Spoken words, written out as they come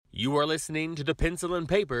You are listening to the Pencil and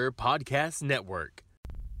Paper Podcast Network.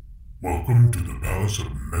 Welcome to the Palace of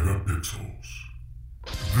Megapixels.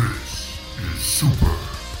 This is Super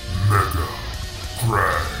Mega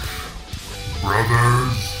Crash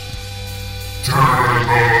Brothers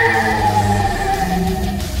Turbo!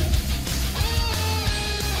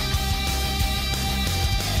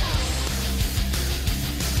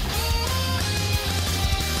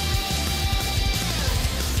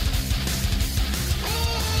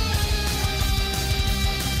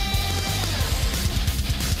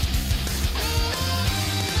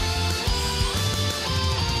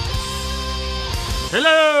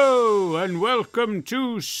 Hello, and welcome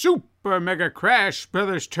to Super Mega Crash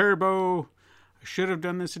Brothers Turbo. I should have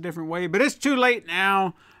done this a different way, but it's too late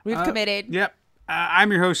now. We've committed. Yep.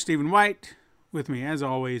 I'm your host, Stephen White. With me, as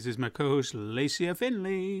always, is my co-host, Lacey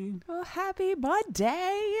Finley. Oh, happy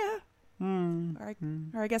Monday. Or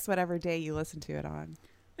I guess whatever day you listen to it on.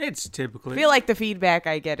 It's typically I feel like the feedback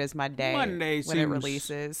I get is Monday Monday when it seems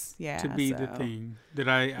releases. Yeah, to be the so. thing that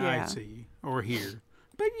I see or hear.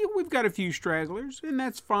 But we've got a few stragglers, and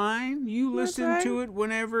that's fine. You listen to it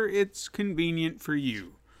whenever it's convenient for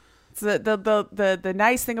you. It's the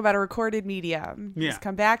nice thing about a recorded medium. Yeah. Just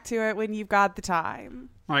come back to it when you've got the time.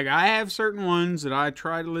 Like, I have certain ones that I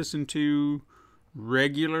try to listen to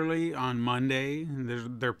regularly on Monday,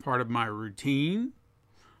 and they're part of my routine.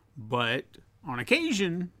 But on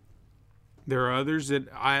occasion, there are others that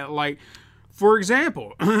I like. For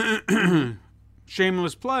example,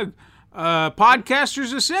 shameless plug,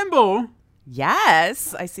 Podcasters Assemble.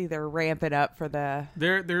 Yes, I see they're ramping up for the...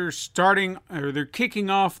 They're starting, or they're kicking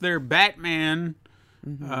off their Batman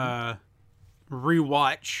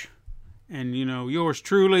rewatch. And, you know, yours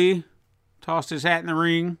truly tossed his hat in the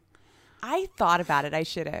ring. I thought about it. I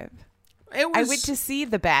should have. I went to see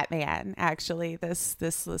the Batman, actually, this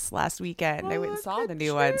last weekend. I went and saw the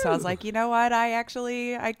new one. So I was like, you know what? I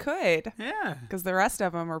could. Yeah. Because the rest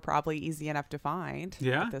of them are probably easy enough to find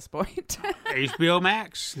at this point. HBO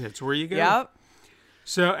Max. That's where you go. Yep.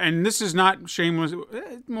 So, and this is not shameless,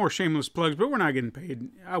 more shameless plugs, but we're not getting paid.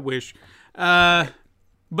 I wish.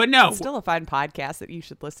 But no. It's still a fun podcast that you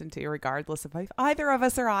should listen to regardless of if either of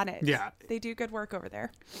us are on it. Yeah. They do good work over there.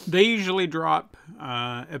 They usually drop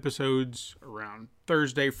episodes around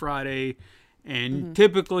Thursday, Friday, and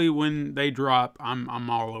typically when they drop, I'm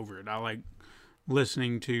all over it. I like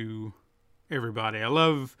listening to everybody. I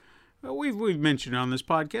love, we've mentioned on this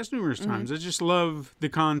podcast numerous times, I just love the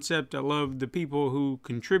concept. I love the people who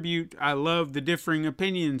contribute. I love the differing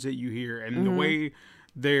opinions that you hear and the way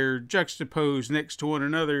they're juxtaposed next to one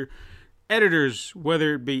another. Editors,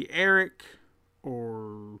 whether it be Eric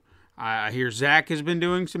or I hear Zach has been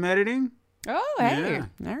doing some editing. Oh, hey.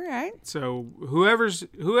 Yeah. All right. So whoever's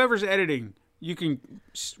editing, you can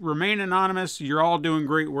remain anonymous. You're all doing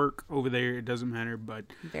great work over there. It doesn't matter, but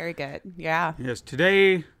very good. Yeah. Yes,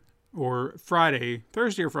 today or Friday,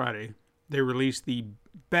 Thursday or Friday, they released the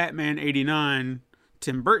Batman 89,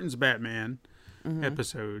 Tim Burton's Batman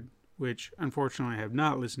episode, which unfortunately I have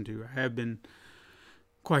not listened to. I have been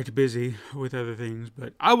quite busy with other things,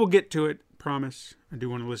 but I will get to it, promise. I do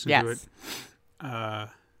want to listen to it.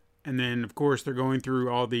 And then, of course, they're going through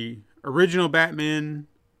all the original Batman.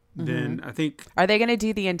 Then I think... Are they going to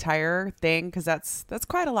do the entire thing? Because that's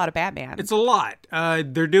quite a lot of Batman. It's a lot.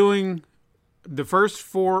 They're doing the first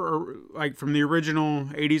four, like from the original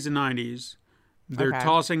 80s and 90s. They're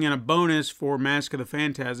tossing in a bonus for Mask of the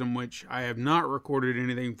Phantasm, which I have not recorded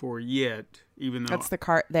anything for yet, even though... That's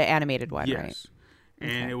the animated one, right? Yes.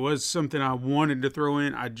 And it was something I wanted to throw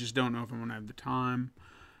in. I just don't know if I'm going to have the time.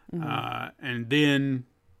 And then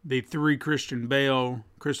the 3 Christian Bale,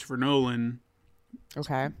 Christopher Nolan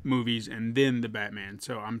movies, and then the Batman.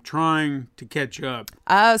 So I'm trying to catch up.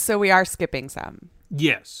 Oh, so we are skipping some.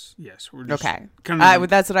 Yes. We're just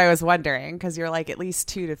that's what I was wondering, because you're like at least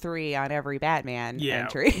 2 to 3 on every Batman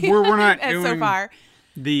entry. We're not doing so far.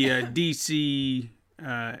 The DC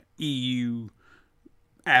EU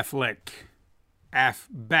Batfleck.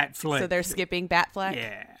 So they're skipping Batfleck?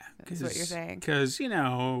 Yeah. Is what you're saying. Because, you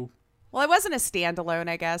know... Well, it wasn't a standalone,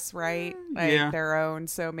 I guess, right? Like their own,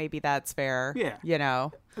 so maybe that's fair. Yeah. You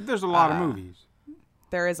know? But there's a lot of movies.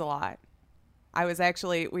 There is a lot. I was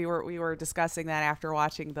actually, we were discussing that after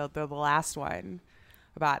watching the last one,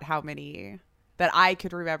 about how many that I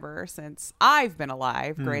could remember since I've been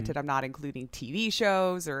alive. Granted, I'm not including TV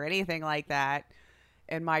shows or anything like that.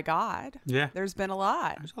 And my God, there's been a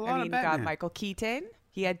lot. There's a lot I mean, of got Michael Keaton.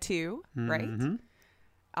 He had 2, right?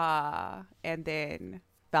 And then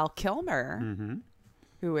Val Kilmer,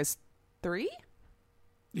 who was 3.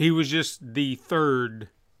 He was just the 3rd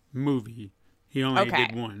movie. He only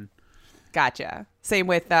did 1. Gotcha. Same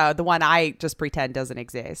with the one I just pretend doesn't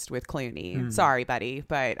exist with Clooney. Sorry, buddy,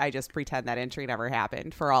 but I just pretend that entry never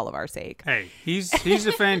happened for all of our sake. Hey, he's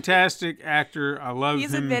a fantastic actor. I love him.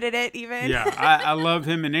 He's admitted it even. Yeah, I love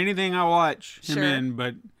him in anything I watch him Sure. in,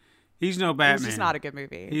 but he's no Batman. It was just not a good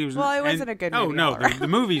movie. It wasn't a good movie. Oh, no, all right. the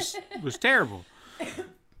movie was terrible.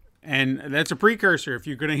 And that's a precursor. If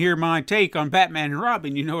you're going to hear my take on Batman and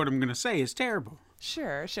Robin, you know what I'm going to say. It's terrible.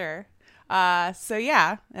 Sure. So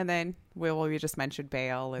yeah, and then we just mentioned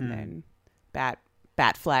Bale, and then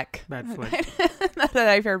Batfleck. Batfleck. that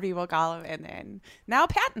I've heard people call him, and then now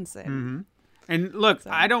Pattinson. And look,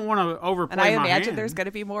 I don't want to overplay And I my imagine hand. there's going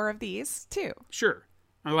to be more of these too. Sure.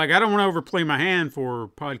 I don't want to overplay my hand for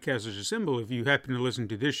Podcasters Assemble if you happen to listen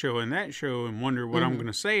to this show and that show and wonder what I'm going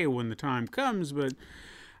to say when the time comes, but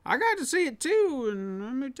I got to see it too, and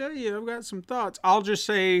let me tell you, I've got some thoughts. I'll just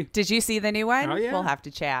say... Did you see the new one? Oh, yeah. We'll have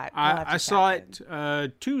to chat. I saw it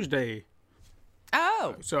Tuesday,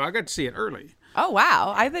 Oh. so I got to see it early. Oh,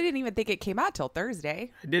 wow. I didn't even think it came out till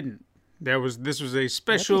Thursday. I didn't. This was a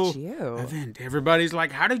special Look at you. event. Everybody's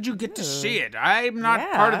like, how did you get to see it? I'm not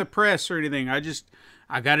Yeah. part of the press or anything.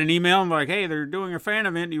 I got an email. I'm like, hey, they're doing a fan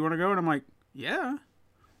event. Do you want to go? And I'm like, yeah.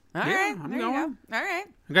 All Yeah, right. I'm There you going. go. All right.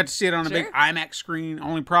 I got to see it on a big Sure. IMAX screen.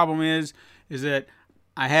 Only problem is that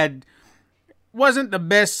wasn't the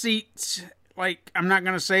best seats. Like, I'm not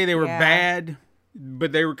going to say they were Yeah. bad,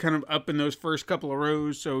 but they were kind of up in those first couple of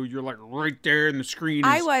rows. So you're like right there in the screen.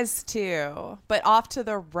 I was too, but off to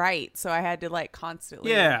the right, so I had to like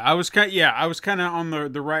constantly. Yeah, I was kind of on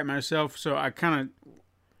the right myself, so I kind of,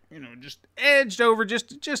 just edged over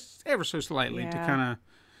just ever so slightly to Yeah. kind of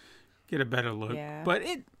get a better look. Yeah. But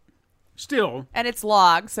it still, And it's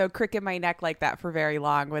long, so cricking my neck like that for very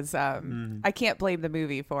long was I can't blame the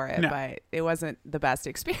movie for it, No. but it wasn't the best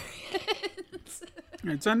experience.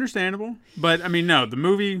 it's understandable. But I mean, no, the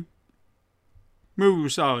movie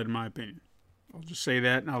was solid in my opinion. I'll just say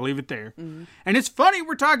that, and I'll leave it there. And it's funny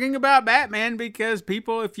we're talking about Batman because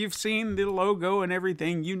people, if you've seen the logo and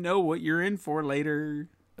everything, you know what you're in for later.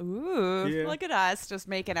 Ooh, Yeah. look at us just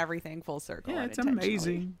making everything full circle. Yeah, it's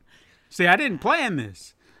unintentionally. amazing. See, I didn't plan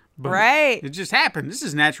this. But Right. It just happened. This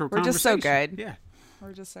is natural We're just so conversation. good. Yeah.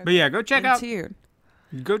 We're just so But yeah, go check in out tune.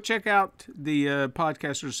 the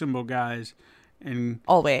Podcaster Symbol guys, and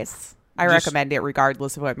Always. I Just- recommend it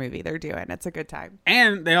regardless of what movie they're doing. It's a good time.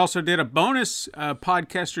 they also did a bonus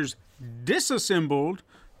Podcasters Disassembled,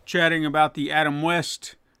 chatting about the Adam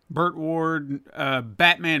West, Burt Ward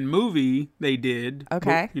Batman movie they did.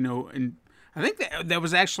 Okay. And I think that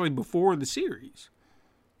was actually before the series.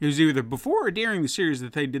 It was either before or during the series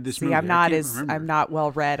that they did this movie. See, I'm I can't remember. I'm not well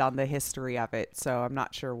read on the history of it, so I'm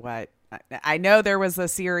not sure what. I know there was a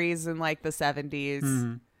series in like the 70s,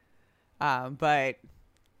 Mm-hmm. but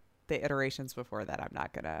the iterations before that, I'm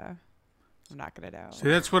not gonna know. See,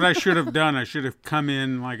 that's what I should have done. I should have come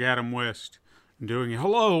in like Adam West, doing,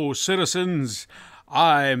 hello, citizens.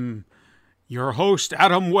 I'm your host,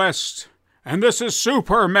 Adam West, and this is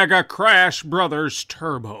Super Mega Crash Brothers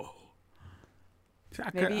Turbo.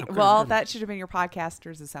 Maybe. Well, that should have been your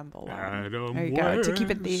Podcasters Assemble one. Adam There you go, to keep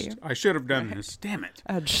it West. the I should have done this. Damn it.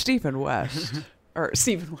 Stephen West or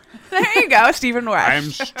Stephen. There you go, Stephen West.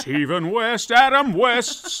 I'm Stephen West, Adam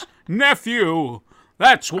West's nephew.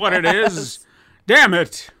 That's what it is. Damn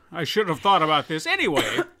it. I should have thought about this.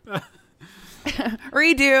 Anyway.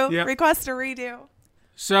 Redo. Yep. Request a redo.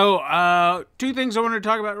 So, two things I want to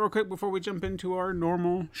talk about real quick before we jump into our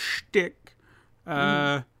normal shtick.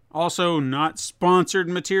 Also, not sponsored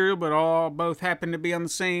material, but both happen to be on the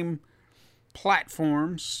same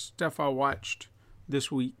platforms. Stuff I watched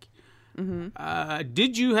this week.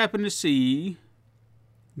 Did you happen to see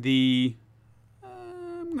the...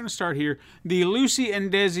 I'm going to start here. The Lucy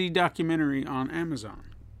and Desi documentary on Amazon.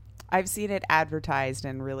 I've seen it advertised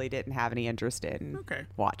and really didn't have any interest in Okay.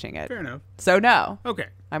 watching it. Fair enough. So no, Okay.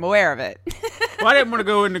 I'm aware of it. Well, I didn't want to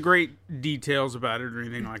go into great details about it or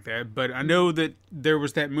anything like that, but I know that there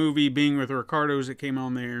was that movie, Being with the Ricardos, that came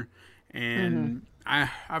on there, and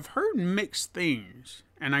I've heard mixed things,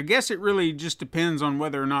 and I guess it really just depends on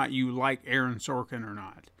whether or not you like Aaron Sorkin or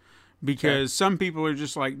not. Because some people are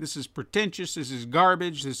just like, this is pretentious, this is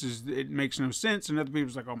garbage, it makes no sense, and other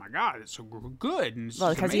people's like, oh my God, it's so good. And it's Well,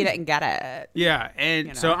 just because you amazing. didn't get it. Yeah,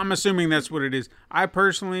 and so I'm assuming that's what it is. I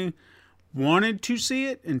personally wanted to see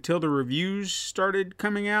it until the reviews started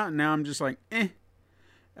coming out, and now I'm just like, eh.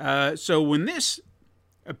 So when this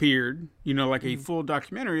appeared, like a full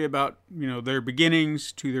documentary about, their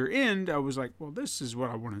beginnings to their end, I was like, well, this is what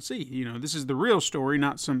I want to see. This is the real story,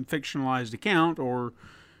 not some fictionalized account or,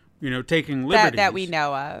 taking liberties. That we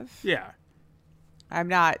know of. Yeah. I'm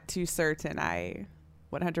not too certain I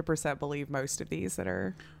 100% believe most of these that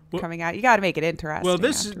are coming out. You got to make it interesting. Well,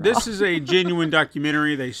 this is a genuine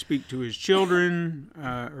documentary. They speak to his children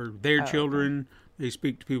or their children. Okay. They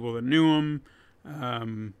speak to people that knew him.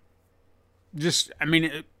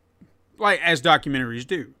 Like as documentaries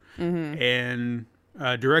do. Mm-hmm. And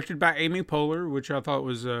directed by Amy Poehler, which I thought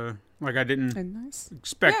was I didn't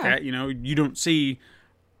expect that. You know, you don't see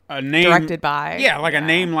a name directed by a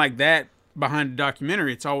name like that behind a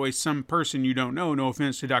documentary. It's always some person you don't know. No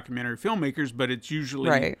offense to documentary filmmakers, but it's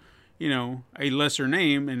usually a lesser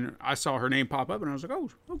name. And I saw her name pop up, and I was like, oh,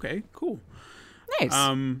 okay, cool,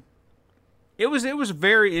 nice. It was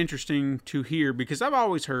very interesting to hear because I've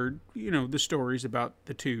always heard the stories about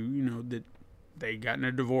the two. That they got in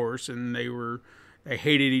a divorce and they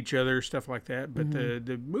hated each other, stuff like that. But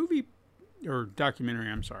the movie or documentary,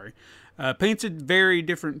 I'm sorry, paints a very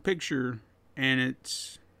different picture, and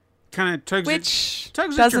it's kind of tugs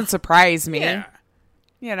doesn't surprise me.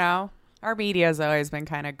 Yeah. Our media's always been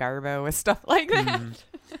kind of garbo with stuff like that.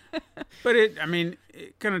 Mm-hmm. But it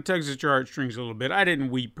kind of tugs at your heartstrings a little bit. I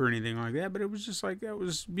didn't weep or anything like that, but it was just like, that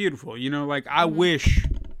was beautiful. I wish,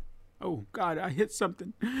 oh God, I hit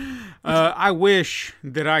something. I wish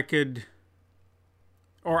that I could,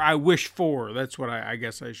 or I wish for, that's what I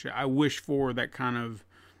guess I should, I wish for that kind of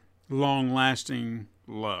long-lasting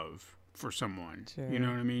love for someone. Sure. You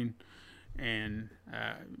know what I mean? And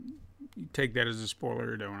you take that as a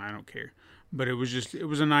spoiler or don't, I don't care. But it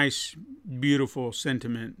was a nice, beautiful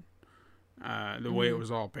sentiment, the way it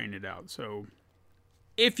was all painted out. So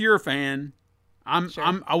if you're a fan,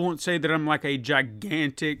 I won't say that I'm like a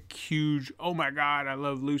gigantic, huge, oh my God, I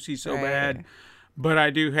love Lucy so bad. But I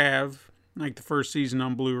do have like the first season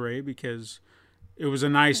on Blu-ray because it was a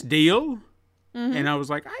nice deal. Mm-hmm. And I was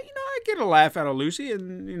like, I get a laugh out of Lucy,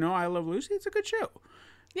 and I love Lucy. It's a good show.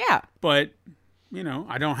 Yeah. But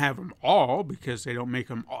I don't have them all because they don't make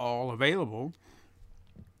them all available.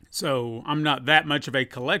 So I'm not that much of a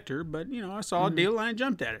collector, but I saw a deal and I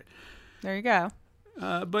jumped at it. There you go.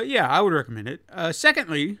 But yeah, I would recommend it.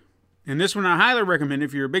 Secondly, and this one I highly recommend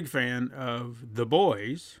if you're a big fan of The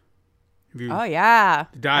Boys. Oh yeah,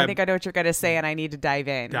 I think I know what you're going to say, and I need to dive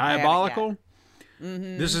in. Diabolical.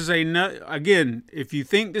 Mm-hmm. This is again, if you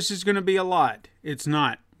think this is going to be a lot, it's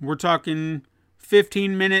not. We're talking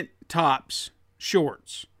 15-minute tops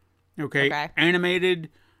shorts. Okay? Animated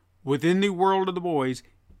within the world of The Boys.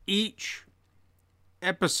 Each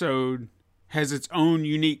episode has its own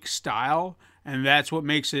unique style, and that's what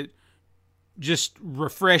makes it just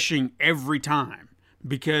refreshing every time,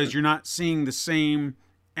 because you're not seeing the same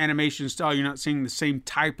animation style, you're not seeing the same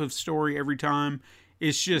type of story every time.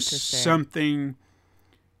 It's just something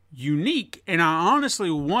unique. And I honestly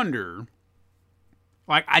wonder,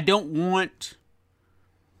 like, I don't want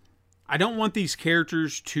these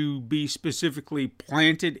characters to be specifically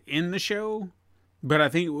planted in the show, but I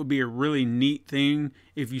think it would be a really neat thing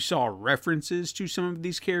if you saw references to some of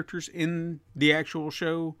these characters in the actual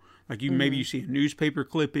show. Like maybe you see a newspaper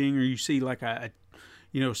clipping, or you see like a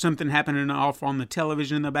something happening off on the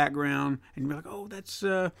television in the background, and you're like, oh, that's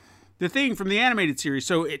the thing from the animated series.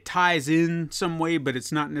 So it ties in some way, but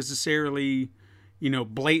it's not necessarily,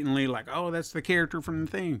 blatantly like, oh, that's the character from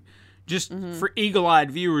the thing. Just for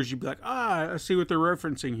eagle-eyed viewers, you'd be like, I see what they're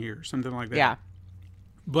referencing here, something like that. Yeah.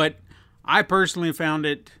 But I personally found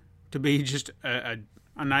it to be just a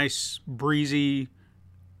nice, breezy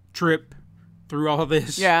trip through all of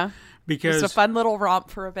this. Yeah. Because it's a fun little romp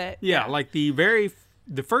for a bit. Yeah, like the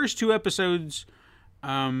first two episodes,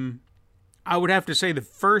 I would have to say the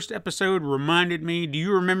first episode reminded me, do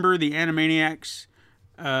you remember the Animaniacs,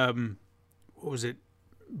 what was it,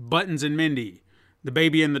 Buttons and Mindy, the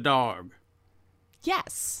baby and the dog?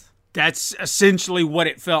 Yes. That's essentially what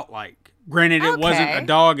it felt like. Granted, it wasn't a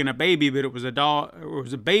dog and a baby, but it was a dog. It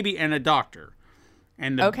was a baby and a doctor,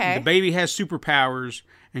 and the baby has superpowers,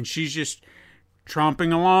 and she's just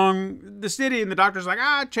tromping along the city, and the doctor's like,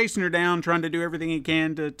 chasing her down, trying to do everything he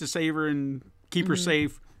can to save her and keep her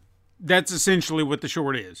safe. That's essentially what the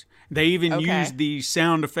short is. They even use the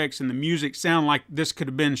sound effects and the music sound like this could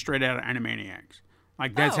have been straight out of Animaniacs.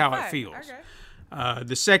 Like that's how it feels. Okay.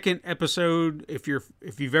 The second episode, if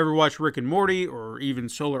you've ever watched Rick and Morty or even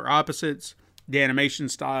Solar Opposites, the animation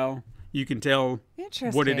style, you can tell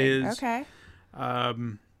what it is. Okay.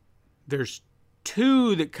 There's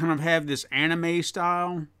two that kind of have this anime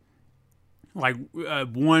style, like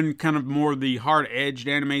one kind of more the hard-edged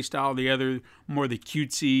anime style, the other more the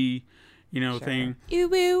cutesy, thing. Ooh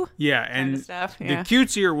woo. Yeah, and the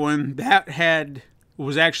cutesier one that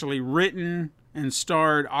was actually written and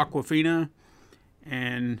starred Awkwafina,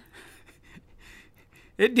 and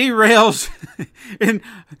it derails, and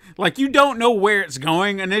like you don't know where it's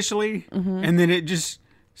going initially, and then it just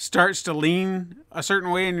starts to lean a certain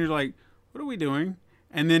way, and you're like, "What are we doing?"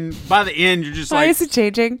 And then by the end, you're just Why like, is it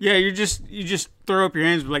changing? "Yeah." You just throw up your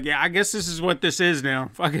hands, and be like, "Yeah, I guess this is what this is now.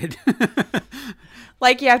 Fuck it."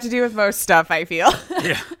 Like you have to do with most stuff, I feel.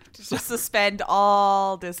 Yeah. Just suspend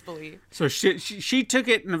all disbelief. So she took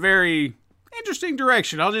it in a very interesting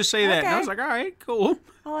direction. I'll just say that. And I Okay. was like, all right, cool.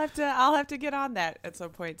 I'll have to get on that at some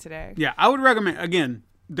point today. Yeah, I would recommend. Again,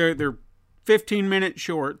 they're 15-minute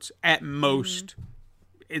shorts at most.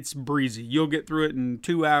 It's breezy. You'll get through it in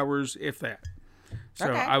 2 hours, if that. So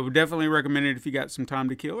Okay. I would definitely recommend it if you got some time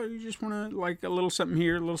to kill, or you just want to like a little something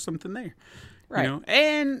here, a little something there. Right. You know?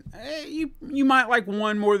 And you might like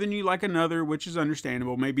one more than you like another, which is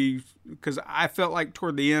understandable. Maybe because I felt like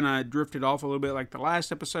toward the end I drifted off a little bit, like the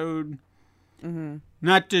last episode. Mm-hmm.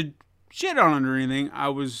 Not to shit on it or anything. I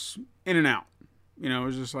was in and out. You know, it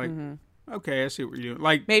was just like, okay, I see what you're doing.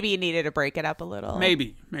 Like Maybe you needed to break it up a little.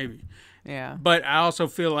 maybe. Yeah. But I also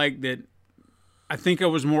feel like that I think I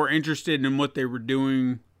was more interested in what they were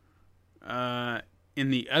doing in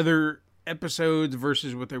the other episodes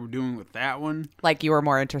versus what they were doing with that one. Like you were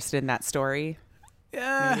more interested in that story.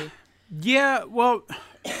 Yeah, well,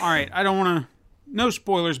 all right. I don't want to, no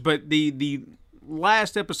spoilers, but the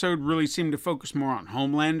last episode really seemed to focus more on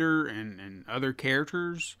Homelander and other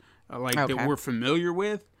characters that Okay. we're familiar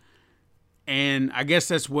with. And I guess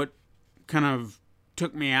that's what kind of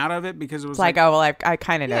took me out of it, because it was It's like, oh, well, I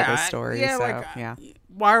kind of know Yeah, this story. yeah, so, like, yeah.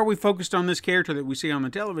 why are we focused on this character that we see on the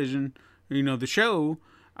television, you know, the show?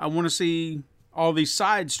 I want to see all these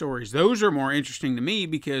side stories. Those are more interesting to me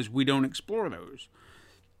because we don't explore those.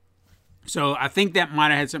 So I think that might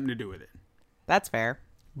have had something to do with it. That's fair.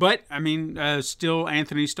 But, I mean, still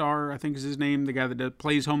Anthony Starr, I think is his name, the guy that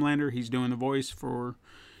plays Homelander. He's doing the voice for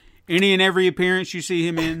any and every appearance you see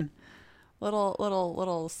him in.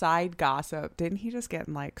 Little side gossip. Didn't he just get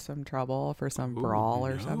in like some trouble for some brawl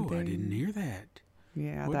or something? I didn't hear that.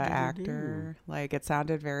 Yeah, What the did he actor. Like it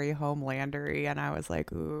sounded very Homelandery, and I was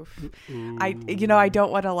like, oof. I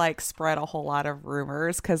don't want to like spread a whole lot of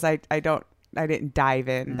rumors because I didn't dive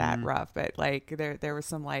in that rough, but like there was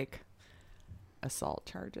some like assault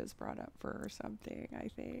charges brought up for something, I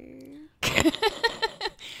think.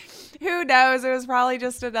 Who knows? It was probably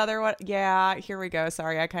just another one. Yeah, here we go.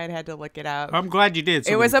 Sorry, I kind of had to look it up. I'm glad you did.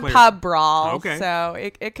 It was to a be clear. pub brawl, Okay. so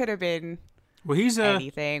it could have been Well, he's a.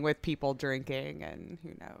 anything with people drinking, and who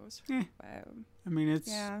knows. I mean, it's.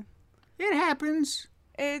 Yeah, It happens.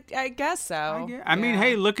 I guess so. I mean, Yeah.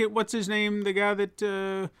 hey, look at what's his name? The guy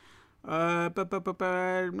that.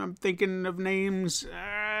 I'm thinking of names.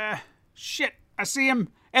 Shit, I see him.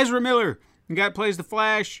 Ezra Miller. The guy that plays the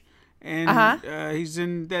Flash, and he's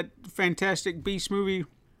in that Fantastic Beast movie.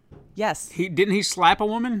 Yes. Didn't he slap a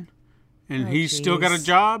woman, and he's still got a jeez.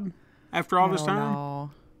 job after all this Oh, time.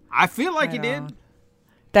 no. I feel like he did.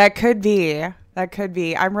 That could be.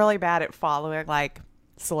 I'm really bad at following like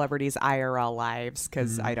celebrities' IRL lives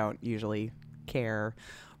because I don't usually care.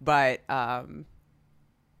 But I'm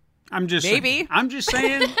just Maybe. I'm just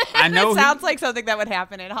saying. I know it sounds like something that would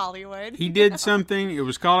happen in Hollywood. he did something. It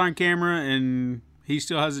was caught on camera, and he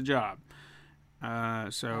still has a job.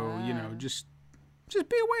 So you know, just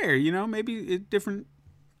be aware. You know, maybe different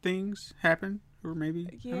things happen, or maybe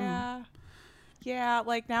I don't know. Yeah,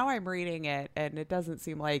 like now I'm reading it and it doesn't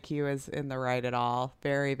seem like he was in the right at all.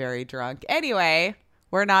 Very, very drunk. Anyway,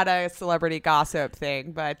 we're not a celebrity gossip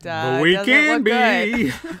thing, but we it doesn't can look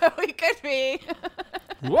be. good. We could be.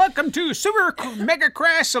 Welcome to Super Mega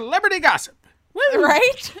Crash Celebrity Gossip. Woo!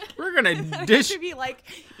 Right? We're gonna It dish. should be like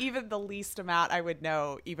even the least amount I would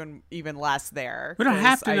know, even less there. We don't 'cause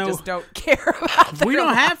have to know- I just don't care about their We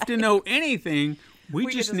don't have lives. to know anything. We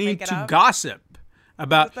We can just just need make it to up. gossip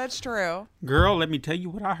about. That's true. Girl, let me tell you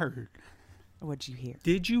what I heard. What'd you hear?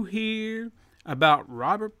 Did you hear about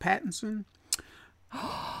Robert Pattinson?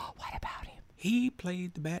 What about him? He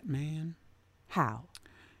played the Batman. How?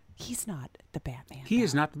 He's not the Batman. He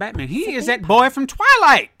is not the Batman. He He's a is that vampire. boy from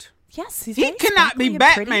Twilight. Yes, he's He very cannot be sparkly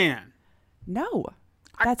and pretty. Batman. No,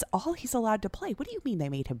 that's all he's allowed to play. What do you mean they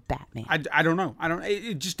made him Batman? I don't know.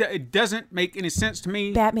 It doesn't make any sense to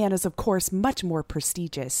me. Batman is, of course, much more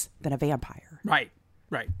prestigious than a vampire. Right.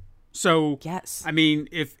 So Yes. I mean,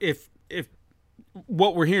 if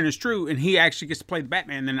what we're hearing is true, and he actually gets to play the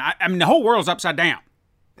Batman, then I mean the whole world's upside down.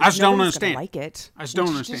 I just don't Nobody's gonna understand. like it. I just don't We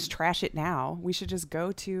should understand. Just trash it now. We should just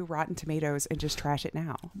go to Rotten Tomatoes and just trash it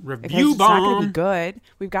now. Review Because it's not going to bomb. be good.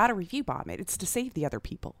 We've got to review bomb it. It's to save the other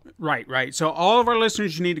people. Right. So all of our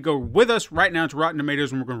listeners, you need to go with us right now to Rotten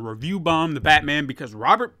Tomatoes, and we're going to review bomb the Batman because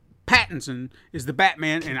Robert Pattinson is the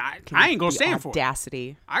Batman, and I ain't gonna stand for it.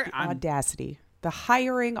 Audacity. I'm- Audacity. The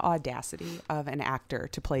hiring audacity of an actor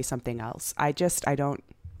to play something else. I don't.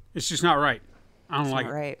 It's just not right. I don't It's like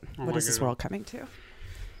not it. right. I don't What is like this it at all. world coming to?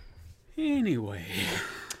 Anyway,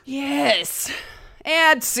 Yes.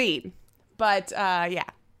 And scene. But yeah.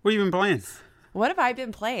 what have you been playing? What have I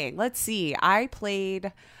been playing? Let's see. I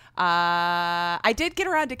played. I did get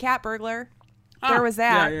around to Cat Burglar. There was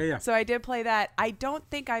that. Yeah. So I did play that. I don't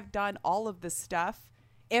think I've done all of the stuff.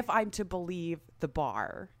 If I'm to believe the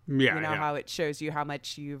bar, Yeah, you know yeah. how it shows you how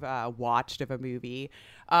much you've watched of a movie,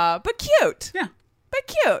 but cute. Yeah. But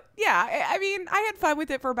cute. Yeah. I mean, I had fun with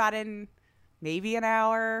it for about maybe an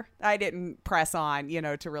hour. I didn't press on,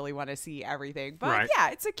 to really want to see everything. But Right.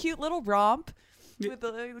 yeah, it's a cute little romp with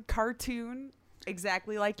a cartoon,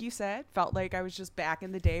 exactly like you said. Felt like I was just back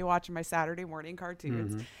in the day watching my Saturday morning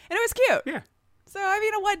cartoons. And it was cute. Yeah. So, I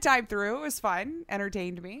mean, a one time through, it was fun,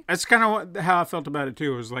 entertained me. That's kind of how I felt about it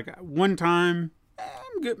too. It was like one time,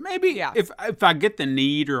 I'm good. Maybe Yeah. if I get the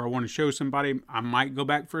need or I want to show somebody, I might go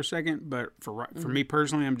back for a second. But for me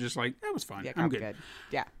personally, I'm just like, that was fun. Yeah, I'm good.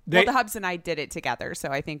 Yeah. They- Well, the Hubs and I did it together, so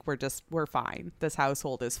I think we're fine. This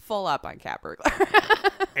household is full up on Cat Burglar.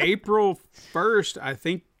 April 1st, I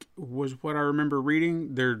think, was what I remember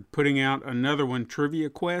reading. They're putting out another one, Trivia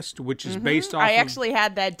Quest, which is based off. I actually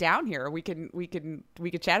had that down here. We could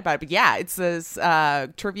chat about it. But yeah, it's this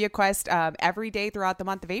Trivia Quest every day throughout the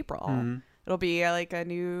month of April. It'll be like a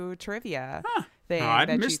new trivia thing Oh, I'd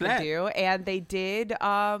that you missed can that. do. And they did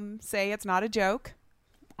say it's not a joke.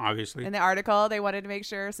 Obviously. In the article, they wanted to make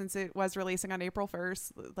sure, since it was releasing on April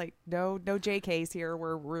 1st, like no JKs here.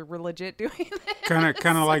 We're legit doing this.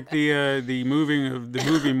 Kind of like the movie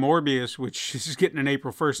Morbius, which is getting an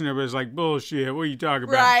April 1st, and everybody's like, bullshit, what are you talking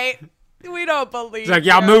about? Right. We don't believe It's like,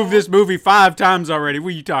 y'all you. moved this movie 5 times already. What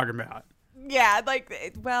are you talking about? Yeah,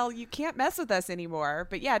 well, you can't mess with us anymore.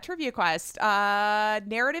 But yeah, Trivia Quest,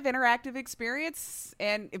 narrative interactive experience,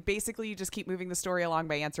 and basically you just keep moving the story along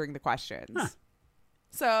by answering the questions.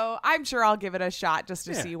 So I'm sure I'll give it a shot just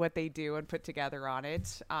to see what they do and put together on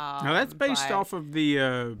it. Now, that's based off of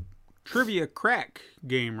the Trivia Crack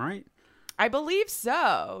game, right? I believe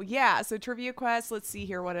so. Yeah. So Trivia Quest. Let's see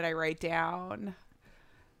here. What did I write down?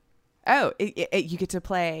 Oh, you get to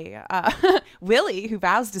play Willie, who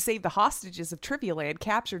vows to save the hostages of Trivia Land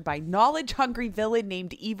captured by knowledge-hungry villain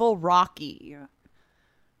named Evil Rocky.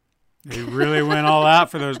 They really went all out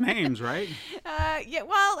for those names, right? Yeah,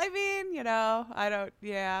 well, I mean,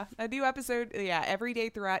 a new episode, every day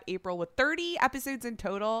throughout April with 30 episodes in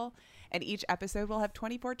total, and each episode will have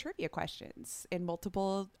 24 trivia questions in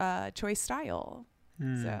multiple choice style.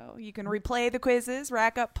 So you can replay the quizzes,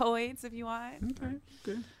 rack up points if you want. Okay,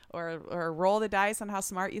 good. Or roll the dice on how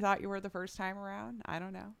smart you thought you were the first time around. I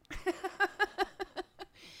don't know.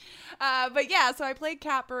 But yeah, so I played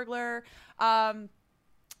Cat Burglar.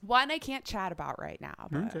 One I can't chat about right now,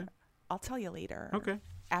 but Okay. I'll tell you later. Okay.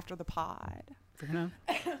 After the pod. Fair enough.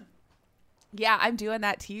 Yeah, I'm doing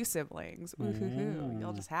that to you, siblings. Ooh-hoo-hoo.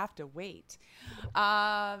 You'll just have to wait.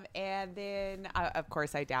 And then, of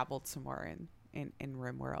course, I dabbled some more in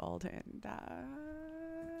RimWorld. And,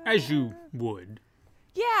 As you would.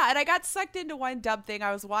 yeah, and I got sucked into one dumb thing.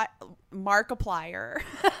 I was Markiplier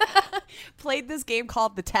played this game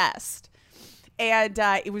called The Test. And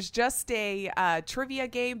it was just a trivia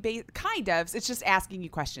game, kind of. It's just asking you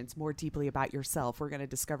questions more deeply about yourself. We're going to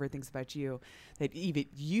discover things about you that even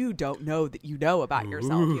you don't know that you know about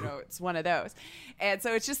yourself. It's one of those. And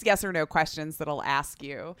so it's just yes or no questions that I'll ask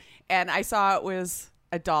you. And I saw it was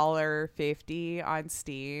 $1.50 on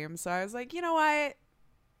Steam. So I was like, you know what?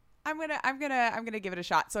 I'm gonna give it a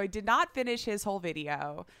shot. So I did not finish his whole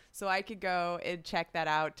video, so I could go and check that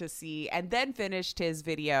out to see, and then finished his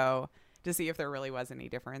video to see if there really was any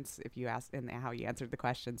difference if you asked and how you answered the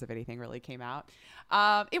questions, if anything really came out.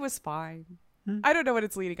 It was fine. I don't know what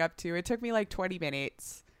it's leading up to. It took me like 20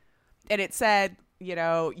 minutes, and it said, you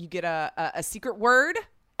get a secret word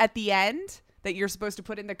at the end that you're supposed to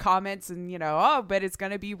put in the comments, and but it's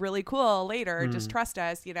gonna be really cool later. Just trust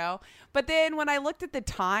us, But then when I looked at the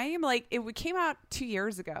time, like it came out 2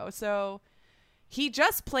 years ago, so he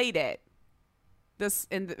just played it this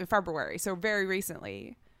in February, so very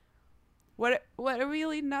recently. What are we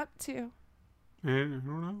leading up to? I don't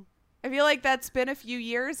know. I feel like that's been a few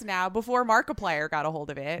years now before Markiplier got a hold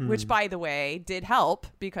of it, which, by the way, did help,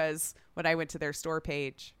 because when I went to their store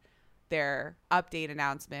page, their update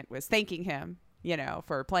announcement was thanking him,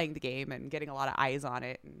 for playing the game and getting a lot of eyes on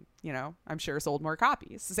it. And, I'm sure sold more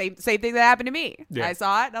copies. Same thing that happened to me. Yeah. I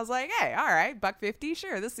saw it and I was like, hey, all right, $1.50.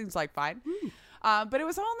 Sure. This seems like fine. But it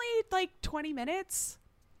was only like 20 minutes.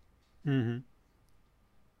 Mm-hmm.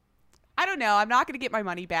 I don't know. I'm not going to get my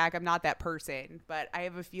money back. I'm not that person, but I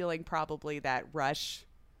have a feeling probably that Rush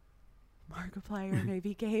Markiplier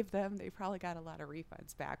maybe gave them. They probably got a lot of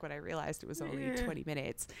refunds back when I realized it was only 20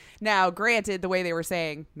 minutes. Now, granted, the way they were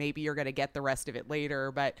saying, maybe you're going to get the rest of it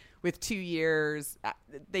later, but with 2 years,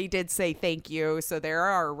 they did say thank you, so they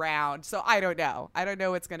are around. So I don't know. I don't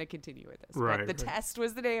know what's going to continue with this. Right, but the test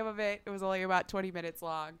was the name of it. It was only about 20 minutes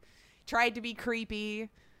long. Tried to be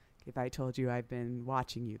creepy. If I told you I've been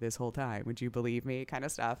watching you this whole time, would you believe me? Kind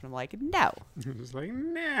of stuff. And I'm like, no. It's like,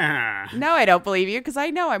 nah. No, I don't believe you because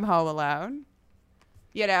I know I'm home alone.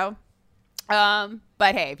 You know?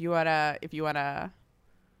 But hey, if you wanna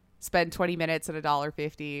spend 20 minutes at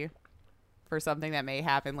 $1.50 for something that may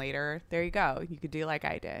happen later, there you go. You could do like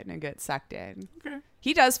I did and get sucked in. Okay.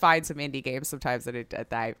 He does find some indie games sometimes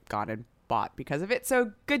that I've gone and bought because of it.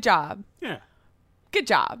 So good job. Yeah. Good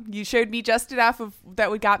job. You showed me just enough of that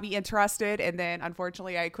would got me interested, and then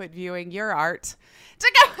unfortunately I quit viewing your art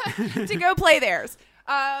to go play theirs.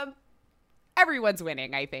 Everyone's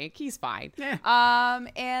winning, I think. He's fine. Yeah.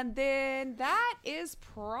 And then that is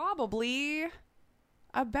probably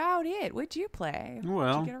about it. What'd you play?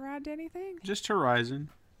 Well, did you get around to anything? Just Horizon,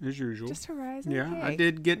 as usual. Just Horizon. Yeah, Okay. I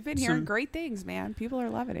did get I've been hearing great things, man. People are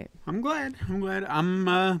loving it. I'm glad.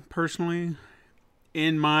 I'm personally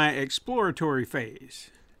in my exploratory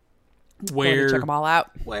phase. Going to check them all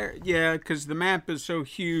out. Yeah, because the map is so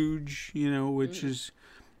huge, which is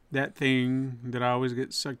that thing that I always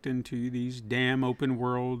get sucked into, these damn open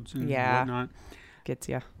worlds and whatnot. Gets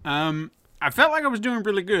you. I felt like I was doing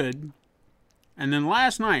really good, and then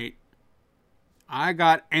last night I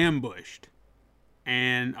got ambushed,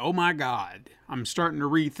 and oh my God, I'm starting to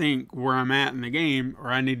rethink where I'm at in the game,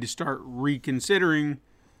 or I need to start reconsidering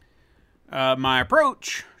my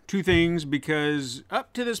approach to things, because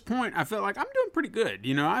up to this point I felt like I'm doing pretty good.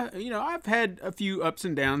 I've had a few ups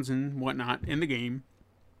and downs and whatnot in the game,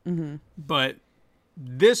 but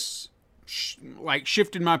this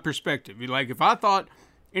shifted my perspective. Like, if I thought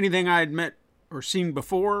anything I had met or seen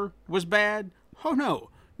before was bad, oh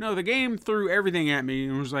no, the game threw everything at me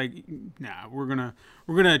and was like, nah, we're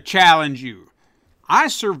gonna challenge you. I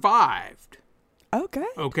survived.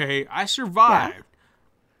 Okay, I survived. Yeah.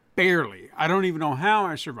 Barely. I don't even know how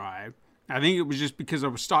I survived. I think it was just because I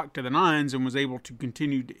was stocked to the nines and was able to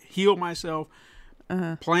continue to heal myself,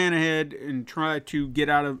 plan ahead, and try to get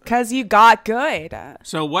out of... Because you got good.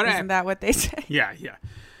 So what Isn't that what they say? Yeah.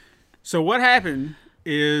 So what happened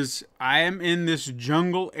is I am in this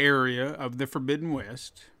jungle area of the Forbidden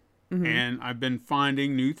West, and I've been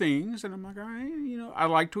finding new things, and I'm like, all right, I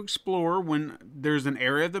like to explore when there's an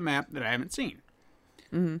area of the map that I haven't seen.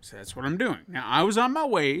 So that's what I'm doing. Now, I was on my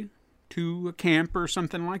way to a camp or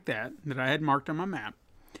something like that I had marked on my map.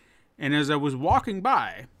 And as I was walking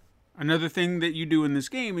by, another thing that you do in this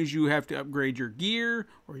game is you have to upgrade your gear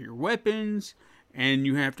or your weapons, and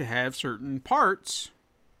you have to have certain parts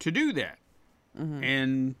to do that.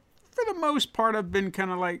 And for the most part, I've been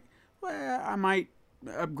kind of like, well, I might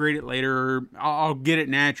upgrade it later, or I'll get it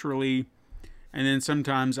naturally. And then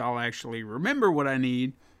sometimes I'll actually remember what I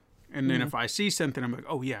need. And then if I see something, I'm like,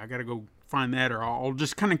 oh, yeah, I got to go find that. Or I'll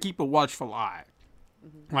just kind of keep a watchful eye.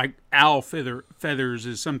 Like owl feathers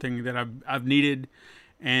is something that I've needed.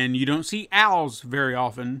 And you don't see owls very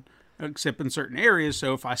often, except in certain areas.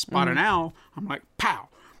 So if I spot an owl, I'm like, pow,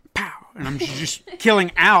 pow. And I'm just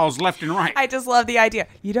killing owls left and right. I just love the idea.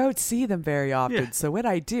 You don't see them very often. So when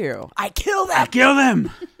I do, I kill them. I kill them.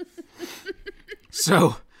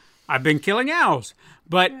 So I've been killing owls.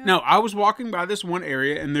 But no, I was walking by this one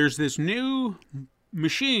area, and there's this new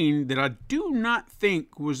machine that I do not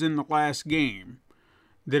think was in the last game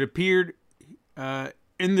that appeared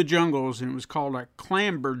in the jungles, and it was called a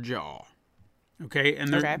clamberjaw. Okay,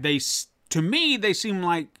 and they to me they seem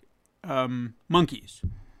like monkeys,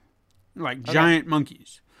 like giant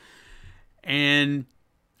monkeys. And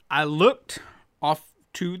I looked off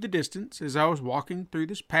to the distance as I was walking through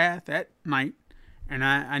this path at night. And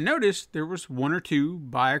I noticed there was one or two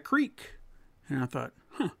by a creek. And I thought,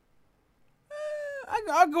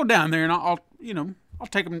 I'll go down there and I'll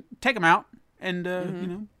take them out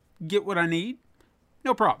and, get what I need.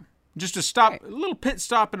 No problem. Just a little pit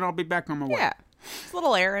stop, and I'll be back on my way. Yeah. It's a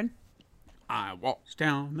little errand. I walked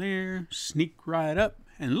down there, sneak right up,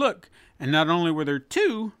 and look. And not only were there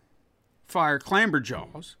 2 fire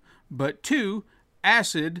clamberjaws, but 2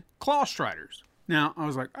 acid claw striders. Now, I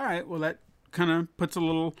was like, all right, well, that kind of puts a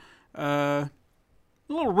little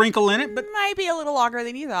wrinkle in it, but might be a little longer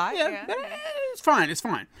than you thought. Yeah. But it's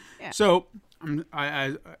fine. Yeah. So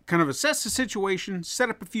I kind of assessed the situation, set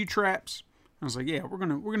up a few traps. I was like, yeah, we're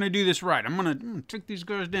gonna do this right. I'm gonna take these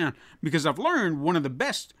guys down, because I've learned one of the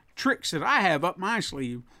best tricks that I have up my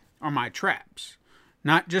sleeve are my traps.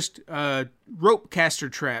 Not just rope caster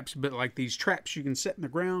traps, but like these traps you can set in the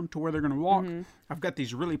ground to where they're going to walk. I've got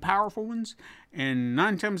these really powerful ones, and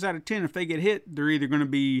 9 times out of 10, if they get hit, they're either going to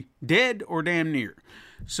be dead or damn near.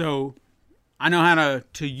 So I know how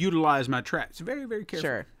to utilize my traps very, very carefully.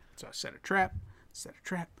 Sure. So I set a trap,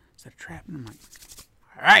 and I'm like,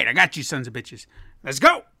 all right, I got you sons of bitches. Let's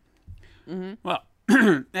go. Well,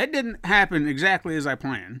 that didn't happen exactly as I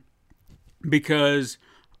planned because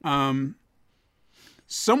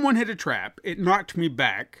someone hit a trap. It knocked me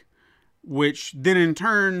back, which then in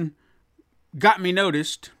turn got me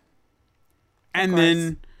noticed. And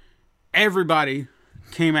then everybody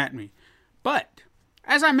came at me. But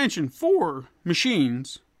as I mentioned, 4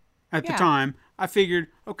 machines at the time, I figured,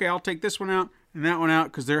 okay, I'll take this one out and that one out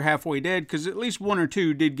because they're halfway dead, because at least 1 or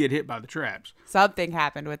 2 did get hit by the traps. Something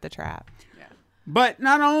happened with the trap. Yeah. But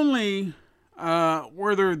not only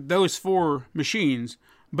were there those 4 machines,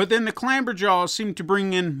 but then the Clamberjaws seemed to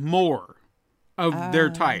bring in more of their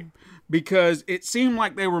type, because it seemed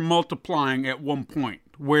like they were multiplying at one point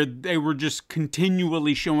where they were just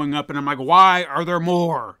continually showing up. And I'm like, why are there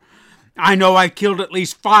more? I know I killed at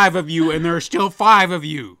least 5 of you and there are still 5 of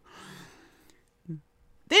you.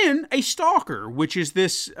 Then a Stalker, which is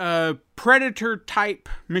this predator type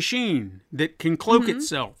machine that can cloak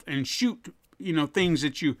itself and shoot, things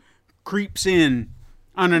at you, creeps in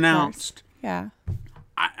unannounced. Yeah.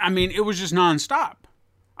 I mean, it was just nonstop.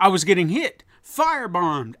 I was getting hit,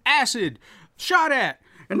 firebombed, acid, shot at,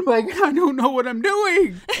 and I'm like, I don't know what I'm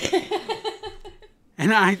doing.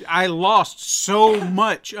 And I lost so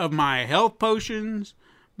much of my health potions,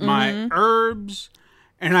 my herbs,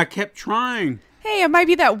 and I kept trying. Hey, it might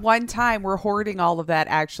be that one time where hoarding all of that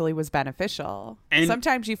actually was beneficial. And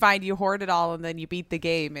sometimes you find you hoard it all and then you beat the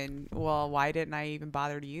game and, well, why didn't I even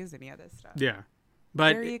bother to use any of this stuff? Yeah.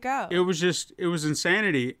 But there you go. It was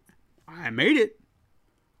insanity. I made it.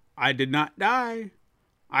 I did not die.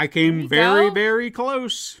 I came very, very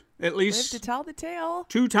close. At least Live to tell the tale.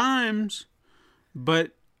 2 times.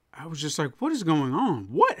 But I was just like, what is going on?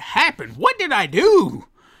 What happened? What did I do?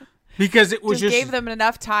 Because it was just gave them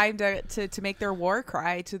enough time to make their war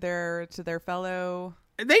cry to their fellow.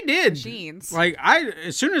 They did. Machines. Like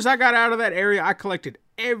as soon as I got out of that area, I collected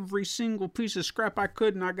every single piece of scrap I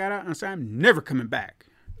could, and I got out and I said, I'm never coming back.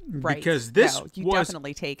 Right. Because this you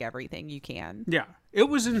definitely take everything you can. Yeah. It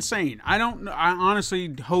was insane. I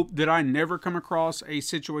honestly hope that I never come across a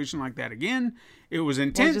situation like that again. It was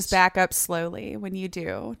intense. Well, just back up slowly when you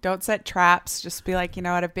do. Don't set traps. Just be like,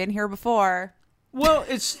 I've been here before. Well,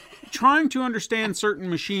 it's trying to understand certain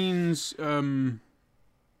machines,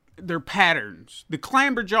 their patterns. The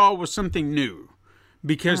Clamberjaw was something new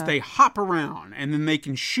because they hop around and then they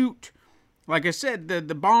can shoot. Like I said,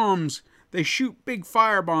 the bombs, they shoot big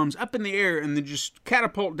fire bombs up in the air and they just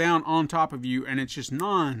catapult down on top of you, and it's just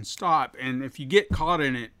non-stop. And if you get caught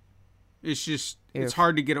in it, it's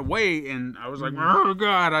hard to get away. And I was like, oh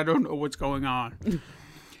God, I don't know what's going on.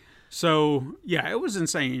 So yeah, it was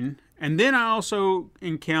insane. And then I also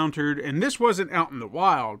encountered, and this wasn't out in the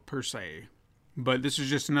wild per se, but this is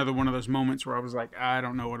just another one of those moments where I was like, I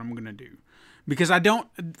don't know what I'm going to do. Because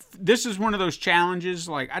this is one of those challenges,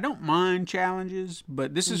 like I don't mind challenges,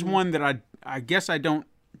 but this is one that I guess I don't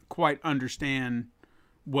quite understand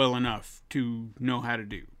well enough to know how to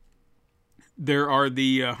do. There are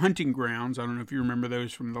the hunting grounds. I don't know if you remember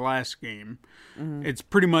those from the last game. It's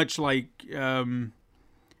pretty much like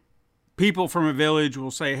people from a village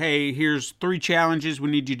will say, hey, here's 3 challenges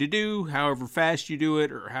we need you to do. However fast you do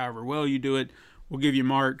it or however well you do it, we'll give you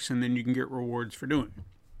marks and then you can get rewards for doing it.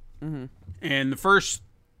 And the first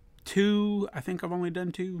 2, I think I've only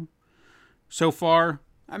done 2 so far.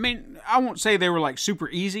 I mean, I won't say they were like super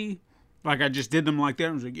easy. Like I just did them like that.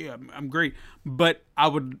 I was like, yeah, I'm great. But I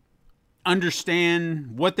would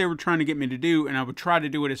understand what they were trying to get me to do, and I would try to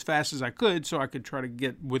do it as fast as I could so I could try to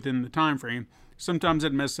get within the time frame. Sometimes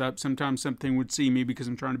I'd mess up. Sometimes something would see me because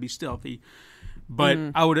I'm trying to be stealthy. But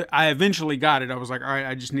I eventually got it. I was like, all right,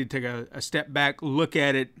 I just need to take a step back, look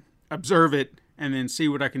at it, observe it, and then see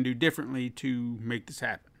what I can do differently to make this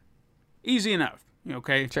happen. Easy enough,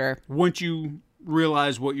 okay? Sure. Once you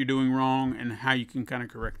realize what you're doing wrong and how you can kind of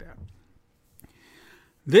correct that.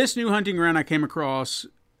 This new hunting ground I came across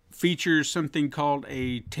features something called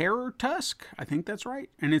a terror tusk. I think that's right.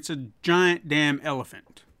 And it's a giant damn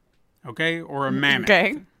elephant, okay? Or a mammoth,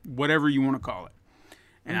 okay, whatever you want to call it.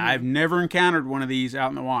 And I've never encountered one of these out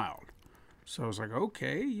in the wild. So I was like,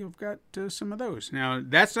 okay, you've got some of those. Now,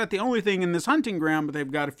 that's not the only thing in this hunting ground, but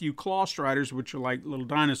they've got a few claw striders, which are like little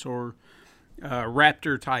dinosaur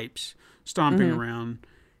raptor types stomping around.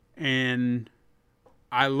 And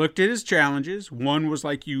I looked at his challenges. One was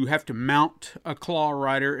like you have to mount a claw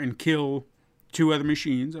rider and kill 2 other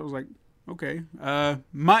machines. I was like, okay.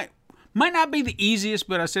 Might not be the easiest,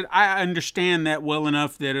 but I said I understand that well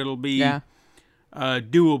enough that it'll be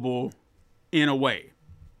doable in a way.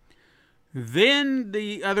 Then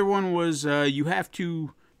the other one was you have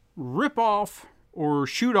to rip off or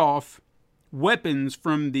shoot off weapons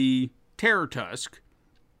from the Terror Tusk.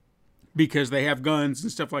 Because they have guns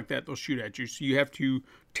and stuff like that, they'll shoot at you. So you have to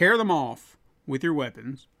tear them off with your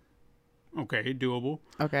weapons. Okay, doable.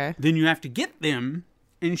 Okay. Then you have to get them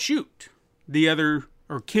and shoot the other,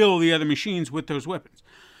 or kill the other machines with those weapons.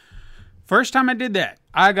 First time I did that,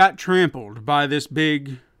 I got trampled by this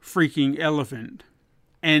big freaking elephant.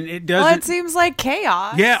 And it doesn't... Well, it seems like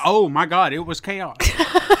chaos. Yeah, oh my God, it was chaos.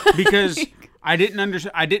 Because I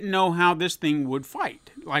didn't know how this thing would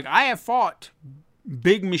fight. Like, I have fought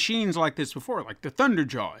big machines like this before, like the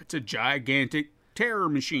Thunderjaw. It's a gigantic terror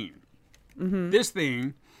machine. Mm-hmm. This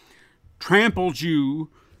thing tramples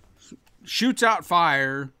you, shoots out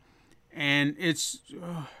fire, and it's,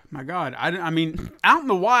 oh my God. I mean, out in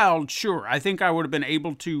the wild, sure, I think I would have been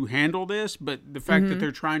able to handle this, but the fact that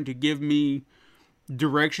they're trying to give me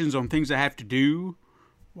directions on things I have to do,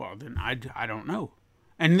 well, then I don't know.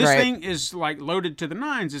 And this thing is like loaded to the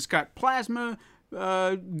nines. It's got plasma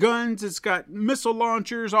guns, it's got missile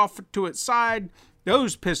launchers off to its side.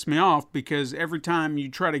 Those piss me off because every time you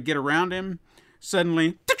try to get around him,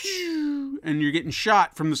 suddenly, and you're getting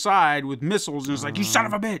shot from the side with missiles, and it's like, you son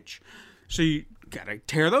of a bitch. So you gotta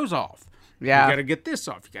tear those off. Yeah. You gotta get this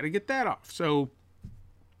off. You gotta get that off. So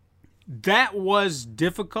that was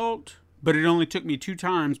difficult, but it only took me 2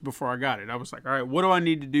 times before I got it. I was like, all right, what do I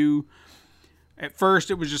need to do? At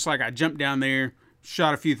first, it was just like I jumped down there,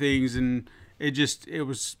 shot a few things, and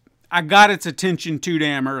I got its attention too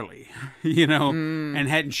damn early, and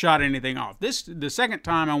hadn't shot anything off. The second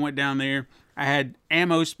time I went down there, I had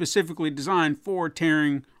ammo specifically designed for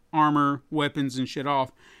tearing armor, weapons, and shit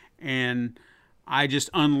off, and I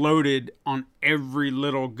just unloaded on every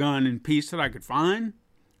little gun and piece that I could find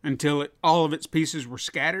until all of its pieces were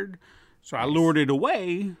scattered. So I lured it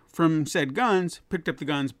away from said guns, picked up the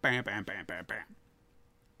guns, bam, bam, bam, bam, bam.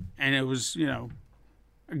 And it was,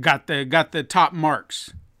 got the top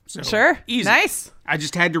marks. So Sure. Easy. Nice. I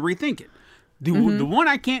just had to rethink it. The one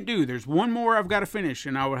I can't do, there's one more I've got to finish,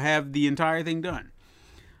 and I would have the entire thing done.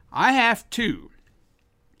 I have to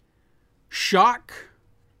shock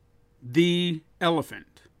the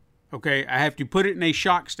elephant. Okay? I have to put it in a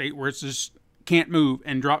shock state where it just can't move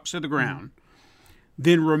and drops to the ground.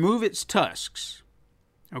 Then remove its tusks.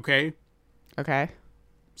 Okay? Okay.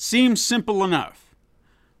 Seems simple enough.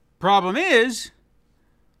 Problem is,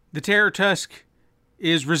 the Terror Tusk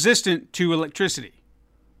is resistant to electricity.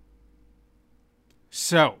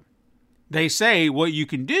 So, they say what you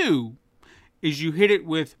can do is you hit it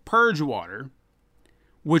with purge water,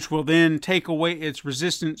 which will then take away its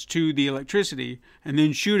resistance to the electricity, and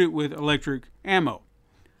then shoot it with electric ammo.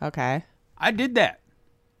 Okay. I did that.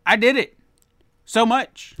 I did it. So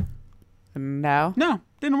much. No. No,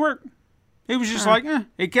 didn't work. It was just like,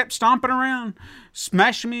 it kept stomping around,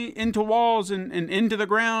 smashing me into walls and into the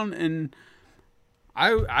ground, and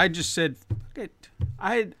I just said, fuck it.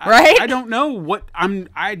 I don't know what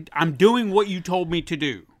I'm doing what you told me to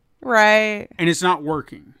do. Right. And it's not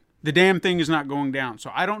working. The damn thing is not going down.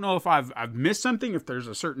 So I don't know if I've missed something, if there's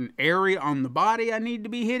a certain area on the body I need to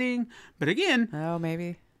be hitting. But again, Oh,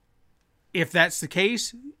 maybe. if that's the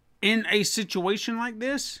case, in a situation like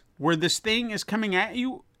this, where this thing is coming at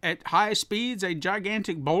you at high speeds, a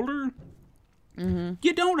gigantic boulder,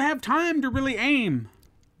 you don't have time to really aim.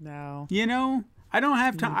 No. I don't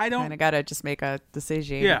have time. I don't. Kind of got to just make a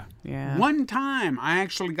decision. Yeah. Yeah. One time, I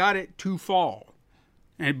actually got it to fall,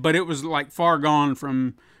 but it was like far gone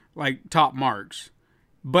from like top marks.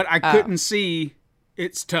 But I couldn't see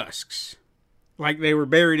its tusks. Like they were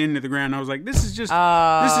buried into the ground. I was like, this is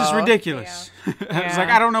ridiculous. I was like,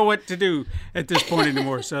 I don't know what to do at this point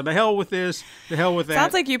anymore. So the hell with this, the hell with that.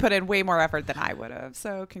 Sounds like you put in way more effort than I would have.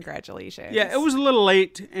 So congratulations. Yeah, it was a little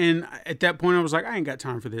late. And at that point, I was like, I ain't got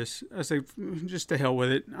time for this. I said, just to hell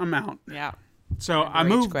with it. I'm out. Yeah. So I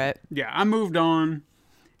moved. Quit. Yeah, I moved on.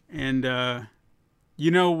 And,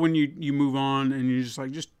 when you move on and you're just like,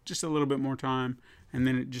 just a little bit more time. And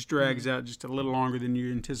then it just drags out just a little longer than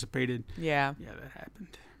you anticipated. Yeah. Yeah, that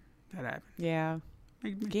happened. Yeah.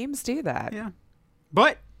 Games do that. Yeah.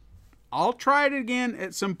 But I'll try it again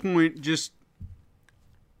at some point.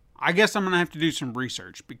 I guess I'm going to have to do some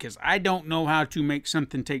research because I don't know how to make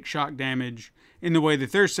something take shock damage in the way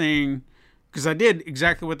that they're saying, because I did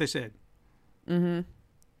exactly what they said. Didn't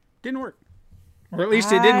work. Or at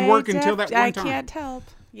least it didn't work until that one I time. can't help.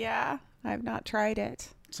 Yeah, I've not tried it.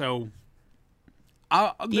 So,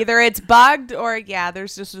 Either it's bugged or,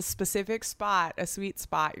 there's just a specific spot, a sweet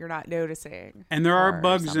spot you're not noticing. and there are or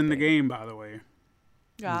bugs in the something. game, by the way.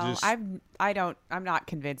 No, Just- I'm not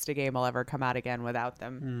convinced a game will ever come out again without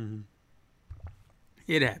them.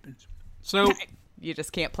 It happens. So, You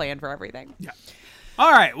just can't plan for everything. yeah.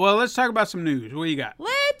 All right. Well, let's talk about some news. What do you got?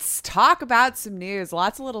 Let's talk about some news.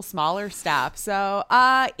 Lots of little smaller stuff. So,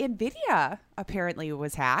 NVIDIA apparently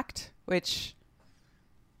was hacked, which,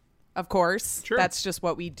 of course, Sure. that's just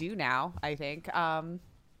what we do now, I think.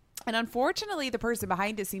 And unfortunately, the person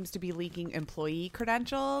behind it seems to be leaking employee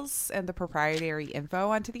credentials and the proprietary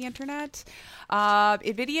info onto the internet.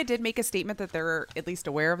 NVIDIA did make a statement that they're at least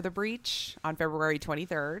aware of the breach on February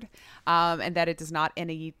 23rd, and that it does not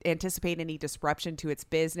anticipate any disruption to its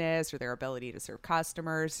business or their ability to serve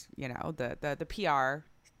customers, the PR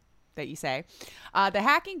that you say. The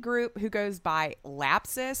hacking group, who goes by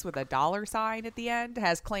Lapsus with a $sign at the end,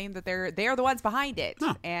 has claimed that they're the ones behind it.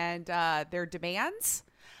 Huh. And their demands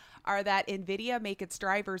are that NVIDIA make its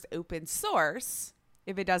drivers open source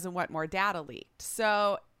if it doesn't want more data leaked.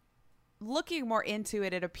 So looking more into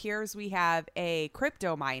it, it appears we have a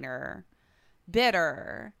crypto miner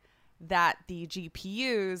bidder that the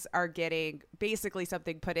GPUs are getting basically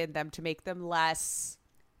something put in them to make them less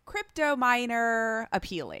crypto miner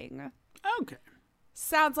appealing. Okay.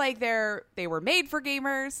 Sounds like they were made for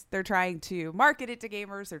gamers. They're trying to market it to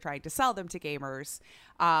gamers. They're trying to sell them to gamers.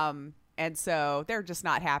 And so they're just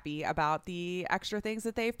not happy about the extra things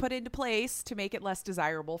that they've put into place to make it less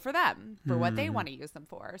desirable for them, for what they want to use them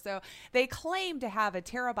for. So they claim to have a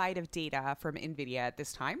terabyte of data from NVIDIA at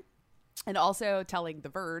this time. And also telling The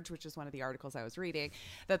Verge, which is one of the articles I was reading,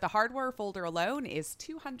 that the hardware folder alone is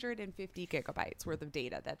 250 gigabytes worth of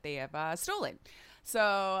data that they have stolen.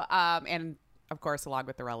 So, and of course, along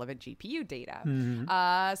with the relevant GPU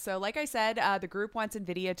data. So like I said, the group wants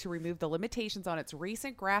NVIDIA to remove the limitations on its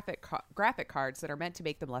recent graphic cards that are meant to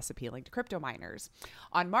make them less appealing to crypto miners.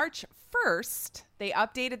 On March 1st, they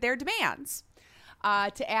updated their demands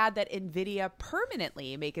to add that NVIDIA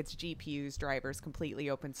permanently make its GPUs drivers completely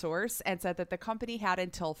open source, and said that the company had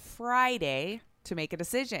until Friday to make a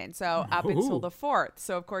decision. So up until the 4th.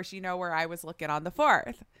 So of course, where I was looking on the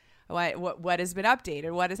 4th. What has been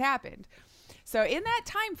updated? What has happened? So in that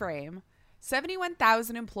time frame,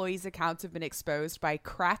 71,000 employees' accounts have been exposed by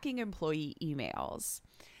cracking employee emails.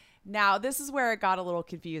 Now, this is where it got a little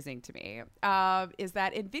confusing to me, is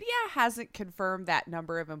that NVIDIA hasn't confirmed that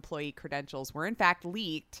number of employee credentials were in fact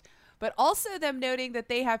leaked, but also them noting that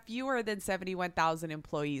they have fewer than 71,000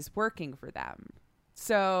 employees working for them.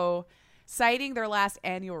 So, citing their last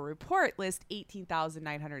annual report list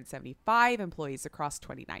 18,975 employees across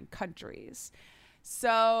 29 countries.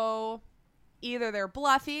 So either they're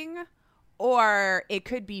bluffing or it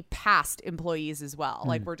could be past employees as well.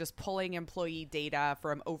 Like we're just pulling employee data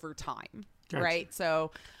from over time, Gotcha. right?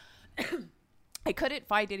 So I couldn't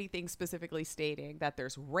find anything specifically stating that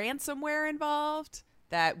there's ransomware involved,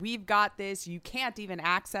 that we've got this, you can't even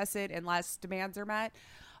access it unless demands are met.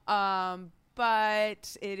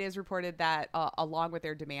 But it is reported that along with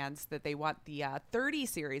their demands that they want the 30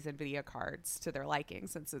 series NVIDIA cards to their liking,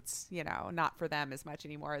 since it's, not for them as much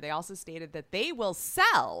anymore. They also stated that they will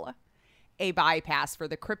sell a bypass for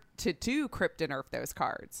the to crypto nerf those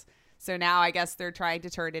cards. So now I guess they're trying to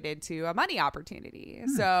turn it into a money opportunity.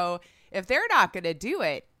 So if they're not going to do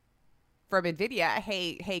it from NVIDIA,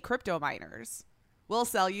 hey, crypto miners, we'll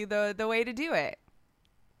sell you the way to do it.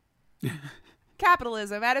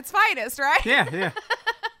 Capitalism at its finest, right? Yeah.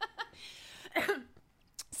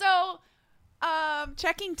 So,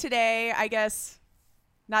 checking today, I guess,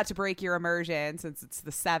 not to break your immersion since it's the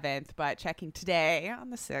 7th, but checking today on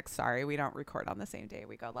the 6th, sorry, we don't record on the same day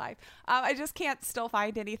we go live. I just can't still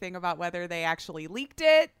find anything about whether they actually leaked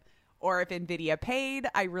it or if NVIDIA paid.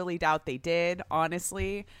 I really doubt they did,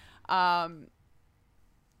 honestly.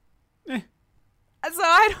 So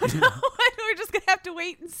I don't know. We're just going to have to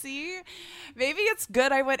wait and see. Maybe it's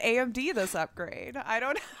good I went AMD this upgrade. I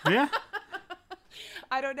don't know. Yeah.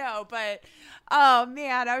 I don't know. But, oh,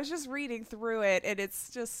 man, I was just reading through it, and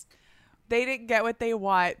it's just, they didn't get what they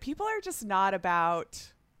want. People are just not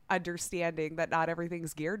about understanding that not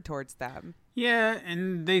everything's geared towards them. Yeah,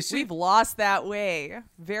 and they see. We've lost that way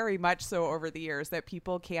very much so over the years, that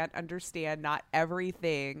people can't understand not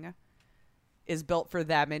everything is built for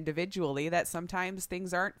them individually, that sometimes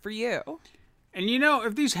things aren't for you. And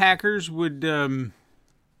if these hackers would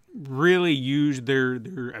really use their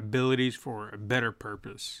abilities for a better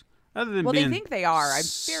purpose, Other than Well, being they think they are. I'm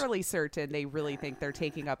fairly certain they really think they're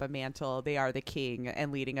taking up a mantle. They are the king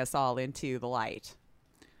and leading us all into the light.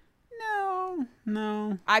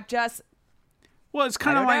 No. I'm just, Well, it's I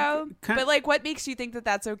kind don't of know. like, But like, what makes you think that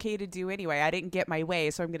that's okay to do anyway? I didn't get my way,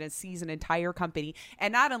 so I'm going to seize an entire company.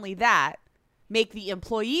 And not only that, make the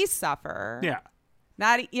employees suffer. yeah,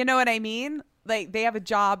 Not, you know what I mean? Like, they have a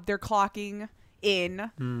job, they're clocking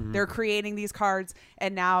in, they're creating these cards,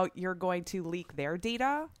 and now you're going to leak their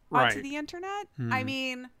data onto Right. the internet? I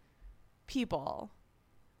mean, people,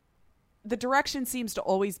 the direction seems to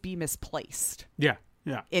always be misplaced yeah.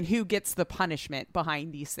 in who gets the punishment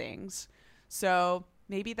behind these things. So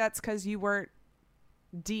maybe that's because you weren't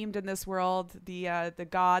deemed in this world the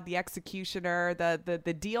god, the executioner,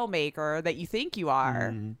 the deal maker that you think you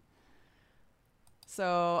are.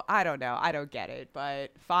 So I don't know. I don't get it,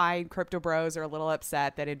 but fine. Crypto bros are a little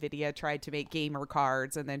upset that Nvidia tried to make gamer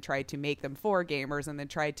cards and then tried to make them for gamers and then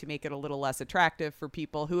tried to make it a little less attractive for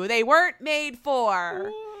people who they weren't made for.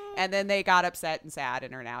 And then they got upset and sad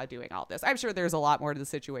and are now doing all this. I'm sure there's a lot more to the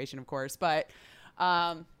situation, of course, but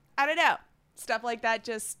I don't know. Stuff like that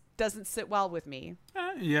just doesn't sit well with me.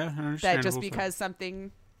 Yeah, That understandable. just because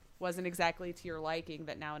something wasn't exactly to your liking,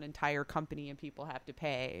 that now an entire company and people have to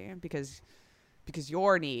pay because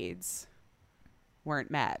your needs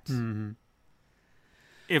weren't met.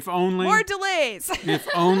 If only More delays. if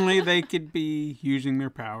only they could be using their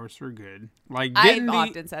powers for good. Like I've didn't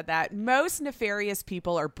often said that. Most nefarious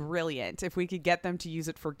people are brilliant if we could get them to use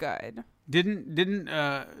it for good. didn't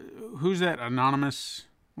who's that anonymous?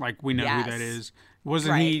 Like we know who that Yes. is.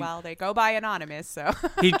 Wasn't Right. he? Well, they go by anonymous, so.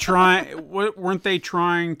 He weren't they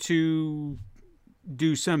trying to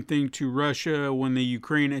do something to Russia when the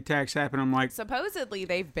Ukraine attacks happened? I'm like, Supposedly,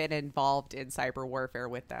 they've been involved in cyber warfare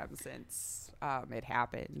with them since it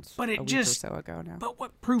happened But it a week just- or so ago now. but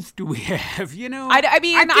what proof do we have? You know, I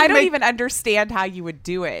mean, can I don't make- even understand how you would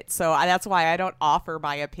do it. So that's why I don't offer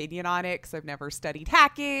my opinion on it, because I've never studied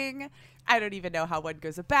hacking. I don't even know how one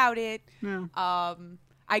goes about it. Yeah.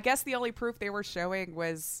 I guess the only proof they were showing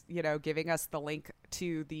was, giving us the link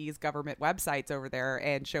to these government websites over there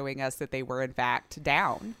and showing us that they were in fact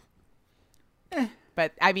down.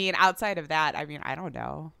 But I mean, outside of that, I mean, I don't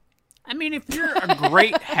know. I mean, if you're a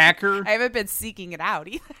great hacker, I haven't been seeking it out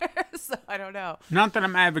either, so I don't know. not that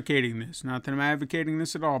I'm advocating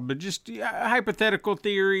this at all, but just a hypothetical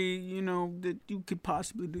theory, that you could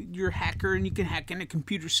possibly do. You're a hacker and you can hack into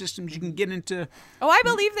computer systems. You can get into, Oh, I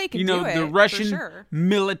believe they can do it. the Russian for sure.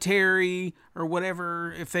 military or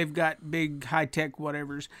whatever, if they've got big high-tech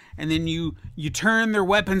whatevers, and then you turn their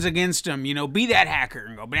weapons against them, be that hacker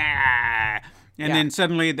and go, blah. And Yeah. then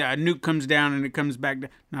suddenly the nuke comes down and it comes back down.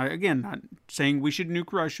 Now, again, not saying we should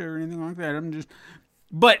nuke Russia or anything like that. I'm just,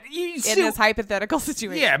 but you In still, this hypothetical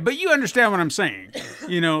situation. yeah, but you understand what I'm saying.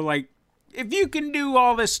 Like if you can do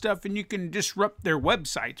all this stuff and you can disrupt their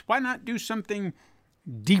websites, why not do something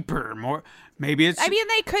deeper, more? Maybe it's, I mean,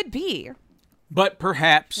 they could be. but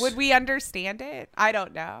perhaps, Would we understand it? I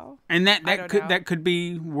don't know. and I that don't could know. that could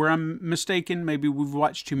be where I'm mistaken. Maybe we've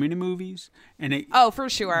watched too many movies, and it, Oh, for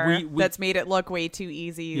sure. We- That's made it look way too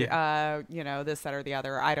easy. This, that, or the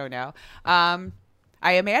other. I don't know.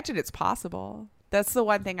 I imagine it's possible. That's the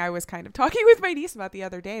one thing I was kind of talking with my niece about the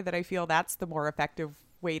other day, that I feel that's the more effective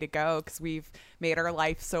way to go, because we've made our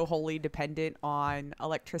life so wholly dependent on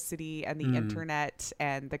electricity and the internet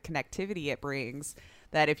and the connectivity it brings,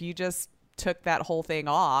 that if you just took that whole thing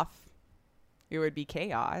off, it would be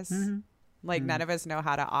chaos. Like none of us know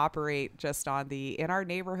how to operate just on in our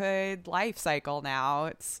neighborhood life cycle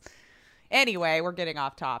now. Anyway, we're getting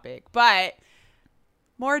off topic, but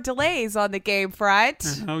more delays on the game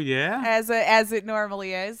front. oh yeah, As it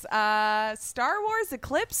normally is. Star Wars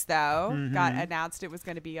Eclipse, though, got announced it was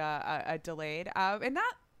going to be a delayed, and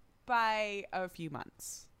not by a few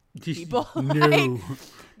months. People, no.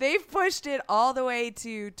 They've pushed it all the way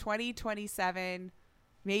to 2027,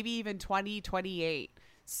 maybe even 2028.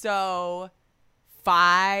 So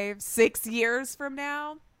 5-6 years from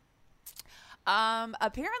now.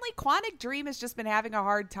 Apparently Quantic Dream has just been having a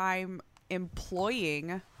hard time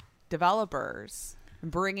employing developers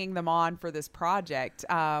and bringing them on for this project.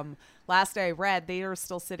 Last I read, they are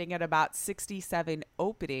still sitting at about 67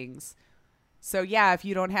 openings. So yeah, if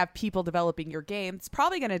you don't have people developing your game, it's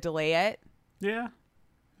probably going to delay it. Yeah.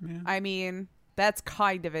 I mean, that's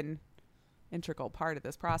kind of an integral part of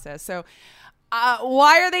this process. So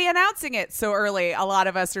why are they announcing it so early? A lot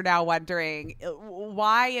of us are now wondering,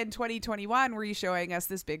 why in 2021 were you showing us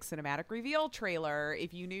this big cinematic reveal trailer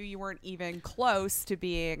if you knew you weren't even close to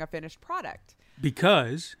being a finished product?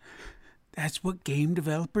 Because that's what game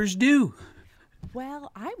developers do.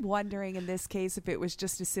 Well, I'm wondering in this case if it was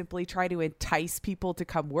just to simply try to entice people to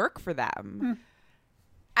come work for them.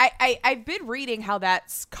 I've been reading how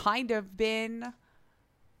that's kind of been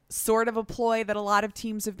sort of a ploy that a lot of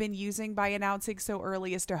teams have been using by announcing so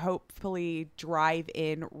early as to hopefully drive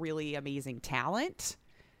in really amazing talent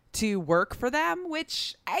to work for them,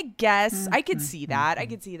 which I guess I could see that. I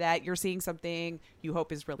could see that you're seeing something you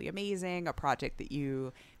hope is really amazing, a project that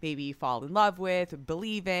you maybe fall in love with,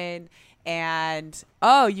 believe in, and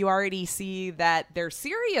you already see that they're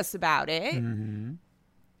serious about it.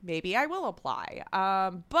 Maybe I will apply.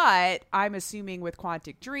 But I'm assuming with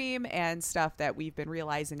Quantic Dream and stuff that we've been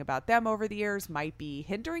realizing about them over the years might be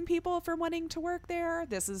hindering people from wanting to work there.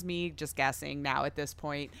 This is me just guessing now at this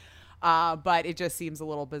point. But it just seems a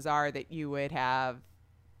little bizarre that you would have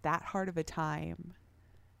that hard of a time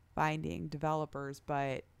finding developers.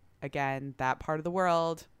 But again, that part of the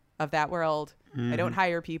world, I don't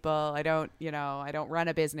hire people. I don't run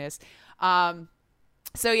a business.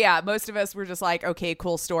 So yeah, most of us were just like, okay,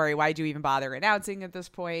 cool story. Why'd you even bother announcing at this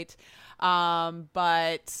point?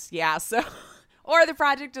 But yeah, so, or the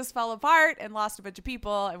project just fell apart and lost a bunch of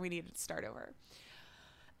people and we needed to start over.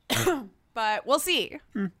 But we'll see.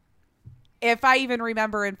 If I even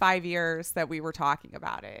remember in 5 years that we were talking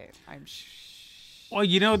about it, Well,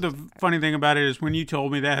 the funny thing about it is when you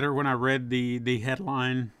told me that, or when I read the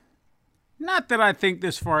headline, not that I think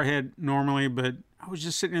this far ahead normally, but I was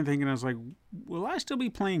just sitting there thinking, I was like, will I still be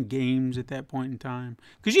playing games at that point in time?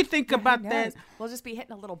 Because you think about that. We'll just be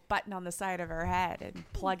hitting a little button on the side of our head and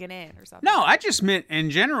plugging in or something. No, I just meant in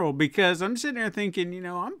general, because I'm sitting there thinking,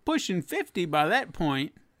 I'm pushing 50 by that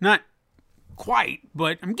point. Not quite,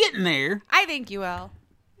 but I'm getting there. I think you will.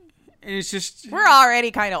 And it's just... We're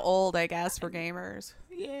already kind of old, I guess, for gamers.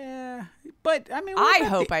 Yeah. But, I mean... I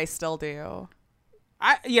hope I still do.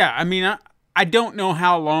 I don't know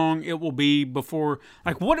how long it will be before...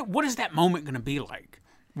 Like, what is that moment going to be like?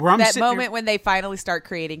 Where I'm that moment when they finally start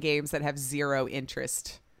creating games that have zero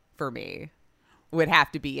interest for me would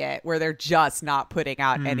have to be it, where they're just not putting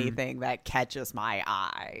out anything that catches my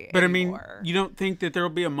eye But anymore. I mean, you don't think that there will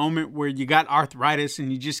be a moment where you got arthritis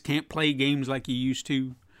and you just can't play games like you used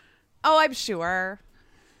to? Oh, I'm sure.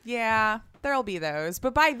 Yeah, there'll be those.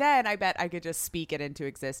 But by then, I bet I could just speak it into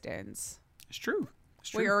existence. It's true.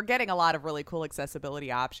 We're getting a lot of really cool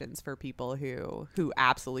accessibility options for people who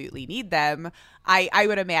absolutely need them. I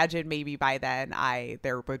would imagine maybe by then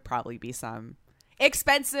there would probably be some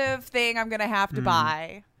expensive thing I'm going to have to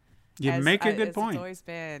buy. You make a good point. It's always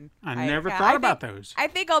been. I never thought about those. I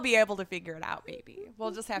think I'll be able to figure it out, maybe.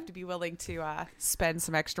 We'll just have to be willing to spend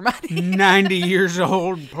some extra money. 90 years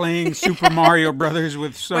old playing Super Mario Brothers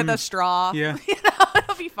with a straw. Yeah.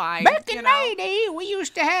 It'll be fine. Back in my day, we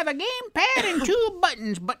used to have a gamepad and 2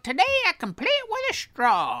 buttons, but today I can play it with a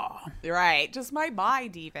straw. Right. Just my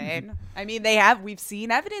mind, even. I mean, we've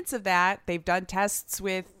seen evidence of that. They've done tests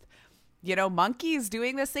with, monkeys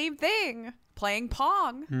doing the same thing. Playing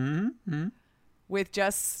Pong with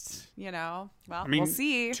just, we'll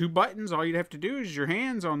see. 2 buttons, all you'd have to do is your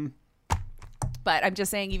hands on. But I'm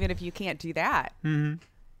just saying, even if you can't do that,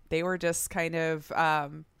 they were just kind of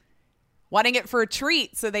wanting it for a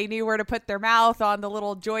treat. So they knew where to put their mouth on the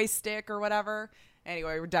little joystick or whatever.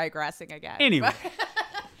 Anyway, we're digressing again. Anyway.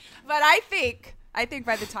 But I think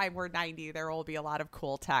by the time we're 90, there will be a lot of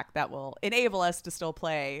cool tech that will enable us to still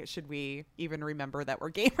play, should we even remember that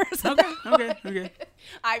we're gamers. Okay.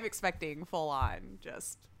 I'm expecting full on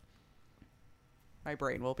just... My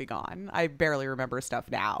brain will be gone. I barely remember stuff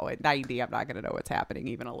now. At 90, I'm not going to know what's happening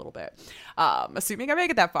even a little bit. Assuming I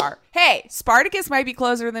make it that far. Hey, Spartacus might be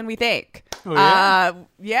closer than we think. Oh, yeah?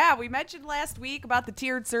 Yeah, we mentioned last week about the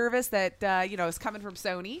tiered service that, is coming from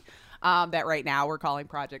Sony. That right now we're calling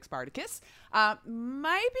Project Spartacus.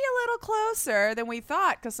 Might be a little closer than we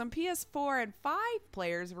thought, because some PS4 and 5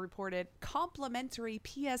 players have reported complimentary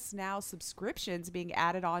PS Now subscriptions being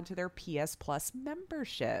added on to their PS Plus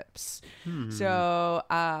memberships. So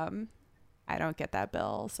I don't get that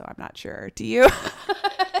bill, so I'm not sure. Do you?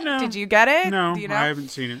 No. Did you get it? No, Do you know? I haven't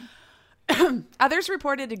seen it. Others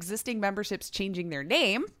reported existing memberships changing their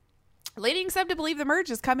name, leading some to believe the merge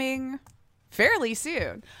is coming fairly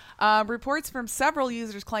soon. Reports from several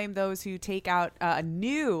users claim those who take out a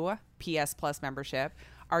new PS Plus membership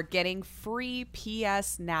are getting free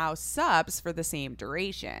PS Now subs for the same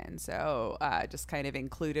duration. So just kind of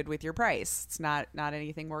included with your price. It's not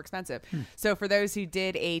anything more expensive. So for those who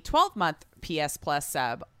did a 12-month PS Plus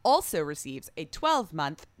sub, also receives a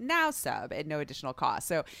 12-month Now sub at no additional cost.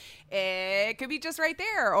 So it could be just right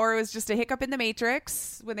there, or it was just a hiccup in the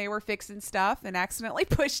Matrix when they were fixing stuff and accidentally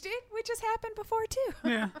pushed it, which has happened before too.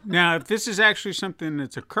 Yeah. Now, if this is actually something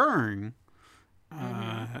that's occurring,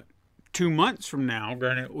 2 months from now.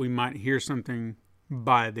 Granted, we might hear something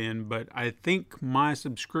by then, but I think my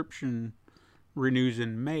subscription renews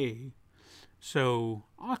in May. So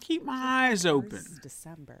I'll keep my eyes open.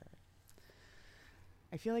 December.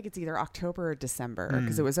 I feel like it's either October or December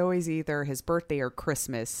because it was always either his birthday or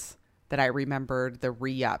Christmas that I remembered the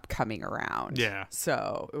re-up coming around. Yeah.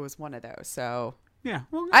 So it was one of those. So Yeah.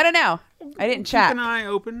 Well, I don't know. I didn't check. Keep an eye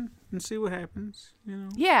open and see what happens. You know.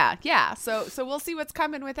 Yeah. So we'll see what's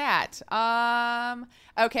coming with that.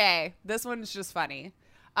 Okay, this one's just funny.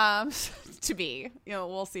 To me,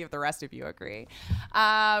 we'll see if the rest of you agree.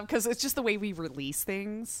 Because it's just the way we release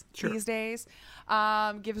things these days.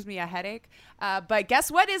 Gives me a headache. But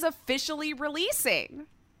guess what is officially releasing?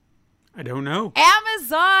 I don't know.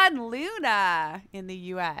 Amazon Luna in the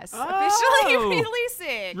U.S. officially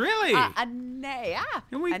releasing. Really?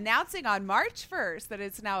 Announcing on March 1st that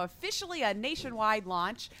it's now officially a nationwide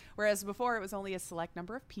launch, whereas before it was only a select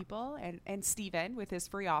number of people and Steven with his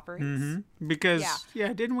free offerings. Mm-hmm. Because,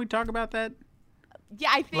 didn't we talk about that? Yeah,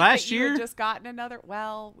 I think last that you year had just gotten another.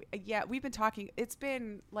 Well, yeah, we've been talking. It's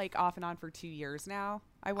been like off and on for 2 years now.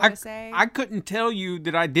 I want to say. I couldn't tell you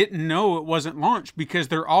that I didn't know it wasn't launched because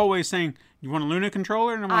they're always saying, "You want a Luna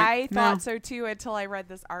controller?" And I'm like, I thought no. so too until I read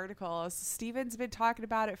this article. Steven's been talking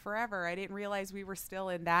about it forever. I didn't realize we were still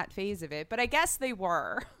in that phase of it, but I guess they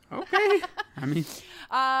were. Okay. I mean,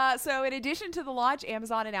 so in addition to the launch,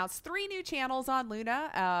 Amazon announced 3 new channels on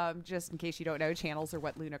Luna. Just in case you don't know, channels are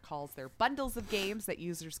what Luna calls their bundles of games that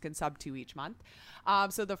users can sub to each month.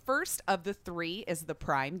 So the first of the 3 is the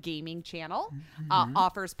Prime Gaming channel.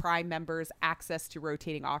 Offers Prime members access to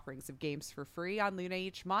rotating offerings of games for free on Luna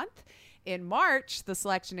each month. In March, the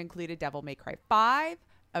selection included Devil May Cry 5,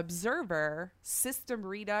 Observer, System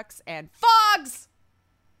Redux, and Fogs!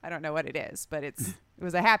 I don't know what it is, but it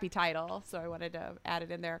was a happy title, so I wanted to add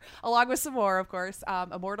it in there. Along with some more, of course.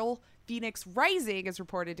 Immortal Phoenix Rising is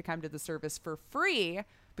reported to come to the service for free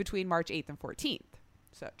between March 8th and 14th.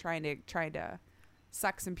 So trying to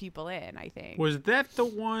suck some people in, I think. Was that the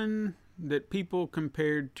one that people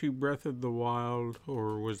compared to Breath of the Wild,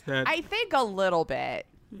 or was that... I think a little bit.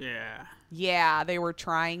 Yeah. Yeah, they were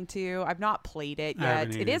trying to. I've not played it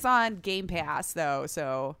yet. It is on Game Pass, though,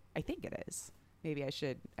 so I think it is. Maybe I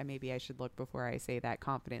should look before I say that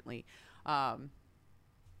confidently. Some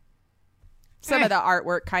of the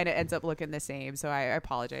artwork kind of ends up looking the same, so I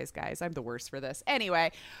apologize, guys. I'm the worst for this.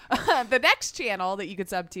 Anyway, the next channel that you could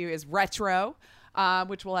sub to is Retro,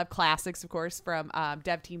 which will have classics, of course, from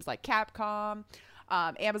dev teams like Capcom.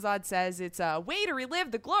 Amazon says it's a way to relive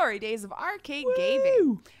the glory days of arcade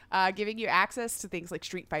gaming, giving you access to things like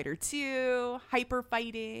Street Fighter 2, Hyper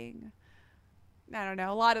Fighting. I don't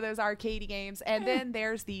know, a lot of those arcade games. And then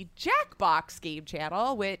there's the Jackbox game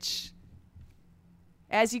channel, which,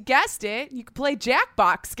 as you guessed it, you can play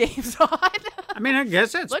Jackbox games on. I mean, I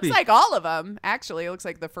guess that's... Looks like all of them, actually. It looks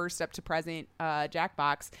like the first up to present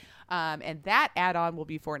Jackbox. And that add-on will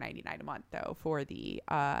be $4.99 a month, though, for the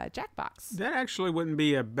Jackbox. That actually wouldn't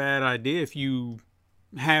be a bad idea if you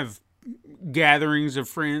have gatherings of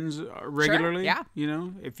friends regularly. Sure, yeah. You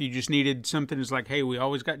know, if you just needed something that's like, hey, we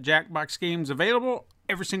always got Jackbox games available,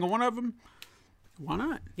 every single one of them. Why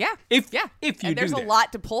not? Yeah. If you and there's do a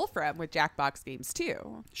lot to pull from with Jackbox games,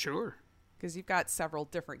 too. Sure. Because you've got several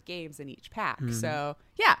different games in each pack. Mm-hmm. So,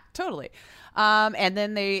 yeah, totally. And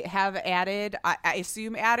then they have added, I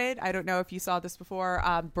assume added, I don't know if you saw this before,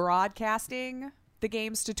 broadcasting the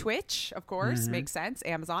games to Twitch, of course. Mm-hmm. Makes sense.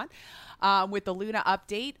 Amazon. With the Luna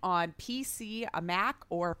update on PC, a Mac,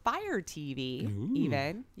 or Fire TV,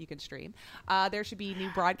 even, you can stream. There should be a new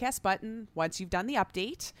broadcast button once you've done the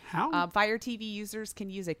update. How? Fire TV users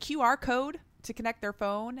can use a QR code to connect their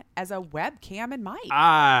phone as a webcam and mic.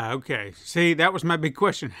 Ah, okay. See, that was my big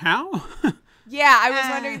question. How? Yeah, I was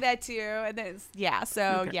wondering that too. And then,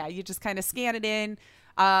 you just kind of scan it in.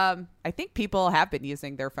 I think people have been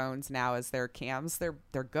using their phones now as their cams. They're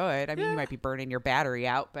good. I mean, you might be burning your battery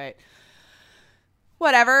out, but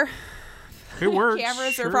whatever. It works.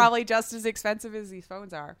 Cameras are probably just as expensive as these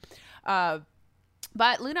phones are.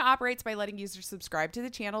 But Luna operates by letting users subscribe to the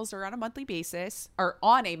channels on a monthly basis.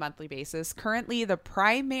 Currently, the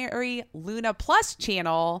primary Luna Plus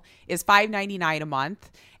channel is $5.99 a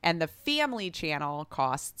month, and the family channel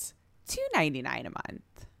costs $2.99 a month.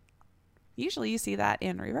 Usually you see that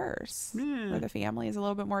in reverse, where the family is a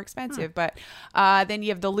little bit more expensive. But then you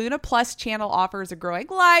have the Luna Plus channel offers a growing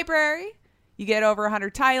library. You get over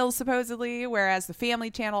 100 titles, supposedly, whereas the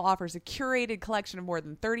family channel offers a curated collection of more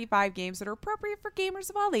than 35 games that are appropriate for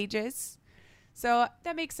gamers of all ages. So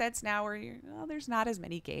that makes sense now where there's not as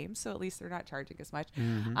many games, so at least they're not charging as much.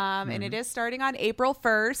 And it is starting on April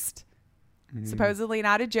 1st. Supposedly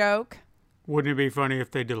not a joke. Wouldn't it be funny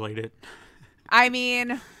if they delayed it? I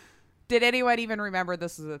mean, did anyone even remember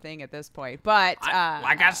this was a thing at this point? But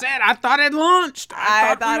Like I said, I thought it launched.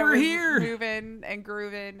 I thought we it were was here. moving and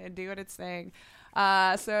grooving and doing its thing.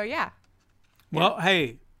 So yeah. Well,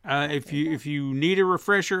 hey, if you need a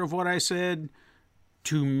refresher of what I said,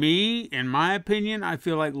 to me, in my opinion, I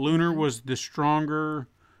feel like Lunar was the stronger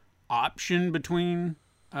option between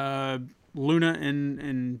Luna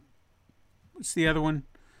and what's the other one?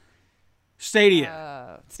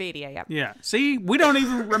 Stadia. Stadia, yeah. Yeah. See, we don't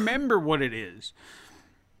even remember what it is.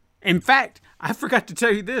 In fact, I forgot to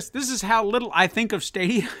tell you this. This is how little I think of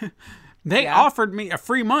Stadia. They offered me a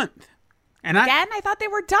free month. And Again, I thought they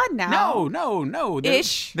were done now. No.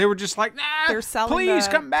 Ish. They were just like, nah, They're selling please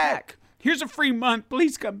the come back. tech. Here's a free month.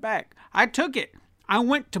 Please come back. I took it. I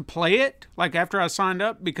went to play it, like after I signed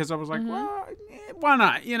up, because I was like, well, why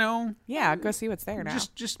not? You know, Yeah, go see what's there now.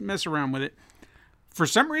 just mess around with it. For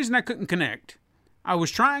some reason, I couldn't connect. I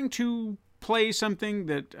was trying to play something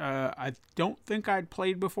that I don't think I'd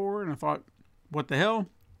played before, and I thought, what the hell?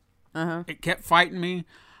 It kept fighting me.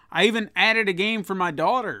 I even added a game for my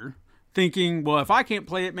daughter, thinking, well, if I can't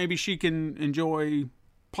play it, maybe she can enjoy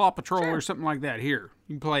Paw Patrol or something like that. Here,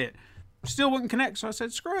 you can play it. Still wouldn't connect, so I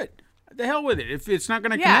said, screw it. The hell with it. If it's not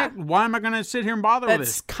going to connect, why am I going to sit here and bother with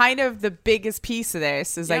That's it? kind of the biggest piece of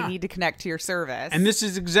this is Yeah. I need to connect to your service. And this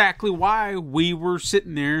is exactly why we were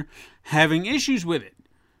sitting there having issues with it.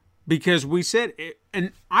 Because we said,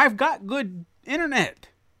 and I've got good internet.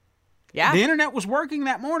 yeah. The internet was working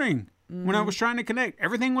that morning when I was trying to connect.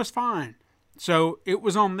 Everything was fine. So it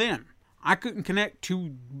was on them. I couldn't connect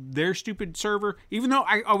to their stupid server, even though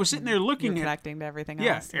I was sitting there looking You're at connecting to everything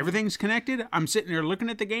yeah, else. everything's connected. I'm sitting there looking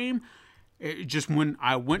at the game. It just when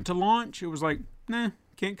I went to launch, it was like, nah,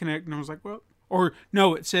 can't connect. And I was like, well, or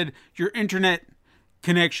no, it said your internet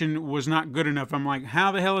connection was not good enough. I'm like,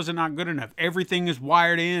 how the hell is it not good enough? Everything is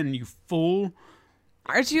wired in, you fool.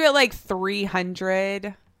 Aren't you at like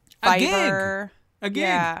 300 fiber? A gig.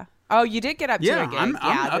 Yeah. Oh, you did get up Yeah, to a gig. I'm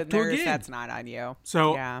up then to a there's- gig. That's not on you.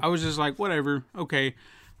 So yeah. I was just like, whatever, okay.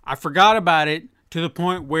 I forgot about it to the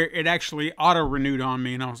point where it actually auto-renewed on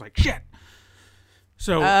me, and I was like, shit.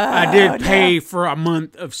 So I did pay for a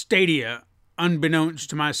month of Stadia, unbeknownst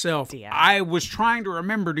to myself. Yeah. I was trying to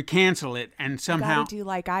remember to cancel it, and You somehow... gotta do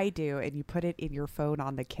like I do, and you put it in your phone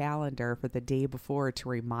on the calendar for the day before to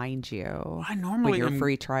remind you I when normally your am,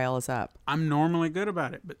 free trial is up. I'm normally good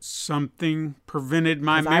about it, but something prevented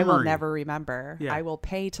my 'Cause memory. I will never remember. Yeah. I will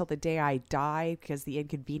pay till the day I die because the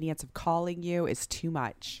inconvenience of calling you is too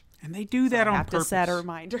much. And they do that I on have purpose. to set a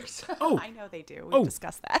reminder. Oh. I know they do. We've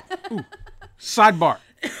discussed that. Sidebar.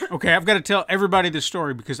 Okay, I've got to tell everybody this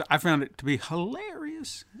story because I found it to be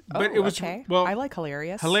hilarious. But it was okay. well, I like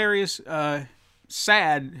hilarious. hilarious,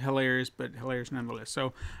 sad, hilarious, but hilarious nonetheless.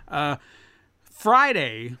 So,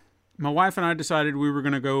 Friday, my wife and I decided we were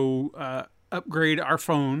going to go upgrade our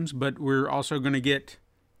phones, but we're also going to get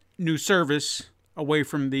new service away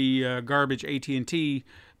from the garbage AT&T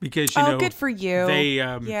because you know good for you. they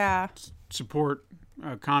yeah. support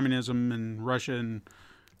communism and Russia and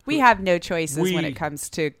We have no choices when We- it comes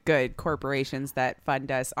to good corporations that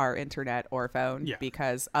fund us our internet or phone Yeah.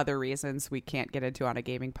 because other reasons we can't get into on a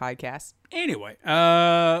gaming podcast. Anyway,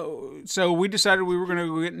 so we decided we were going to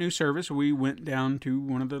go get new service. We went down to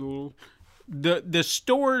one of the little the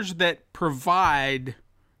stores that provide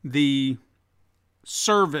the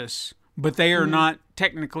service, but they are not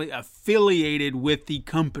technically affiliated with the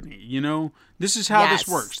company. You know, this is how this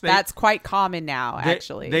works. That's quite common now,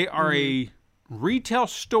 actually. They are a retail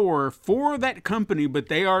store for that company, but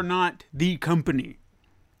they are not the company.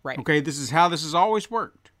 right. Okay, this is how this has always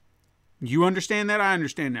worked. You understand that? I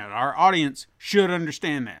understand that. Our audience should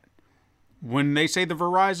understand that. When they say the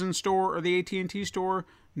Verizon store or the AT&T store,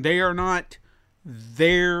 they are not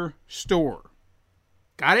their store.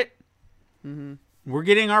 Got it? Mm-hmm. We're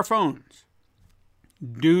getting our phones.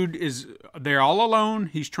 Dude they're all alone.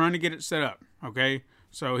 He's trying to get it set up. Okay?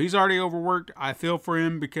 So he's already overworked. I feel for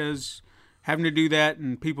him because having to do that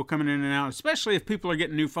and people coming in and out, especially if people are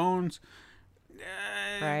getting new phones,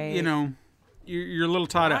 Right. you know, you're a little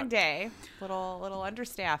tied Long up. day. Little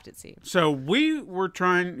understaffed, it seems. So we were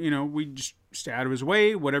trying, you know, we just stay out of his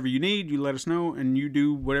way. Whatever you need, you let us know, and you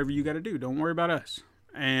do whatever you got to do. Don't worry about us.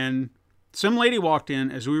 And some lady walked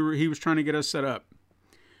in as he was trying to get us set up,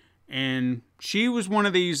 and she was one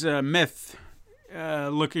of these meth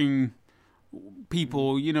looking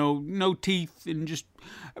people, you know, no teeth and just,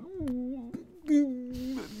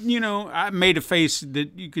 you know, I made a face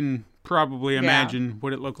that you can probably imagine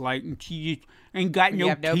what it looked like, and she ain't got You no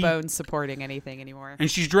have no teeth. bones supporting anything anymore. And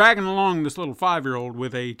she's dragging along this little 5-year-old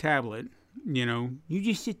with a tablet, You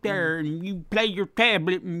just sit there and you play your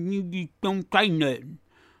tablet and you just don't say nothing.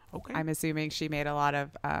 Okay. I'm assuming she made a lot of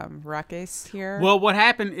ruckus here. Well, what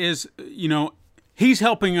happened is, he's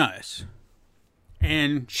helping us,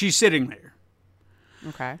 and she's sitting there.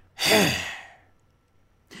 Okay.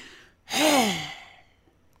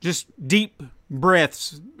 Just deep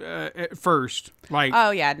breaths at first. Like,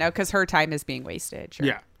 Oh, yeah. No, because her time is being wasted. Sure.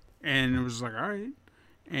 yeah. And it was like, all right.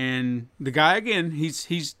 And the guy, again,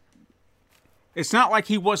 he's it's not like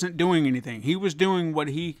he wasn't doing anything. He was doing what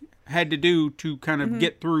he had to do to kind of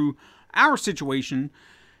get through our situation.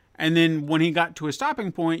 And then when he got to a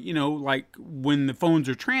stopping point, like when the phones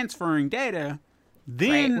are transferring data,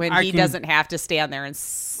 then When he doesn't have to stand there and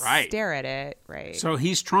stare at it. Right. So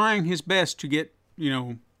he's trying his best to get,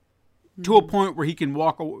 to a point where he can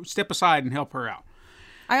step aside and help her out.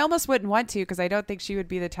 I almost wouldn't want to, because I don't think she would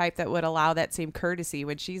be the type that would allow that same courtesy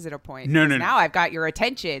when she's at a point. No. Now I've got your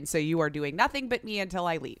attention, so you are doing nothing but me until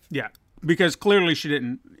I leave. Yeah, because clearly she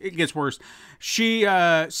didn't. It gets worse. She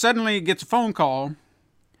suddenly gets a phone call.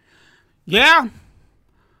 Yeah,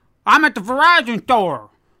 I'm at the Verizon store.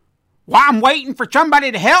 Well, I'm waiting for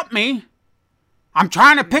somebody to help me. I'm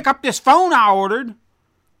trying to pick up this phone I ordered.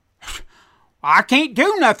 I can't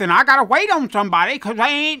do nothing. I got to wait on somebody because they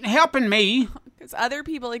ain't helping me. Because other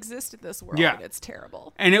people exist in this world, Yeah. and it's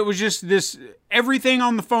terrible. And it was just this, everything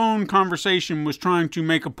on the phone conversation was trying to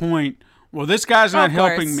make a point. Well, this guy's not Of course.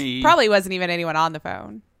 helping me. Probably wasn't even anyone on the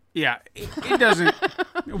phone. Yeah, it doesn't,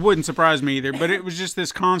 it wouldn't surprise me either, but it was just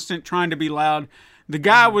this constant trying to be loud. The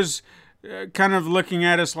guy was kind of looking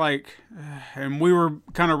at us like, and we were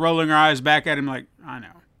kind of rolling our eyes back at him like, I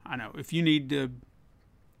know. If you need to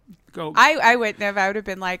go. I wouldn't have. I would have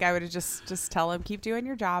been like, I would have just tell him, keep doing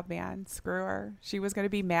your job, man. Screw her. She was going to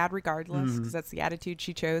be mad regardless, because that's the attitude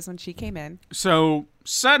she chose when she came in. So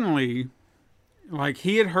suddenly, like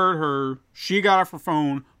he had heard her, she got off her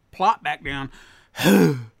phone, plopped back down,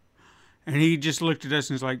 and he just looked at us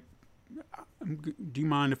and was like, do you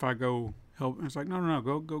mind if I go help? And it's like, no,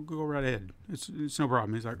 go right ahead. It's no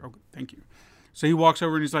problem. He's like, okay, thank you. So he walks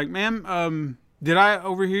over and he's like, ma'am, did I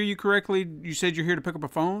overhear you correctly? You said you're here to pick up a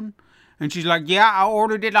phone? And she's like, yeah, I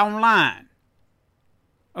ordered it online.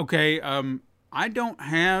 Okay, I don't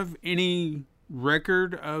have any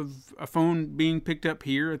record of a phone being picked up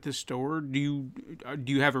here at this store. Do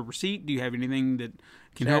you have a receipt? Do you have anything that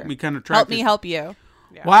can help me kind of track Help this? me help you.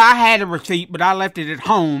 Yeah. Well, I had a receipt, but I left it at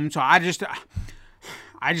home, so I just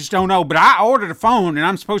don't know. But I ordered a phone, and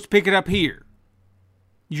I'm supposed to pick it up here.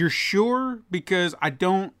 You're sure? Because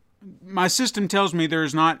my system tells me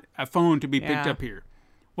there's not a phone to be picked Yeah. up here.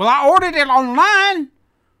 Well, I ordered it online.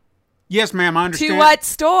 Yes, ma'am, I understand. To what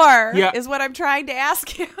store Yeah. is what I'm trying to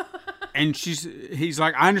ask you. And he's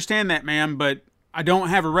like, I understand that, ma'am, but I don't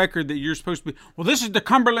have a record that you're supposed to be. Well, this is the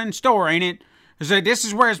Cumberland store, ain't it? I said, this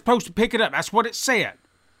is where I'm supposed to pick it up. That's what it said.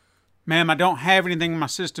 Ma'am, I don't have anything in my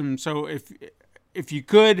system, so if you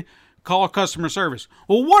could, call customer service.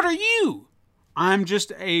 Well, what are you? I'm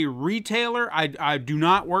just a retailer. I do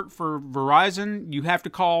not work for Verizon. You have to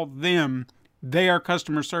call them. They are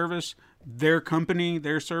customer service. Their company,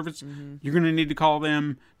 their service. You're going to need to call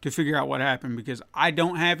them to figure out what happened, because I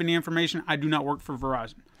don't have any information. I do not work for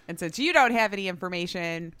Verizon. And since you don't have any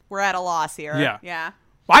information, we're at a loss here. Yeah. Yeah.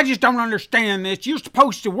 Well, I just don't understand this. You're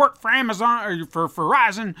supposed to work for Amazon or for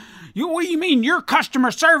Verizon. What do you mean? You're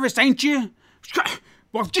customer service, ain't you?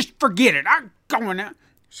 Well, just forget it. I'm going out.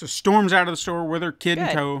 So storms out of the store with her kid in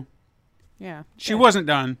Good. tow. Yeah. She wasn't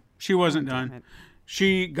done. She wasn't damn done. it.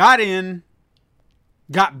 She got in,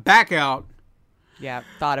 got back out. Yeah.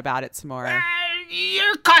 Thought about it some more.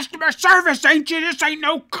 You're customer service, ain't you? This ain't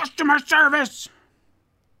no customer service.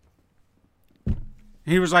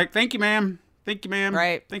 He was like, thank you, ma'am. Thank you, ma'am.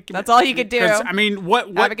 Right. Thank you. That's ma'am." all you could do. 'Cause, I mean,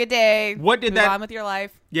 what? Have a good day. What did Move that- on with your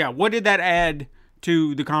life. Yeah, what did that add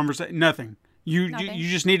to the conversation? Nothing. You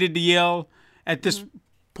just needed to yell at this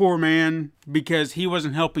poor man because he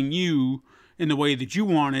wasn't helping you in the way that you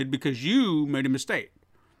wanted because you made a mistake.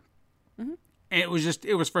 And it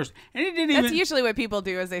was first, and it didn't That's even. usually what people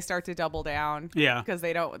do, is they start to double down. Yeah. Because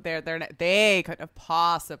they couldn't have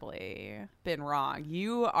possibly been wrong.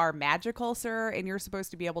 You are magical, sir, and you're supposed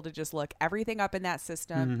to be able to just look everything up in that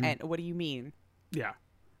system. And what do you mean? Yeah,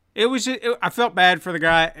 it was. I felt bad for the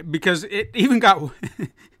guy because it even got.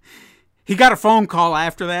 He got a phone call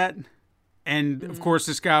after that, and of course,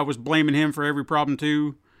 this guy was blaming him for every problem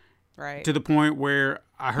too. Right. To the point where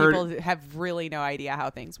I heard. People have really no idea how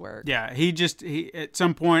things work. Yeah, he at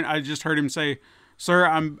some point I just heard him say, "Sir,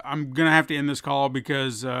 I'm gonna have to end this call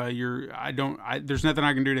because there's nothing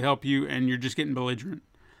I can do to help you, and you're just getting belligerent.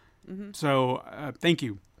 So thank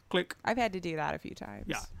you, click. I've had to do that a few times.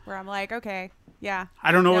 Yeah. Where I'm like, okay, yeah.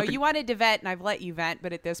 I don't know No, what the- you wanted to vent, and I've let you vent,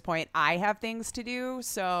 but at this point, I have things to do.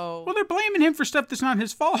 So, Well, they're blaming him for stuff that's not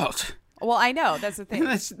his fault. well, I know that's the thing.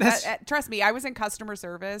 That's- Trust me, I was in customer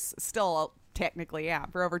service, still technically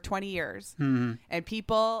am, for over 20 years. Mm-hmm. And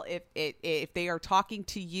people, if they are talking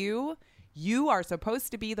to you, you are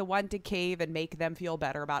supposed to be the one to cave and make them feel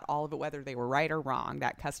better about all of it, whether they were right or wrong.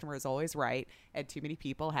 That customer is always right. And too many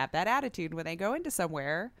people have that attitude when they go into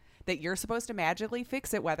somewhere that you're supposed to magically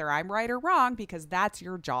fix it, whether I'm right or wrong, because that's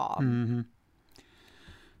your job.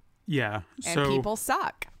 Yeah. And So people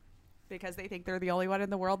suck because they think they're the only one in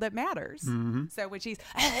the world that matters. So when she's,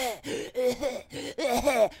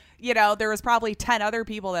 there was probably 10 other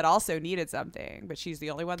people that also needed something, but she's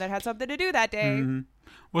the only one that had something to do that day.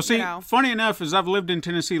 well, see, know. funny enough is I've lived in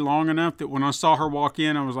Tennessee long enough that when I saw her walk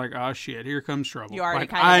in, I was like, oh shit, here comes trouble. You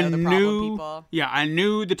already Like, kinda know the problem knew, people. Yeah, I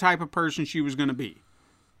knew the type of person she was going to be,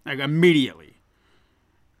 like immediately.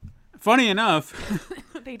 Funny enough.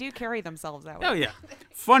 They do carry themselves that way. Oh yeah.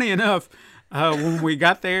 Funny enough, when we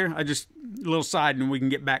got there, a little side, and we can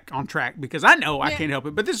get back on track because I know I can't help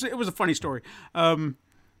it. But it was a funny story.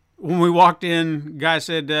 When we walked in, guy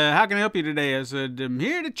said, "How can I help you today?" I said, "I'm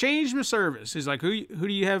here to change my service." He's like, "Who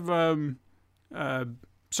do you have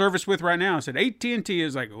service with right now?" I said, "AT&T."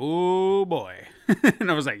 Is like, "Oh boy," and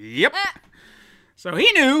I was like, "Yep." So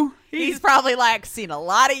he knew. He's probably like, seen a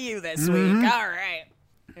lot of you this week. All right.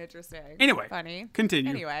 Interesting. Anyway, Funny. continue.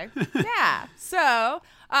 Anyway, yeah. So,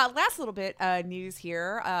 last little bit news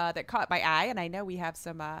here that caught my eye, and I know we have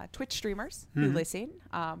some Twitch streamers who listen,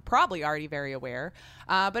 probably already very aware,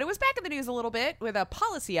 but it was back in the news a little bit with a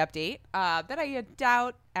policy update that I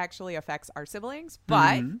doubt actually affects our siblings,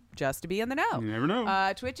 but just to be in the know. You never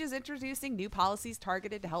know. Twitch is introducing new policies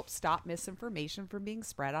targeted to help stop misinformation from being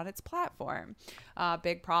spread on its platform.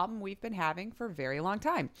 Big problem we've been having for a very long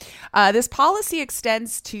time. This policy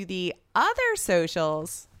extends to the other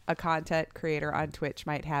socials a content creator on Twitch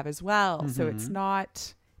might have as well. So it's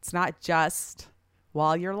not just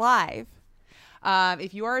while you're live.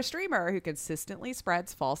 If you are a streamer who consistently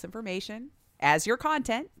spreads false information as your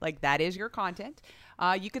content, like that is your content,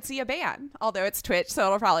 you could see a ban. Although it's Twitch, so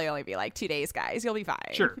it'll probably only be like 2 days, guys. You'll be fine.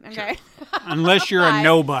 Sure. Okay. Unless you're a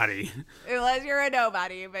nobody. Unless you're a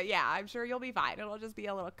nobody, but yeah, I'm sure you'll be fine. It'll just be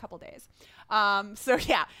a couple days.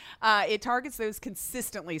 It targets those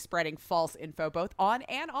consistently spreading false info both on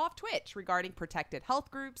and off Twitch regarding protected health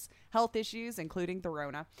groups, health issues, including the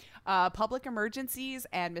Rona, public emergencies,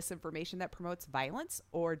 and misinformation that promotes violence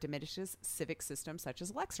or diminishes civic systems such as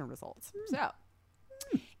election results. So,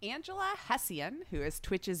 Angela Hessian, who is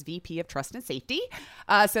Twitch's VP of Trust and Safety,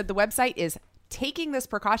 said the website is taking this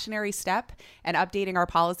precautionary step and updating our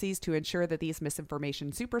policies to ensure that these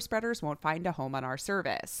misinformation super spreaders won't find a home on our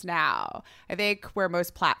service. Now, I think where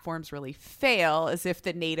most platforms really fail is if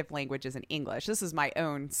the native language isn't English. This is my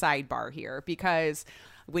own sidebar here, because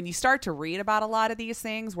when you start to read about a lot of these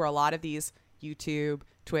things, where a lot of these YouTube,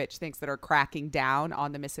 Twitch, things that are cracking down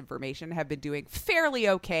on the misinformation have been doing fairly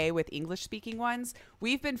okay with English-speaking ones.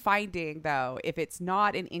 We've been finding, though, if it's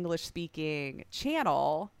not an English-speaking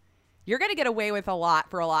channel, you're going to get away with a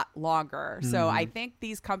lot for a lot longer. So I think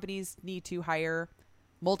these companies need to hire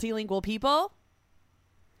multilingual people.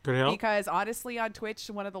 Could help. Because honestly, on Twitch,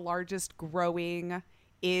 one of the largest growing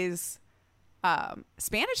is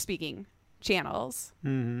Spanish-speaking channels.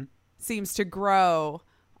 Seems to grow.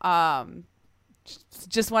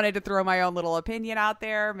 Just wanted to throw my own little opinion out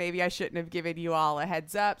there. Maybe I shouldn't have given you all a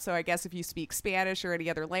heads up. So I guess if you speak Spanish or any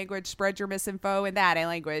other language, spread your misinfo in that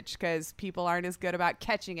language, because people aren't as good about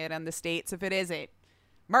catching it in the States if it isn't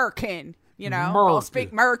Merkin. I'll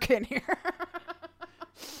speak Merkin here.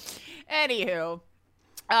 Anywho.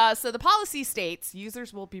 So the policy states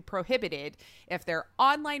users will be prohibited if their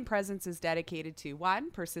online presence is dedicated to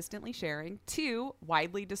 1, persistently sharing, 2,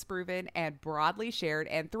 widely disproven and broadly shared,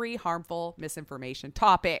 and 3, harmful misinformation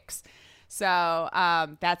topics. So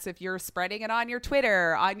that's if you're spreading it on your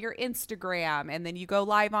Twitter, on your Instagram, and then you go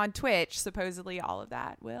live on Twitch. Supposedly all of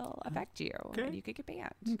that will affect you, and you could get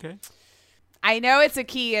banned. Okay. I know it's a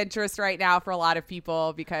key interest right now for a lot of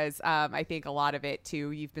people, because I think a lot of it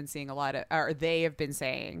too, you've been seeing they have been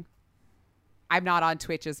saying, I'm not on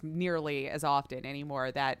Twitch as nearly as often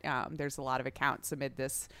anymore, that there's a lot of accounts amid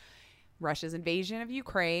this Russia's invasion of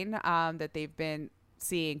Ukraine that they've been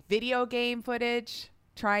seeing video game footage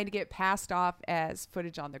trying to get passed off as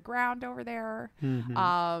footage on the ground over there.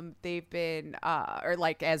 They've been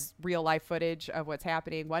as real life footage of what's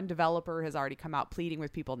happening. One developer has already come out pleading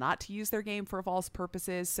with people not to use their game for false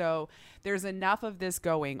purposes. So there's enough of this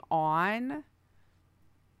going on.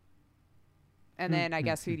 And then I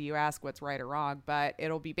guess who do you ask what's right or wrong? But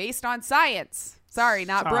it'll be based on science. Sorry,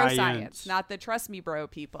 not bro science. Not the trust me bro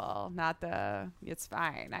people. Not the it's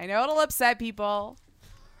fine. I know it'll upset people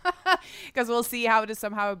because we'll see how it is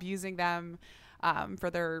somehow abusing them for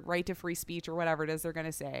their right to free speech or whatever it is they're going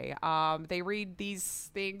to say. They read these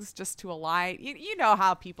things just to align. You know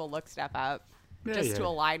how people look stuff up to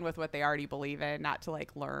align with what they already believe in, not to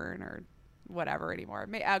like learn or whatever anymore.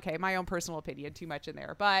 Okay, my own personal opinion, too much in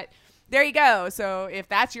there, but there you go. So if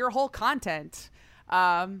that's your whole content,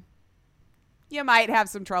 you might have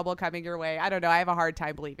some trouble coming your way. I don't know. I have a hard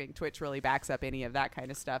time believing Twitch really backs up any of that kind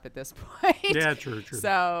of stuff at this point. Yeah, true.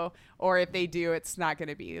 So, or if they do, it's not going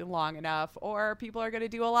to be long enough, or people are going to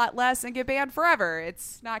do a lot less and get banned forever.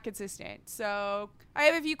 It's not consistent. So I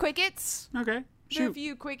have a few quick hits. Okay, shoot. A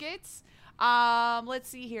few quick hits. Let's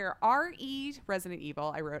see here. RE, Resident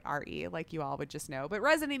Evil. I wrote RE like you all would just know. But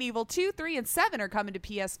Resident Evil 2, 3, and 7 are coming to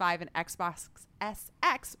PS5 and Xbox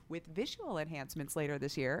SX with visual enhancements later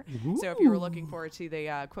this year. Ooh. So if you were looking forward to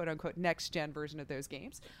the quote-unquote next-gen version of those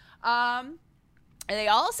games. And they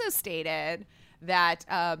also stated that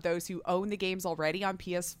those who own the games already on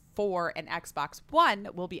PS4 and Xbox One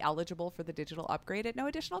will be eligible for the digital upgrade at no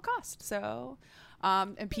additional cost. So...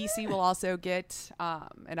 and PC will also get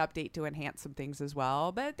an update to enhance some things as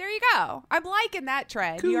well. But there you go. I'm liking that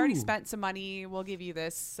trend. Cool. You already spent some money. We'll give you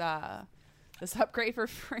this this upgrade for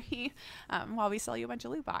free while we sell you a bunch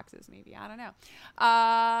of loot boxes, maybe. I don't know.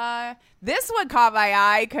 This one caught my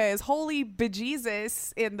eye because holy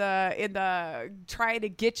bejesus in the trying to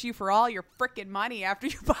get you for all your freaking money after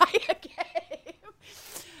you buy a game.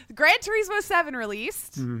 Gran Turismo 7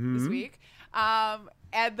 released this week.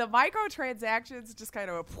 And the microtransactions just kind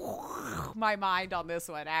of my mind on this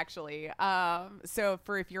one, actually. So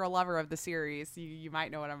if you're a lover of the series, you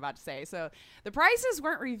might know what I'm about to say. So the prices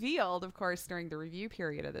weren't revealed, of course, during the review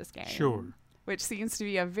period of this game. Sure. Which seems to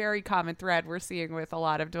be a very common thread we're seeing with a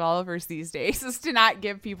lot of developers these days, is to not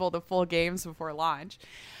give people the full games before launch.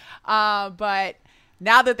 But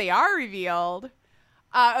now that they are revealed...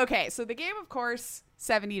 okay, so the game, of course...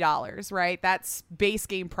 $70, right? That's base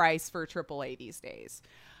game price for AAA these days.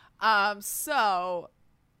 So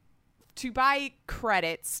to buy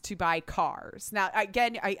credits to buy cars. Now,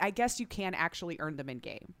 again, I guess you can actually earn them in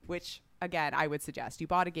game, which again, I would suggest. You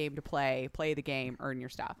bought a game to play the game, earn your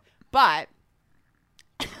stuff. But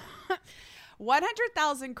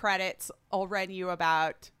 100,000 credits will run you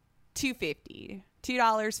about $2.50.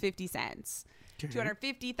 Okay.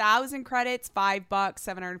 250,000 credits, $5.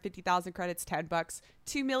 750,000 credits, $10.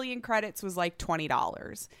 2 million credits was like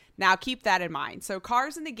 $20. Now keep that in mind. So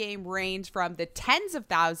cars in the game range from the tens of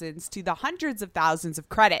thousands to the hundreds of thousands of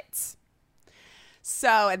credits.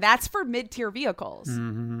 So, and that's for mid-tier vehicles.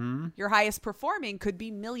 Mm-hmm. Your highest performing could be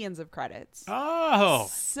millions of credits. Oh.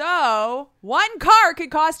 So one car could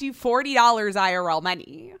cost you $40 IRL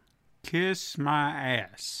money. Kiss my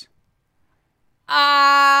ass.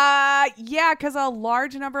 Yeah, because a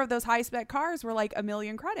large number of those high-spec cars were like 1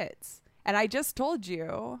 million credits. And I just told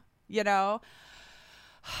you, No.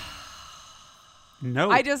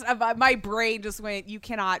 My brain just went, you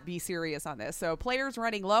cannot be serious on this. So players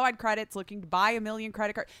running low on credits, looking to buy 1 million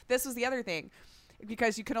credit cards. This was the other thing,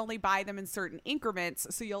 because you can only buy them in certain increments.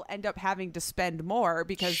 So you'll end up having to spend more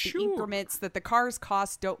because the increments that the cars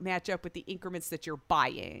cost don't match up with the increments that you're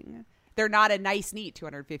buying. They're not a nice, neat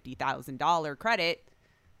 $250,000 credit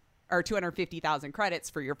or 250,000 credits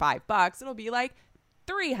for your $5. It'll be like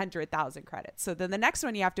 300,000 credits. So then the next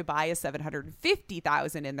one you have to buy is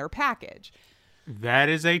 750,000 in their package. That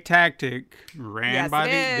is a tactic ran by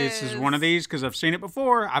this is one of these because I've seen it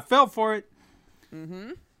before. I fell for it.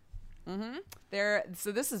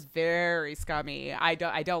 So this is very scummy. I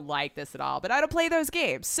don't like this at all, but I don't play those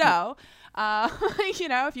games. So,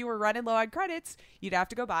 if you were running low on credits, you'd have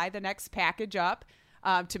to go buy the next package up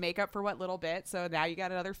to make up for what little bit. So now you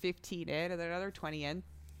got another 15 in and then another 20 in.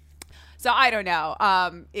 So I don't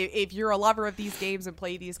know. If you're a lover of these games and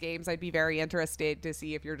play these games, I'd be very interested to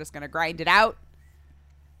see if you're just going to grind it out.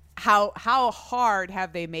 How hard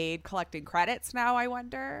have they made collecting credits now, I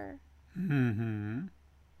wonder? Mm-hmm.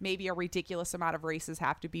 Maybe a ridiculous amount of races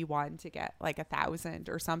have to be won to get like 1,000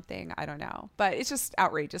 or something. I don't know. But it's just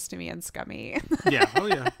outrageous to me and scummy. Yeah. Oh,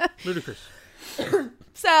 yeah. Ludicrous.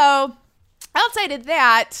 So outside of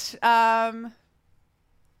that,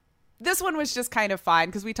 this one was just kind of fun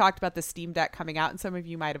because we talked about the Steam Deck coming out and some of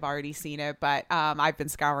you might have already seen it. But I've been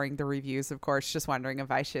scouring the reviews, of course, just wondering if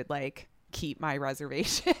I should keep my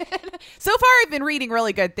reservation. So far I've been reading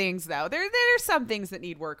really good things, though. There's some things that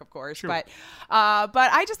need work, of course, sure. But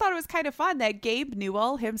I just thought it was kind of fun that Gabe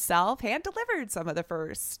Newell himself hand delivered some of the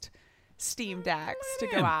first Steam Decks to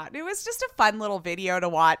go out. It was just a fun little video to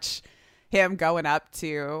watch him going up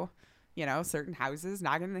to, certain houses,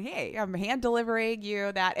 knocking, hey, I'm hand delivering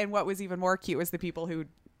you that. And what was even more cute was the people who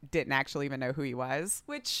didn't actually even know who he was,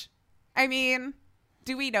 which, I mean,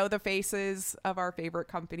 do we know the faces of our favorite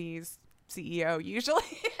company's CEO usually?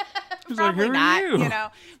 Probably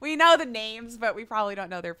not. We know the names, but we probably don't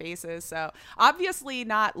know their faces. So obviously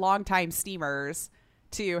not longtime Steamers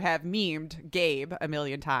to have memed Gabe a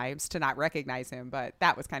million times to not recognize him. But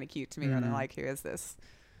that was kind of cute to me when they're like, who is this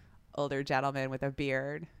older gentleman with a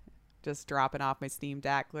beard just dropping off my Steam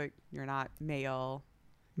Deck? Like, you're not male.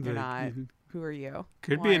 You're not. Who are you?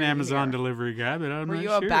 Could be an Amazon delivery guy, but I'm not sure.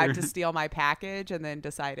 Were you about to steal my package and then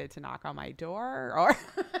decided to knock on my door? Or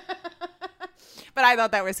But I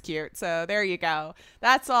thought that was cute. So there you go.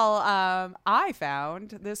 That's all I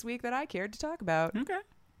found this week that I cared to talk about. Okay.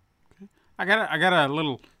 I got a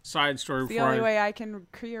little side story. The only way I can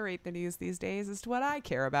curate the news these days is to what I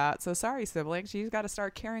care about. So sorry, siblings. You've got to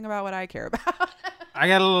start caring about what I care about. I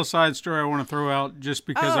got a little side story I want to throw out just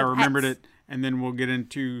because I remembered it, and then we'll get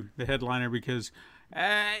into the headliner because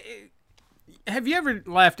have you ever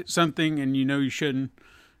laughed at something and you know you shouldn't?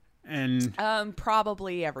 And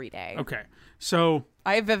probably every day. Okay. So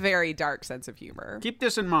I have a very dark sense of humor. Keep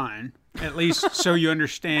this in mind, at least so you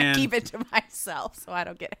understand. Keep it to myself so I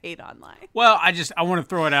don't get hate online. Well, I want to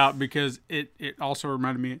throw it out because it also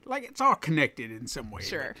reminded me, like, it's all connected in some way.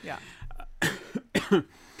 Sure, yeah.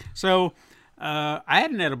 So I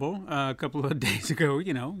had an edible a couple of days ago,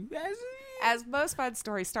 As most fun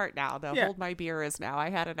stories start now, the hold my beer is now. I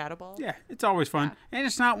had an edible. Yeah, it's always fun. Yeah. And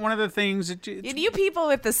it's not one of the things that and you people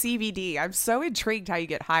with the CBD, I'm so intrigued how you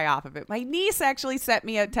get high off of it. My niece actually sent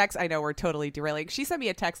me a text. I know we're totally derailing. She sent me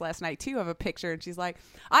a text last night, too, of a picture. And she's like,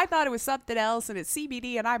 I thought it was something else and it's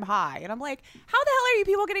CBD and I'm high. And I'm like, how the hell are you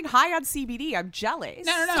people getting high on CBD? I'm jealous.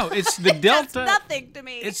 No. It's the Delta. Nothing to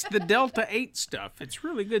me. It's the Delta 8 stuff. It's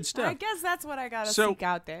really good stuff. I guess that's what I got to seek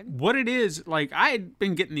out then. What it is, like, I had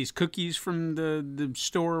been getting these cookies from the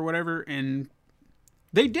store or whatever, and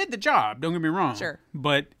they did the job, don't get me wrong. Sure.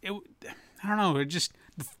 But I don't know, it just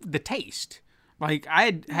the taste. Like,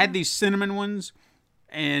 I had these cinnamon ones,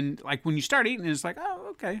 and like when you start eating it's like, oh,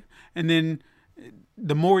 okay. And then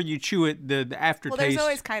the more you chew it, the aftertaste. Well, there's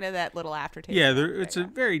always kind of that little aftertaste. Yeah, it's a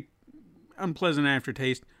very unpleasant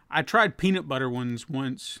aftertaste. I tried peanut butter ones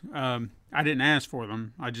once. I didn't ask for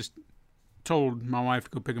them. I just told my wife to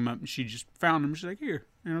go pick them up, and she just found them. She's like, here.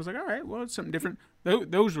 And I was like, all right, well, it's something different.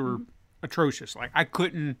 Those were atrocious. Like, I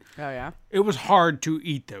couldn't. Oh, yeah? It was hard to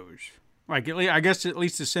eat those. Like, I guess at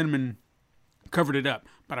least the cinnamon covered it up.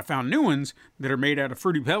 But I found new ones that are made out of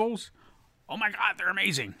Fruity Pebbles. Oh, my God, they're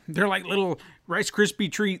amazing. They're like little Rice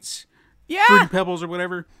Krispie treats. Yeah. Fruity Pebbles or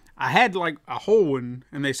whatever. I had, like, a whole one,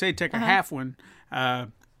 and they say take a half one.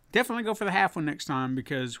 Definitely go for the half one next time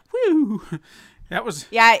because, whoo, that was...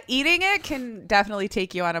 Yeah, eating it can definitely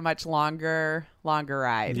take you on a much longer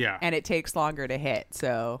ride. Yeah. And it takes longer to hit,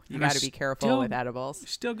 so you got to be careful with edibles.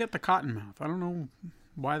 Still get the cotton mouth. I don't know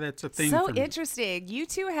why that's a thing. So interesting. You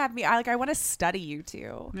two have me... I want to study you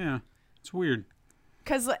two. Yeah, it's weird.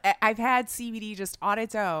 Because I've had CBD just on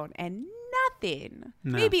its own and nothing.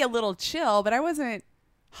 No. Maybe a little chill, but I wasn't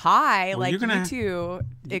high like you two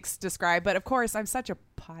described. But of course, I'm such a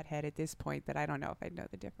pothead at this point that I don't know if I'd know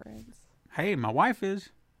the difference. Hey, my wife is.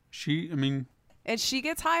 And she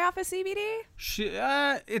gets high off of CBD?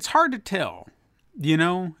 It's hard to tell.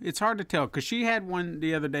 It's hard to tell because she had one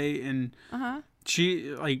the other day and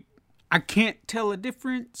she, like, I can't tell a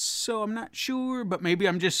difference, so I'm not sure, but maybe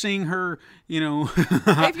I'm just seeing her,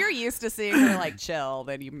 If you're used to seeing her, like, chill,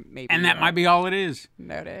 then you maybe... And that might be all it is.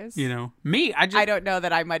 Notice. Me, I don't know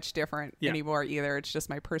that I'm much different anymore either. It's just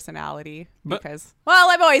my personality because, well,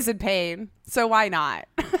 I'm always in pain, so why not?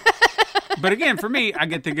 But again, for me, I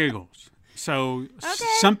get the giggles. So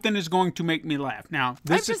something is going to make me laugh. Now,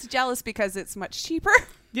 I'm just jealous because it's much cheaper.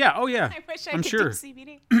 Yeah, oh yeah. I wish I could do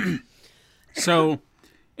CBD. So,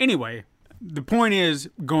 anyway, the point is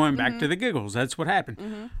going back to the giggles. That's what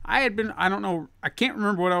happened. I don't know, I can't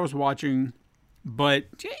remember what I was watching, but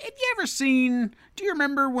have you ever seen, do you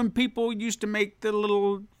remember when people used to make the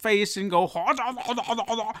little face and go,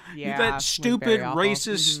 yeah, that stupid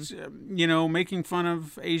racist, making fun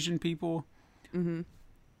of Asian people?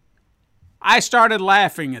 I started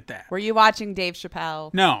laughing at that. Were you watching Dave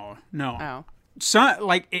Chappelle? No. Oh.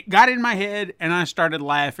 It got in my head, and I started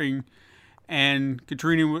laughing, and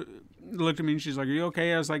Katrina looked at me, and she's like, are you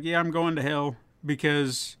okay? I was like, yeah, I'm going to hell,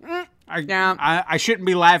 because I shouldn't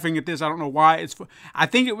be laughing at this. I don't know why. I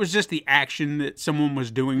think it was just the action that someone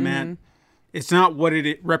was doing that, it's not what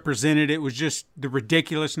it represented. It was just the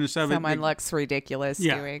ridiculousness of Someone it. looks ridiculous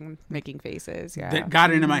Yeah. making faces. Yeah. That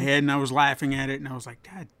got into my head, and I was laughing at it, and I was like,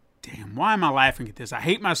 God damn, why am I laughing at this? I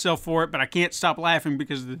hate myself for it, but I can't stop laughing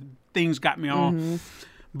because the things got me all.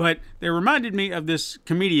 But they reminded me of this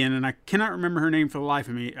comedian, and I cannot remember her name for the life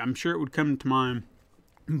of me. I'm sure it would come to mind.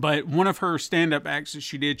 But one of her stand-up acts that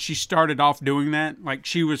she did, she started off doing that. Like,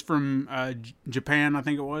 she was from Japan, I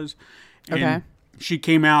think it was. And Okay. she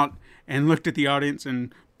came out and looked at the audience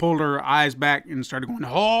and pulled her eyes back and started going,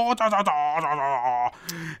 oh, da, da, da, da, da,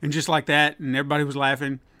 and just like that. And everybody was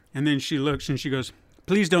laughing. And then she looks and she goes,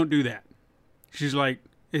 please don't do that. She's like,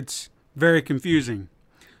 it's very confusing.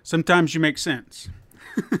 Sometimes you make sense.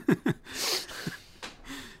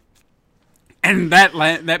 And that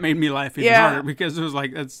made me laugh even harder because it was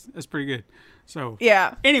like, that's pretty good. So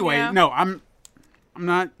Yeah. anyway, Yeah. no, I'm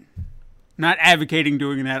not advocating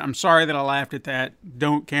doing that. I'm sorry that I laughed at that.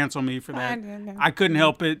 Don't cancel me for that. No. I couldn't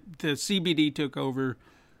help it. The CBD took over.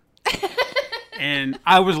 And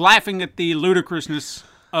I was laughing at the ludicrousness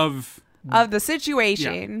of, Of the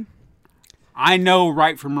situation. I know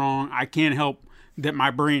right from wrong. I can't help that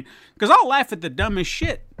my brain, because I'll laugh at the dumbest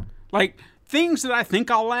shit. Like, things that I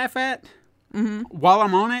think I'll laugh at while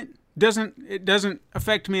I'm on it doesn't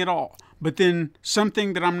affect me at all. But then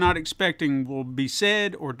something that I'm not expecting will be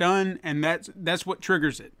said or done, and that's what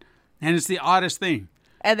triggers it. And it's the oddest thing.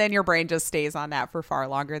 And then your brain just stays on that for far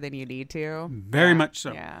longer than you need to. Very much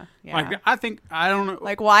so. Yeah. Like, I don't know.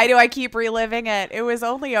 Like, why do I keep reliving it? It was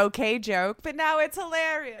only okay joke, but now it's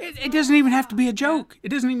hilarious. It doesn't even have to be a joke. It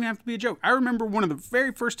doesn't even have to be a joke. I remember one of the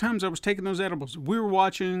very first times I was taking those edibles, we were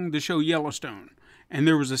watching the show Yellowstone, and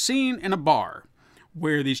there was a scene in a bar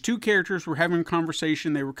where these two characters were having a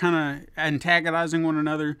conversation. They were kind of antagonizing one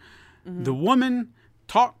another. The woman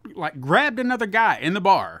grabbed another guy in the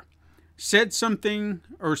bar, said something,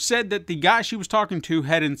 or said that the guy she was talking to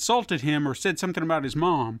had insulted him or said something about his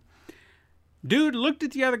mom. Dude looked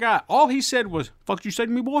at the other guy. All he said was, "Fuck you said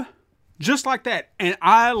to me, boy?" Just like that. And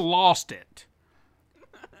I lost it.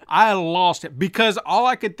 I lost it because all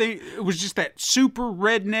I could think, it was just that super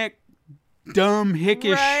redneck, dumb,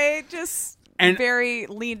 hickish. Right? Just And very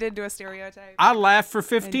leaned into a stereotype. I laughed for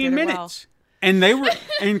 15 did it minutes. well. And they were,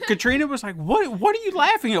 and Katrina was like, what are you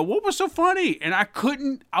laughing at? What was so funny? And I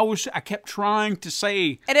kept trying to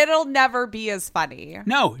say, And it'll never be as funny.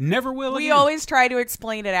 no, never will We again. always try to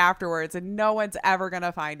explain it afterwards, and no one's ever going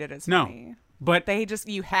to find it as No, funny. but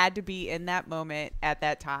You had to be in that moment at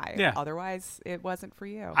that time. Yeah. Otherwise, it wasn't for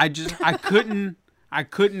you. I couldn't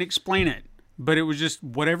explain it. But it was just,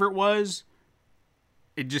 whatever it was,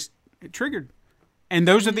 it triggered. And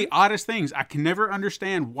those are the oddest things. I can never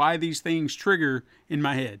understand why these things trigger in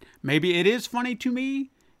my head. Maybe it is funny to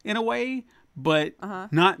me in a way, but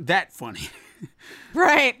not that funny.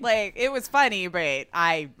 Right. Like, it was funny, but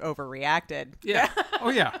I overreacted. Yeah.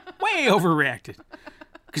 Oh, yeah. Way overreacted.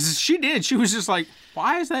 Because she did. She was just like,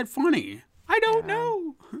 why is that funny? I don't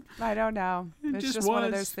know. I don't know. It's just just one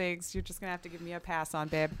of was. those things you're just going to have to give me a pass on,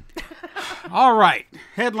 babe. All right.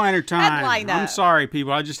 Headliner time. Headliner. I'm sorry,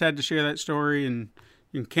 people. I just had to share that story, and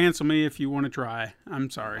you can cancel me if you want to try. I'm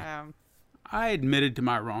sorry. I admitted to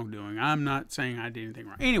my wrongdoing. I'm not saying I did anything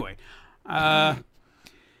wrong. Anyway, like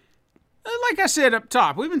I said up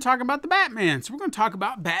top, we've been talking about the Batman, so we're going to talk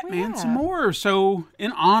about Batman some more. So,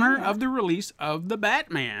 in honor of the release of the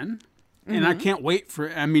Batman, and I can't wait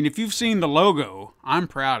if you've seen the logo, I'm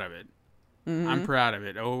proud of it. I'm proud of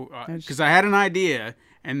it. Because I had an idea,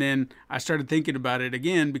 and then I started thinking about it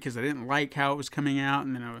again because I didn't like how it was coming out,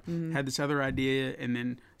 and then I had this other idea, and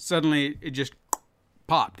then suddenly it just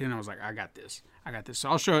popped, and I was like, I got this. So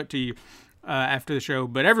I'll show it to you after the show.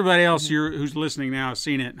 But everybody else who's listening now has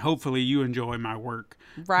seen it, and hopefully you enjoy my work.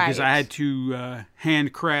 Right. Because I had to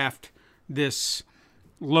handcraft this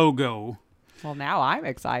logo. Well, now I'm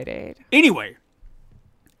excited. Anyway,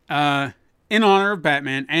 in honor of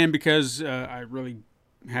Batman, and because I really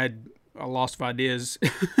had a loss of ideas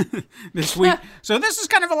this week, so this is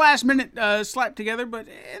kind of a last minute slap together, but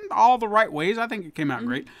in all the right ways. I think it came out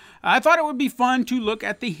great. I thought it would be fun to look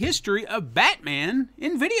at the history of Batman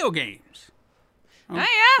in video games. Oh,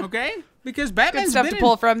 yeah. Okay? Because Good Batman's stuff been to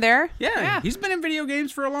pull from there. yeah, he's been in video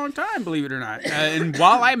games for a long time, believe it or not. And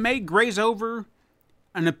while I may graze over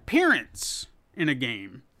an appearance in a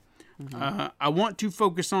game, I want to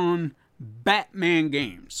focus on Batman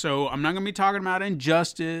games. So I'm not going to be talking about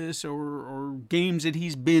Injustice or games that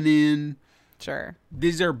he's been in. Sure.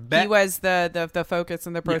 These are He was the focus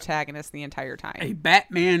and the protagonist the entire time. a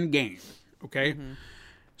Batman game. Okay?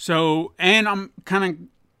 So, and I'm kind of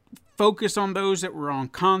focused on those that were on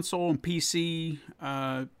console and PC.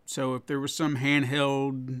 So if there was some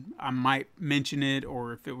handheld, I might mention it,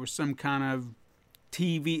 or if it was some kind of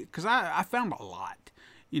TV, because I found a lot,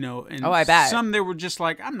 and I bet. some there were just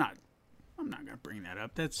like, I'm not gonna bring that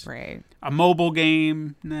up. That's Right. a mobile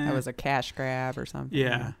game. Nah. That was a cash grab or something.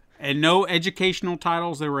 Yeah. And no educational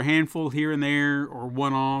titles. There were a handful here and there, or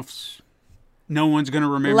one-offs. No one's gonna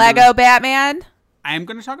remember. Lego Batman. I am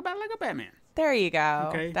gonna talk about Lego Batman. There you go.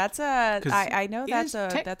 Okay. That's I know it that's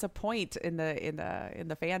is that's a point in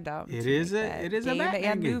the fandom. It to is make a that it is a game Batman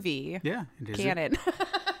and game. movie. Yeah, it is. Canon.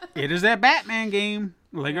 It is that Batman game,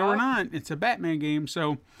 Lego or Yeah. not. It's a Batman game.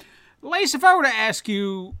 So, Lace, if I were to ask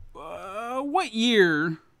you, what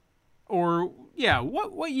year,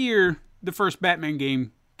 what year the first Batman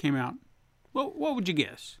game came out? What would you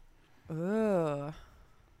guess? Ugh.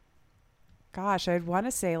 Gosh, I'd want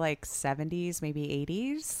to say like 70s, maybe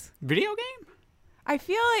 80s. Video game? I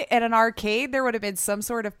feel like at an arcade there would have been some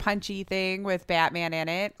sort of punchy thing with Batman in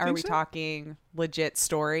it. Are Think we so? talking legit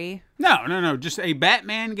story? No. Just a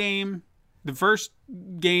Batman game. The first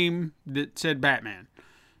game that said Batman.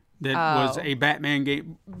 That was a Batman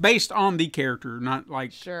game based on the character, not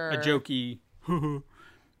like Sure. a jokey.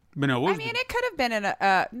 But no, what I was mean, it could have been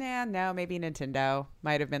maybe Nintendo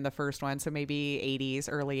might have been the first one, so maybe 80s,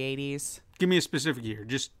 early 80s. give me a specific year.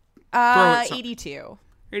 Just throw it. 82.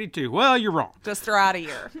 82. Well, you're wrong. Just throw out a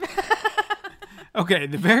year. Okay,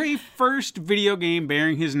 the very first video game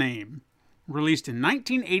bearing his name, released in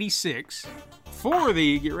 1986 for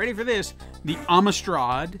get ready for this, the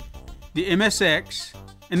Amstrad, the MSX,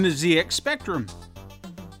 and the ZX Spectrum.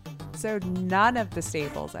 So none of the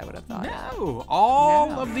staples I would have thought. No, all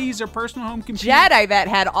No. of these are personal home computers. Jet, I bet,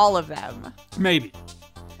 had all of them. Maybe.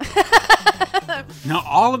 Now,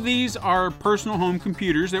 all of these are personal home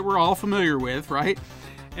computers that we're all familiar with, right?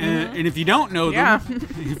 And if you don't know them,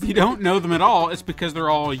 if you don't know them at all, it's because they're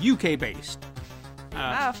all UK based,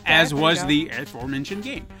 as was the aforementioned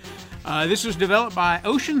game. This was developed by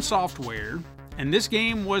Ocean Software, and this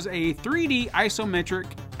game was a 3D isometric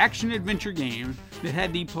action-adventure game that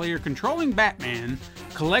had the player controlling Batman,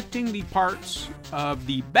 collecting the parts of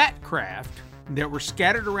the Batcraft that were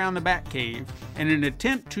scattered around the Batcave in an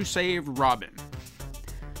attempt to save Robin.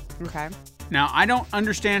 Okay. Now, I don't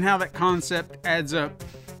understand how that concept adds up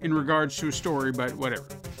in regards to a story, but whatever.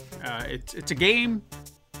 It's a game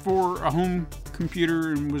for a home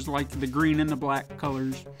computer and was like the green and the black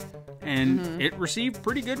colors. And it received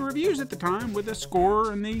pretty good reviews at the time with a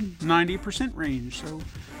score in the 90% range. So,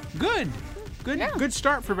 good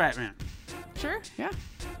start for Batman. Sure. Yeah.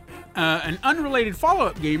 An unrelated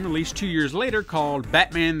follow-up game released 2 years later called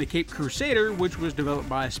Batman the Cape Crusader, which was developed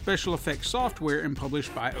by Special Effects Software and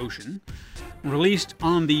published by Ocean. Released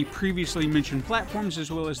on the previously mentioned platforms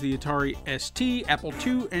as well as the Atari ST, Apple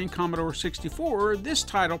II, and Commodore 64, this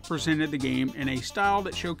title presented the game in a style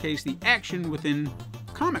that showcased the action within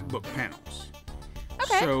comic book panels.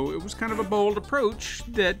 Okay. So it was kind of a bold approach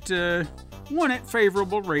that won it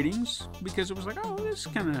favorable ratings because it was like, oh, this is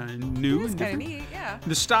kind of new It's and kind different. of neat. Yeah.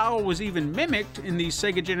 The style was even mimicked in the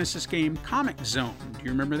Sega Genesis game Comic Zone. Do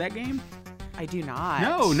you remember that game? I do not.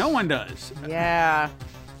 No one does. Yeah.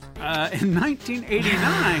 In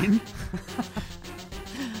 1989,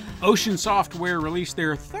 Ocean Software released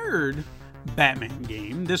their third Batman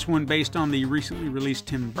game, this one based on the recently released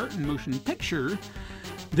Tim Burton motion picture.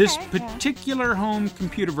 This particular home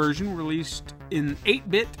computer version released in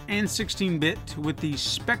 8-bit and 16-bit, with the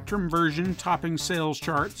Spectrum version topping sales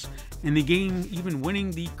charts, and the game even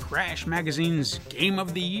winning the Crash magazine's Game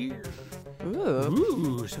of the Year.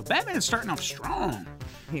 Ooh, so Batman's starting off strong.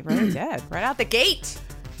 He really did. Right out the gate.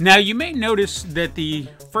 Now, you may notice that the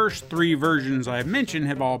first three versions I've mentioned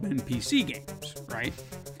have all been PC games, right?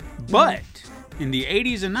 But in the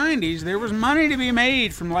 80s and 90s, there was money to be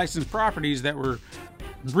made from licensed properties that were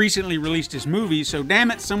recently released as movies, so damn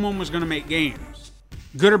it, someone was going to make games.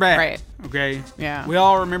 Good or bad. Right. Okay? Yeah. We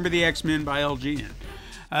all remember the X-Men by LGN.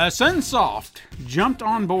 Sunsoft jumped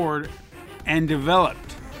on board and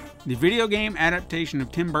developed the video game adaptation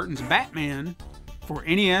of Tim Burton's Batman for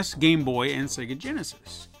NES, Game Boy, and Sega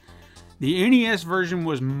Genesis. The NES version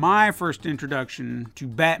was my first introduction to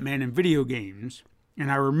Batman in video games,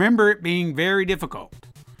 and I remember it being very difficult.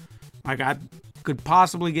 Like, I could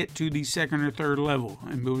possibly get to the second or third level,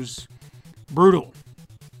 and it was brutal.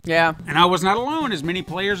 Yeah. And I was not alone, as many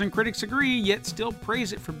players and critics agree, yet still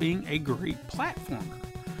praise it for being a great platformer.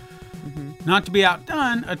 Not to be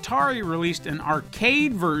outdone, Atari released an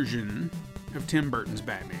arcade version of Tim Burton's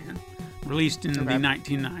Batman, released in the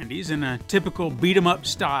 1990s in a typical beat-em-up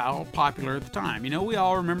style popular at the time. You know, we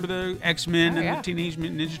all remember the X-Men and the Teenage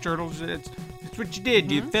Mutant Ninja Turtles. That's what you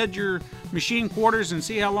did. You fed your machine quarters and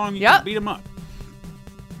see how long you could beat them up.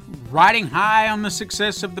 Riding high on the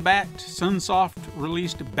success of the Bat, Sunsoft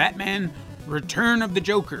released Batman Return of the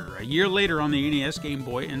Joker a year later on the NES, Game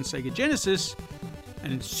Boy, and Sega Genesis,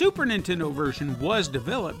 and Super Nintendo version was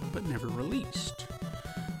developed but never released.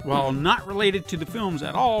 While not related to the films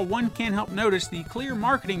at all, one can't help notice the clear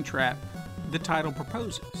marketing trap the title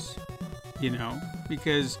proposes. You know,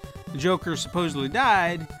 because the Joker supposedly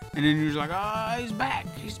died, and then you're like, oh, he's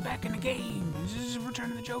back in the game. This is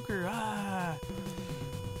Return of the Joker.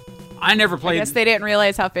 I never played. I guess they didn't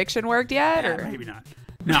realize how fiction worked yet, Yeah, or maybe not.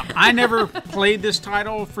 No, I never played this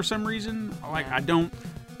title for some reason. Like I don't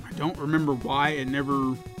remember why it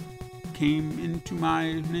never came into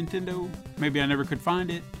my Nintendo. Maybe I never could find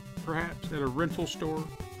it, perhaps at a rental store.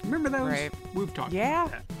 Remember those? Right. We've talked Yeah.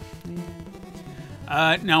 about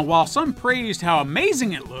that. Now, while some praised how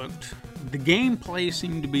amazing it looked, the gameplay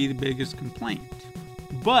seemed to be the biggest complaint.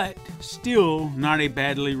 But still not a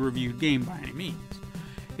badly reviewed game by any means.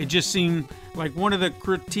 It just seemed like one of the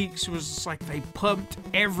critiques was like they pumped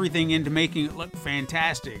everything into making it look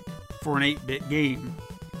fantastic for an 8-bit game.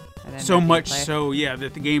 And then So no much gameplay. so, yeah,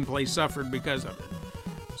 that the gameplay suffered because of it.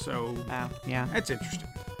 So, Oh, yeah, that's interesting.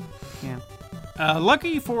 yeah.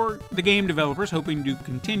 Lucky for the game developers hoping to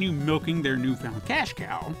continue milking their newfound cash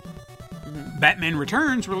cow, Batman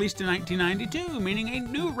Returns released in 1992, meaning a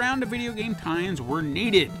new round of video game tie-ins were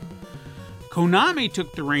needed. Konami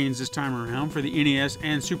took the reins this time around for the NES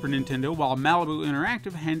and Super Nintendo, while Malibu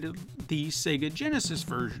Interactive handled the Sega Genesis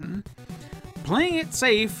version. Playing it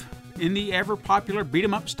safe in the ever-popular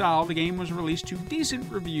beat-em-up style, the game was released to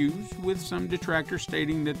decent reviews, with some detractors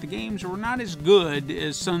stating that the games were not as good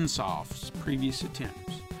as Sunsoft's previous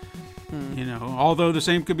attempts. You know, although the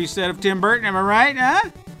same could be said of Tim Burton, am I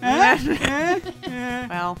right?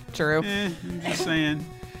 Well, true. I'm just saying.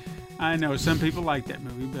 I know some people like that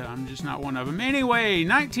movie, but I'm just not one of them. Anyway,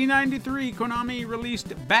 1993, Konami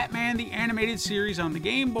released Batman the Animated Series on the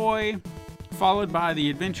Game Boy, followed by The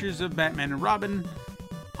Adventures of Batman and Robin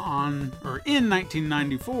in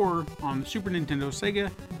 1994 on the Super Nintendo, Sega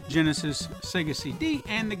Genesis, Sega CD,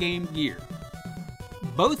 and the Game Gear.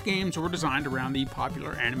 Both games were designed around the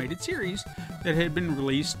popular animated series that had been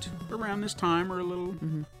released around this time, or a little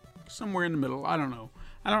somewhere in the middle. I don't know.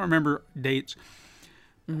 I don't remember dates.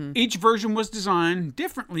 Each version was designed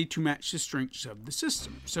differently to match the strengths of the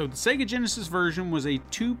system. So the Sega Genesis version was a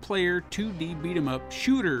 2-player 2D beat-em-up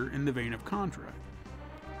shooter in the vein of Contra.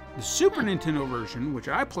 The Super Nintendo version, which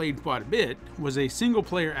I played quite a bit, was a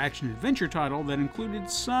single-player action-adventure title that included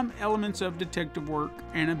some elements of detective work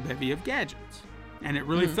and a bevy of gadgets. And it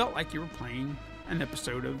really felt like you were playing an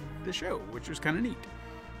episode of the show, which was kind of neat.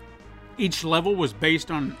 Each level was based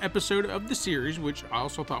on an episode of the series, which I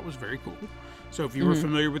also thought was very cool. So if you were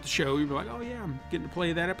familiar with the show, you were like, oh yeah, I'm getting to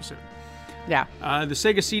play that episode. Yeah. The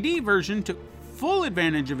Sega CD version took full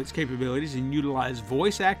advantage of its capabilities and utilized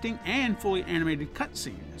voice acting and fully animated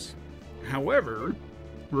cutscenes. However,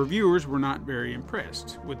 reviewers were not very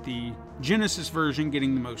impressed, with the Genesis version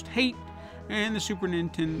getting the most hate and the Super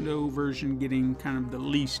Nintendo version getting kind of the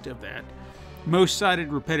least of that. Most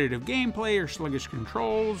cited repetitive gameplay or sluggish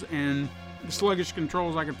controls, and the sluggish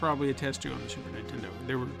controls I could probably attest to on the Super Nintendo.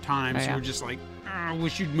 There were times you were just like, I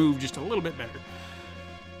wish you'd move just a little bit better.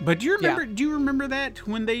 But do you remember? Do you remember that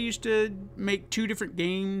when they used to make two different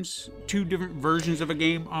versions of a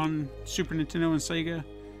game on Super Nintendo and Sega?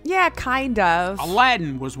 Yeah, kind of.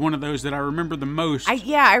 Aladdin was one of those that I remember the most.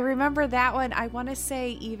 I remember that one. I want to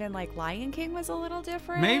say even like Lion King was a little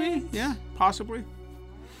different. Maybe, yeah, possibly.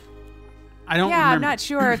 I don't remember. Yeah, I'm not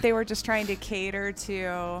sure if they were just trying to cater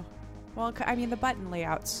to. Well, I mean, the button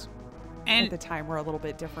layouts at the time were a little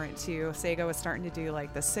bit different too. Sega was starting to do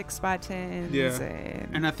like the 6 buttons. Yeah.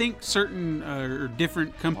 And I think certain or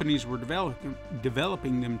different companies were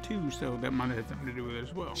developing them too, so that might have something to do with it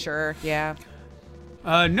as well. Sure, yeah.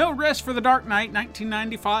 No Rest for the Dark Knight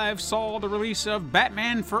 1995 saw the release of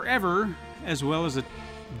Batman Forever, as well as a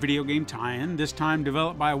video game tie-in, this time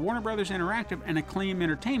developed by Warner Brothers Interactive and Acclaim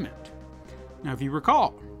Entertainment. Now, if you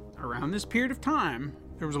recall, around this period of time,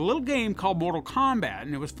 there was a little game called Mortal Kombat,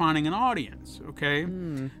 and it was finding an audience, okay?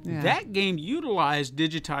 That game utilized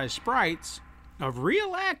digitized sprites of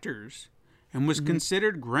real actors and was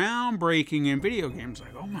considered groundbreaking in video games.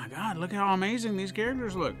 Like, oh my God, look how amazing these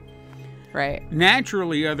characters look. Right.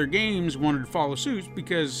 Naturally, other games wanted to follow suit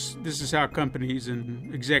because this is how companies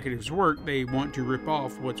and executives work. They want to rip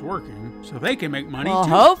off what's working so they can make money Well, too.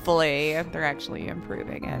 hopefully they're actually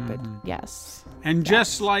improving it, but yes. And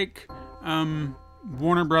just like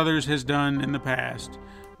Warner Brothers has done in the past,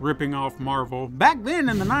 ripping off Marvel, back then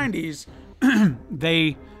in the 90s,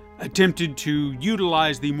 they attempted to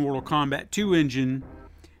utilize the Mortal Kombat 2 engine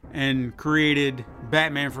and created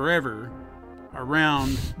Batman Forever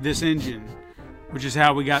around this engine, which is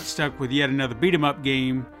how we got stuck with yet another beat-em-up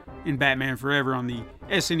game in Batman Forever on the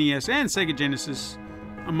SNES and Sega Genesis,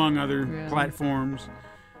 among other platforms.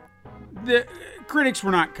 The critics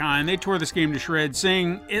were not kind. They tore this game to shreds,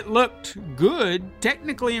 saying it looked good,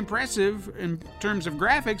 technically impressive in terms of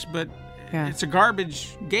graphics, but it's a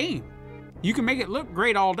garbage game. You can make it look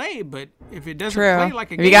great all day, but if it doesn't play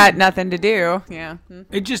like a game... you got nothing to do. Yeah.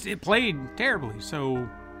 It played terribly, so...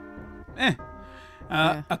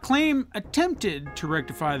 Acclaim attempted to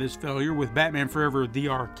rectify this failure with Batman Forever, the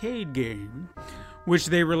arcade game, which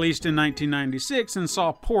they released in 1996 and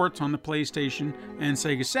saw ports on the PlayStation and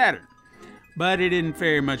Sega Saturn. But it didn't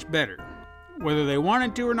fare much better. Whether they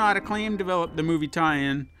wanted to or not, Acclaim developed the movie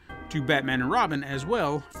tie-in to Batman and Robin as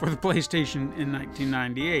well for the PlayStation in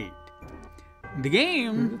 1998. The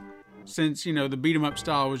game, since, the beat-em-up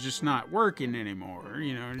style was just not working anymore,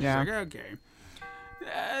 like, okay.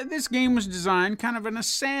 This game was designed kind of in a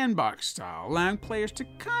sandbox style, allowing players to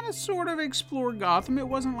kind of sort of explore Gotham. It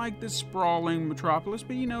wasn't like this sprawling metropolis,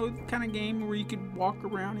 but the kind of game where you could walk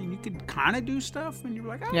around and you could kind of do stuff, and you're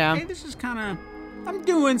like, okay, this is kind of, I'm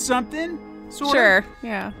doing something, sort of.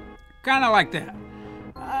 Yeah. Kind of like that.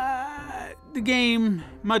 The game,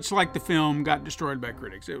 much like the film, got destroyed by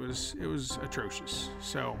critics. It was atrocious.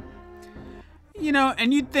 So,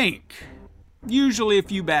 and you'd think, usually a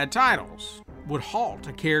few bad titles would halt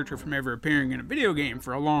a character from ever appearing in a video game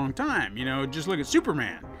for a long time. Just look at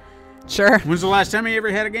Superman. Sure. When's the last time he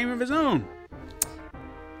ever had a game of his own?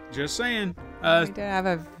 Just saying. We did have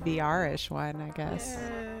a VR-ish one, I guess.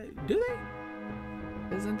 Do they?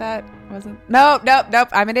 Nope.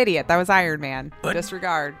 I'm an idiot. That was Iron Man. But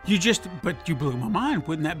disregard. But you blew my mind.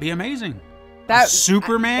 Wouldn't that be amazing? That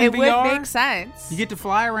Superman it VR? Would make sense. You get to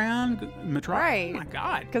fly around Metropolis. Right. Oh my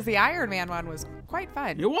God. Because the Iron Man one was quite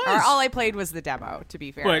fun. It was. All I played was the demo, to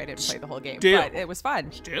be fair. I didn't play the whole game. But it was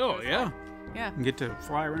fun. Yeah. Yeah. You get to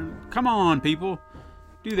fly around. Come on, people.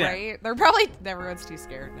 Do that. Right? Everyone's too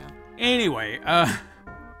scared now. Anyway,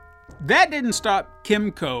 that didn't stop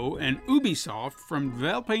Kimco and Ubisoft from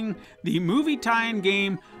developing the movie tie-in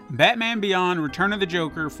game Batman Beyond Return of the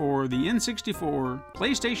Joker for the N64,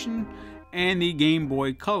 PlayStation, and the Game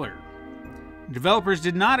Boy Color. Developers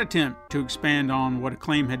did not attempt to expand on what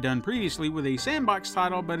Acclaim had done previously with a sandbox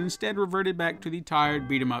title, but instead reverted back to the tired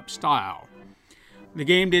beat-em-up style. The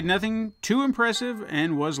game did nothing too impressive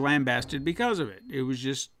and was lambasted because of it. It was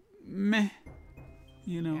just meh.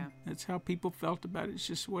 That's how people felt about it. It's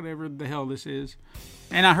just whatever the hell this is.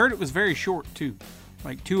 And I heard it was very short, too.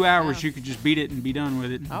 Like 2 hours, you could just beat it and be done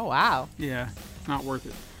with it. Oh, wow. Yeah, it's not worth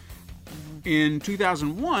it. In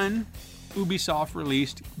 2001, Ubisoft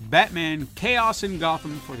released Batman Chaos in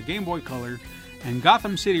Gotham for the Game Boy Color and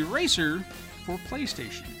Gotham City Racer for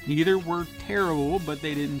PlayStation. Neither were terrible, but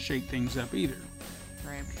they didn't shake things up either.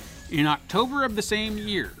 Right. In October of the same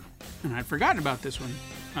year, and I'd forgotten about this one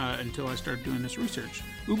until I started doing this research,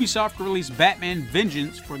 Ubisoft released Batman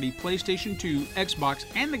Vengeance for the PlayStation 2, Xbox,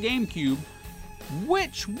 and the GameCube,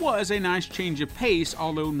 which was a nice change of pace,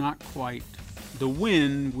 although not quite the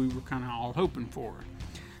win we were kind of all hoping for.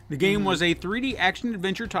 The game was a 3D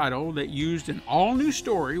action-adventure title that used an all-new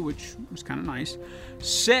story, which was kind of nice,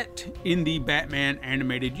 set in the Batman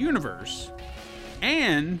animated universe,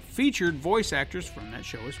 and featured voice actors from that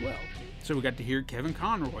show as well. So we got to hear Kevin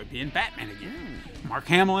Conroy being Batman again. Mark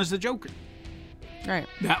Hamill as the Joker. Right.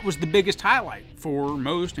 That was the biggest highlight for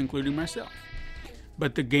most, including myself.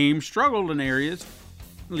 But the game struggled in areas,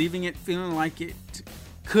 leaving it feeling like it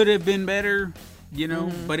could have been better,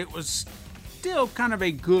 but it was still kind of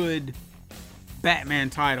a good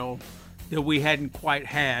Batman title that we hadn't quite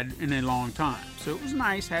had in a long time. So it was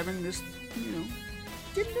nice having this,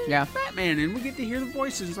 Batman, and we get to hear the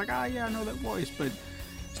voices. It's like, I know that voice, but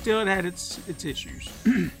still it had its issues.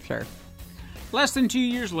 Sure. Less than 2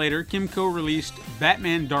 years later, Kimco released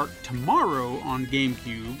Batman Dark Tomorrow on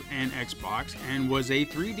GameCube and Xbox, and was a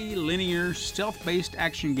 3D linear stealth-based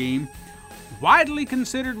action game widely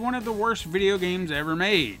considered one of the worst video games ever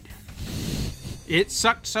made. It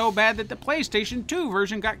sucked so bad that the PlayStation 2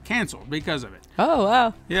 version got canceled because of it. Oh,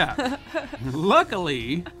 wow. Yeah.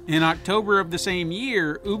 Luckily, in October of the same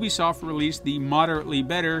year, Ubisoft released the moderately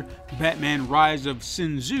better Batman Rise of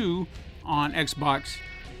Sin Tzu on Xbox,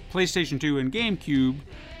 PlayStation 2, and GameCube,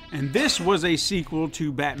 and this was a sequel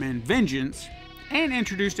to Batman Vengeance and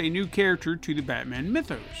introduced a new character to the Batman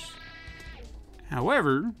mythos.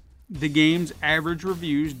 However, the game's average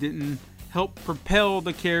reviews didn't help propel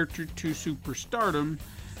the character to superstardom,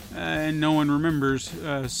 and no one remembers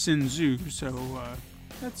Sin Tzu, so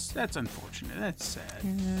That's unfortunate. That's sad.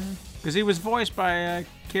 Because he was voiced by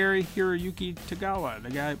Cary Hiroyuki Tagawa, the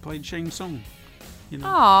guy who played Shang Tsung. You know?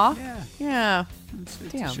 Aw. Yeah. Yeah. It's a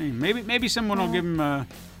Damn. shame. Maybe someone will give him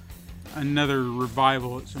another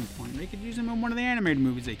revival at some point. They could use him in one of the animated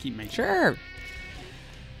movies they keep making. Sure.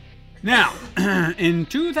 Now, in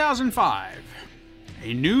 2005,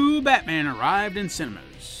 a new Batman arrived in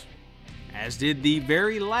cinemas, as did the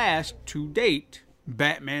very last to date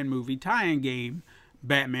Batman movie tie-in game,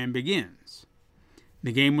 Batman Begins.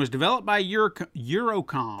 The game was developed by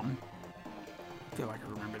Eurocom, I feel like I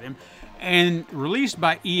remember them, and released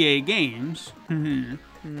by EA Games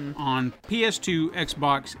on PS2,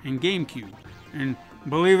 Xbox, and GameCube. And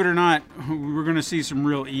believe it or not, we're going to see some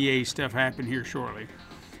real EA stuff happen here shortly.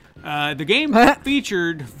 The game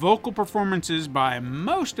featured vocal performances by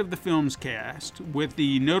most of the film's cast, with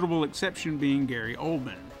the notable exception being Gary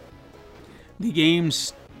Oldman. The game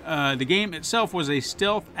itself was a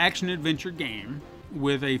stealth action-adventure game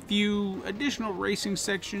with a few additional racing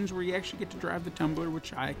sections where you actually get to drive the Tumbler,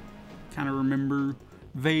 which I kind of remember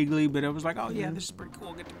vaguely, but I was like, oh yeah, this is pretty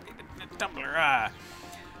cool, get to be the Tumbler.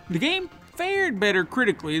 The game fared better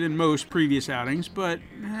critically than most previous outings, but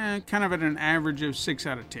kind of at an average of 6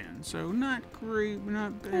 out of 10. So not great,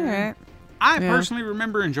 not bad. All right. I personally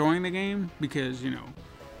remember enjoying the game because, you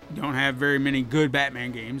don't have very many good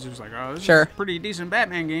Batman games. It was like, oh, this is a pretty decent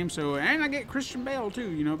Batman game. So, and I get Christian Bale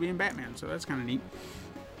too, being Batman. So that's kind of neat.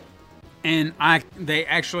 And they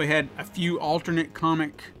actually had a few alternate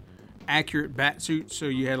comic accurate bat suits. So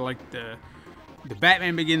you had like the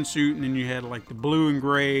Batman Begins suit, and then you had like the blue and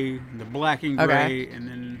gray, the black and gray, and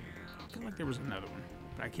then I feel like there was another one,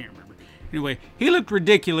 but I can't remember. Anyway, he looked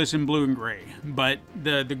ridiculous in blue and gray, but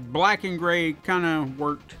the black and gray kind of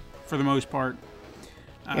worked for the most part.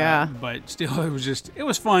 But still, it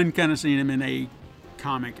was fun kind of seeing him in a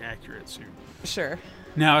comic accurate suit. Sure.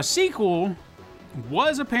 Now, a sequel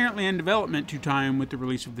was apparently in development to tie in with the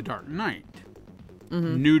release of The Dark Knight.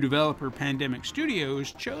 New developer Pandemic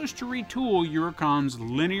Studios chose to retool Eurocom's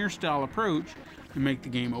linear style approach and make the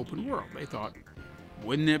game open world. They thought,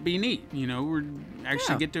 wouldn't that be neat? We'd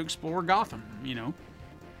actually get to explore Gotham,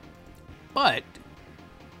 But,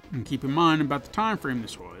 and keep in mind about the time frame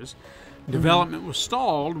this was, development was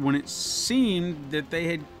stalled when it seemed that they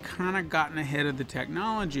had kind of gotten ahead of the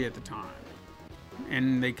technology at the time.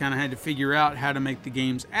 And they kind of had to figure out how to make the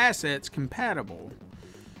game's assets compatible.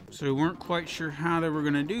 So we weren't quite sure how they were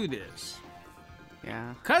going to do this.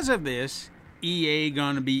 Yeah. Because of this, EA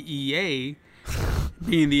gonna be EA,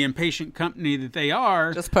 being the impatient company that they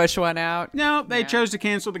are. Just push one out. No, they chose to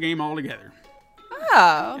cancel the game altogether.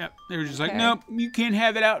 Oh. Yep. They were just like, nope, you can't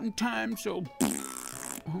have it out in time, so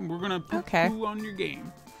we're gonna put poo on your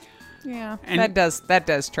game. Yeah, and that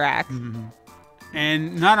does track.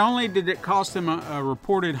 And not only did it cost them a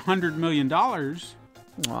reported $100 million,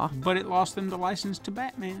 but it lost them the license to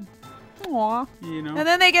Batman. Aw. And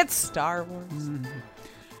then they get Star Wars.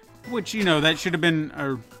 Which, that should have been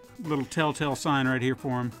a little telltale sign right here for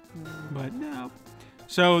them. But no.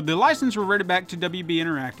 So the license reverted back to WB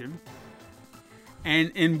Interactive.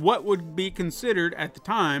 And in what would be considered at the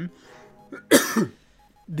time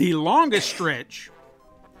the longest stretch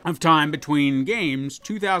of time between games,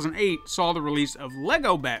 2008 saw the release of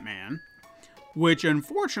Lego Batman, which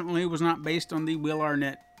unfortunately was not based on the Will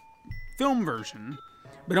Arnett film version,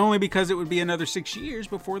 but only because it would be another 6 years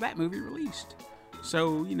before that movie released.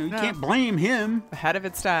 So, you can't blame him. Ahead of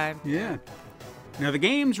its time. Yeah. Now, the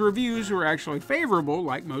game's reviews were actually favorable,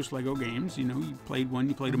 like most Lego games. You played one,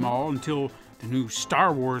 you played them all, until the new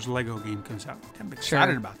Star Wars Lego game comes out. I'm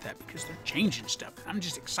excited about that because they're changing stuff. I'm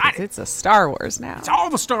just excited. It's a Star Wars now. It's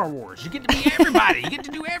all the Star Wars. You get to be everybody. You get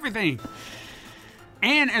to do everything.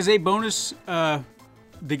 And as a bonus, the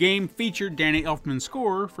game featured Danny Elfman's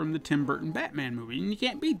score from the Tim Burton Batman movie, and you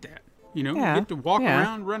can't beat that. You get to walk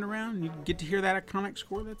around, run around, and you get to hear that iconic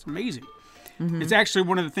score. That's amazing. It's actually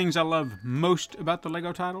one of the things I love most about the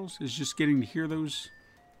Lego titles is just getting to hear those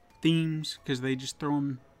themes because they just throw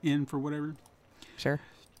them in for whatever. Sure.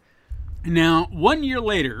 Now, 1 year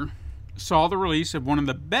later, saw the release of one of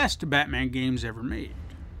the best Batman games ever made,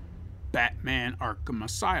 Batman Arkham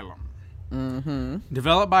Asylum.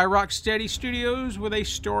 Developed by Rocksteady Studios with a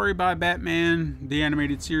story by Batman, the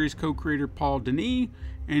animated series co-creator Paul Dini,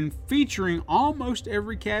 and featuring almost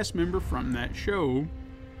every cast member from that show,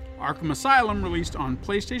 Arkham Asylum released on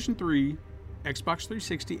PlayStation 3, Xbox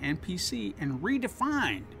 360, and PC, and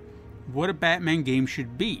redefined what a Batman game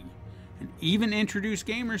should be, and even introduced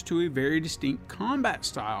gamers to a very distinct combat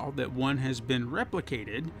style that one has been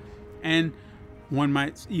replicated, and one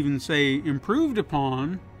might even say improved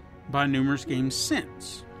upon by numerous games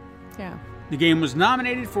since. Yeah. The game was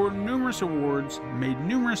nominated for numerous awards, made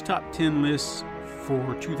numerous top 10 lists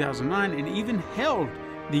for 2009, and even held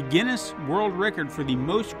the Guinness World Record for the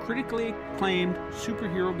most critically acclaimed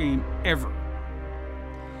superhero game ever.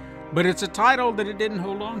 But it's a title that it didn't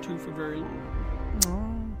hold on to for very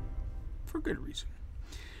long. For good reason.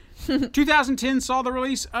 2010 saw the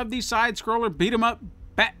release of the side-scroller beat-em-up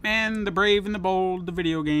Batman the Brave and the Bold, the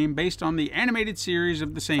video game, based on the animated series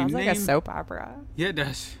of the same Sounds name. like a soap opera. Yeah, it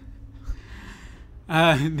does.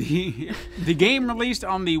 The game released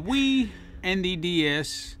on the Wii and the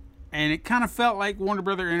DS, and it kind of felt like Warner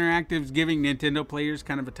Brother Interactive's giving Nintendo players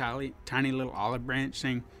kind of a tiny little olive branch,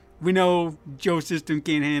 saying, "We know Joe's system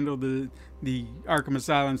can't handle the Arkham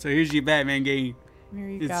Asylum, so here's your Batman game. There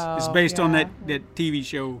you go. It's based on Yeah. that TV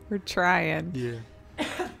show." We're trying. Yeah.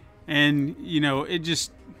 And, you know, it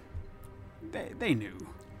just... They knew.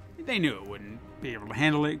 They knew it wouldn't be able to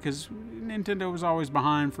handle it because Nintendo was always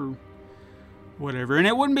behind for whatever. And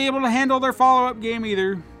it wouldn't be able to handle their follow-up game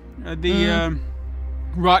either.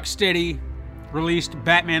 Rocksteady released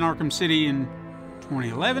Batman Arkham City in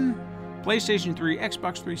 2011. PlayStation 3,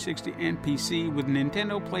 Xbox 360, and PC, with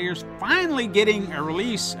Nintendo players finally getting a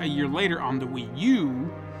release a year later on the Wii U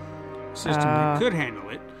system that could handle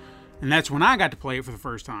it. And that's when I got to play it for the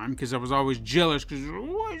first time, because I was always jealous, because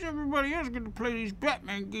why is everybody else going to play these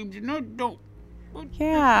Batman games and I don't?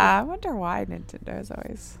 Yeah, I wonder why Nintendo's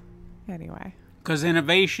always... Anyway. Because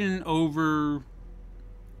innovation over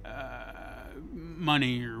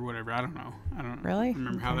money or whatever. I don't know. I don't Really?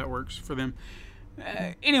 remember how that works for them.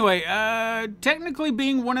 Anyway, technically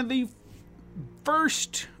being one of the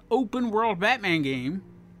first open world Batman game,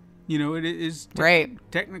 you know, it is Right.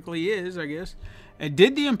 technically is, I guess. It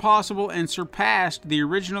did the impossible and surpassed the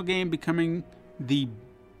original game, becoming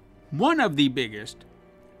one of the biggest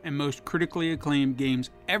and most critically acclaimed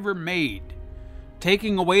games ever made,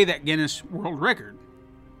 taking away that Guinness World Record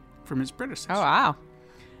from its predecessor. Oh, wow.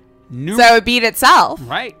 So So it beat itself.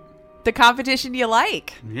 right. The competition you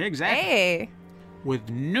like. Yeah, exactly. Hey. With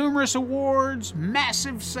numerous awards,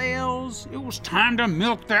 massive sales, it was time to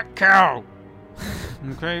milk that cow.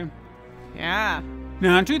 Okay? Yeah.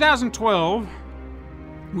 Now, in 2012,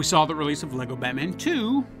 we saw the release of Lego Batman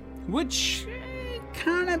 2, which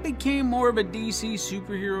kind of became more of a DC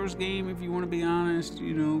superheroes game, if you want to be honest,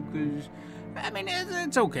 you know, because, I mean,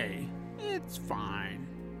 it's okay. It's fine.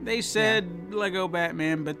 They said Lego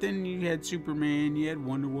Batman, but then you had Superman, you had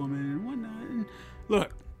Wonder Woman, and whatnot. And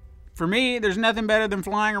look, for me, there's nothing better than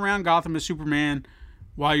flying around Gotham as Superman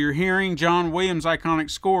while you're hearing John Williams' iconic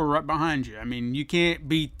score right behind you. I mean, you can't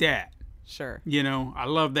beat that. Sure. You know, I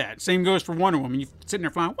love that. Same goes for Wonder Woman. You're sitting there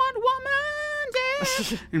flying, Wonder Woman,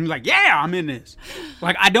 yeah. And you're like, yeah, I'm in this.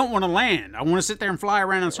 Like, I don't want to land. I want to sit there and fly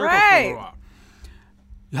around in circles for a little while.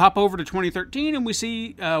 You hop over to 2013 and we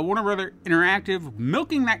see Warner Brother Interactive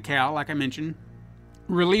milking that cow, like I mentioned,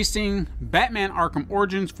 releasing Batman Arkham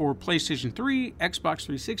Origins for PlayStation 3, Xbox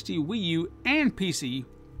 360, Wii U, and PC,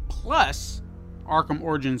 plus Arkham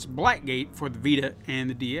Origins Blackgate for the Vita and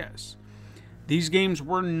the DS. These games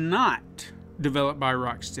were not developed by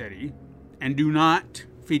Rocksteady and do not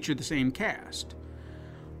feature the same cast.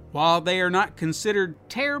 While they are not considered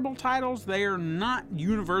terrible titles, they are not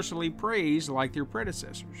universally praised like their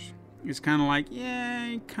predecessors. It's kind of like,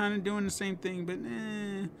 yeah, kind of doing the same thing, but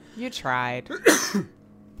You tried.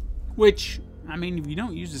 Which, I mean, if you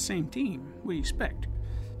don't use the same team, what do you expect?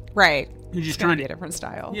 Right. You're just It's gonna trying be to... a different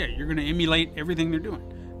style. Yeah, you're going to emulate everything they're doing.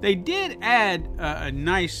 They did add a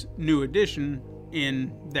nice new addition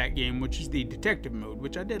in that game, which is the detective mode,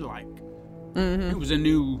 which I did like. Mm-hmm. It was a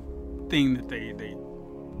new thing that they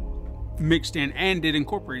mixed in and did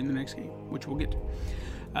incorporate in the next game, which we'll get to.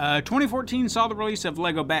 2014 saw the release of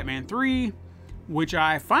Lego Batman 3, which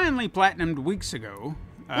I finally platinumed weeks ago.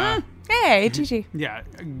 Hey, GG. Yeah,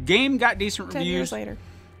 game got decent 10 reviews, years later.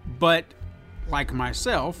 but like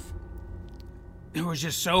myself, there was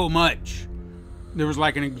just so much. There was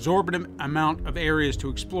like an exorbitant amount of areas to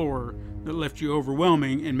explore that left you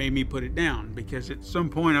overwhelming and made me put it down, because at some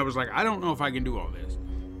point I was like, I don't know if I can do all this,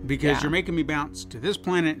 because you're making me bounce to this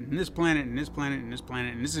planet and this planet and this planet and this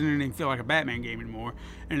planet, and this doesn't even feel like a Batman game anymore.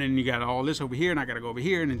 And then you got all this over here and I got to go over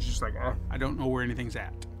here, and it's just like, I don't know where anything's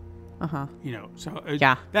at. You know, so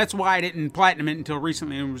that's why I didn't platinum it until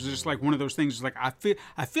recently. It was just like one of those things. Like I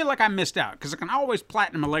feel like I missed out, because I can always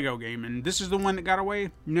platinum a Lego game, and this is the one that got away.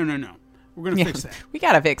 No, we're gonna fix that. We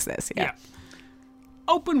gotta fix this. Yeah.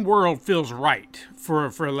 Open world feels right for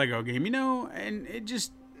a Lego game, you know, and it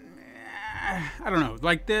just I don't know.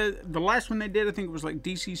 Like the last one they did, I think it was like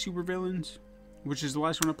DC Supervillains, which is the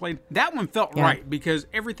last one I played. That one felt right because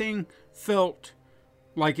everything felt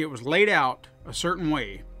like it was laid out a certain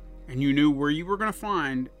way. and you knew where you were going to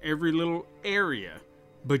find every little area.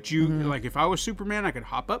 But you, like, if I was Superman, I could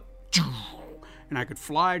hop up, and I could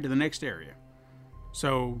fly to the next area.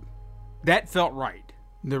 So that felt right.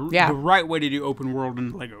 The right way to do open world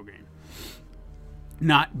in the Lego game.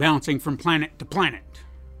 Not bouncing from planet to planet.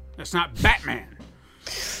 That's not Batman.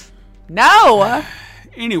 No.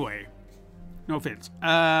 Anyway, no offense.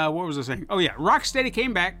 What was I saying? Oh yeah, Rocksteady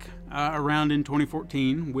came back around in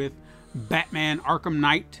 2014 with Batman Arkham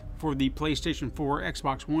Knight for the PlayStation 4,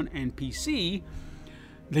 Xbox One, and PC.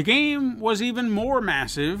 The game was even more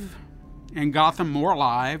massive, and Gotham more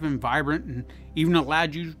alive and vibrant, and even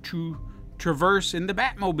allowed you to traverse in the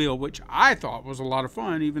Batmobile, which I thought was a lot of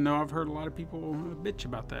fun, even though I've heard a lot of people bitch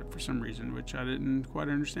about that for some reason, which I didn't quite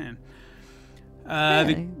understand.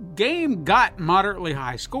 The game got moderately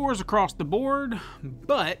high scores across the board,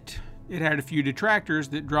 but it had a few detractors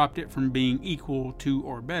that dropped it from being equal to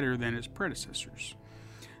or better than its predecessors.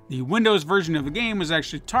 The Windows version of the game was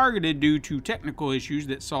actually targeted due to technical issues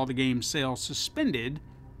that saw the game's sales suspended,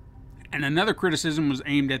 and another criticism was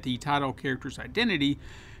aimed at the title character's identity,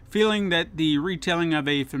 feeling that the retelling of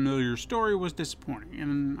a familiar story was disappointing.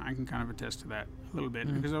 And I can kind of attest to that a little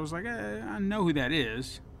bit, because I was like, I know who that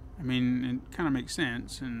is. I mean, it kind of makes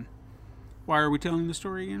sense. And why are we telling the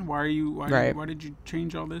story again? Why did you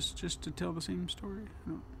change all this just to tell the same story? I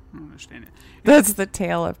don't understand it. That's the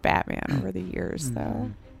tale of Batman over the years,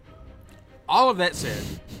 though. All of that said,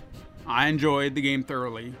 I enjoyed the game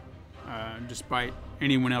thoroughly, despite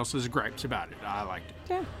anyone else's gripes about it. I liked it.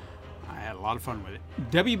 Yeah. I had a lot of fun with it.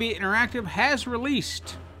 WB Interactive has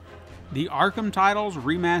released the Arkham titles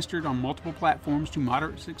remastered on multiple platforms to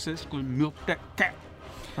moderate success, including Milk That Cat.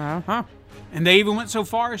 Uh-huh. And they even went so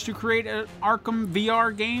far as to create an Arkham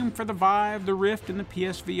VR game for the Vive, the Rift, and the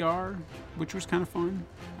PSVR, which was kind of fun,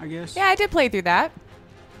 I guess. Yeah, I did play through that.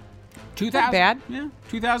 2000, not bad. Yeah,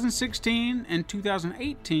 2016 and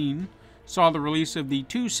 2018 saw the release of the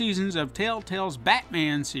 2 seasons of Telltale's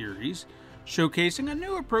Batman series, showcasing a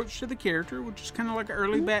new approach to the character, which is kind of like an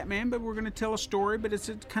early Batman, but we're going to tell a story, but it's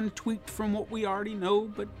kind of tweaked from what we already know,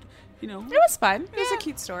 but, you know. It was fun. It was a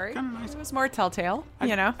cute story. Kind of nice. It was more Telltale,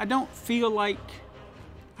 you know. I don't feel like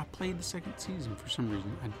I played the second season for some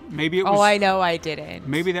reason. Maybe it was. Oh, I know I didn't.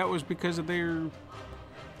 Maybe that was because of their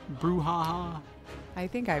brouhaha. I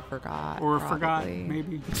think I forgot. Or probably. forgot,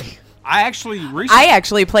 maybe. I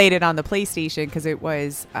actually played it on the PlayStation because it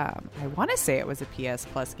was, I want to say it was a PS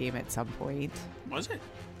Plus game at some point. Was it?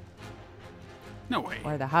 No way.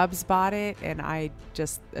 Or the Hubs bought it, and I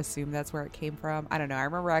just assumed that's where it came from. I don't know. I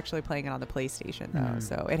remember actually playing it on the PlayStation, though,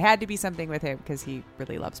 so it had to be something with him because he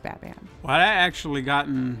really loves Batman. Well, I actually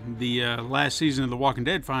gotten the last season of The Walking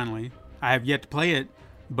Dead finally. I have yet to play it,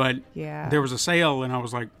 but there was a sale, and I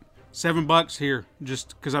was like, $7 here,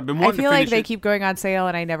 just because I've been wanting to finish it. I feel like they keep going on sale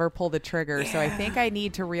and I never pull the trigger, so I think I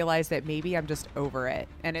need to realize that maybe I'm just over it,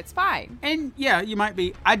 and it's fine. And yeah, you might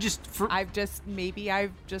be. I'm just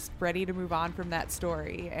ready to move on from that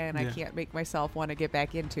story, and I can't make myself want to get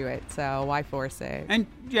back into it, so why force it? And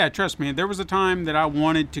yeah, trust me, there was a time that I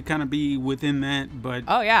wanted to kind of be within that, but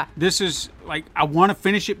this is like, I want to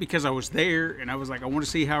finish it because I was there, and I was like, I want to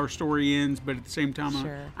see how her story ends, but at the same time,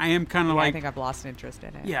 I am kind of like, I think I've lost interest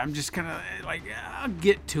in it. Yeah, I'm just kind of like, I'll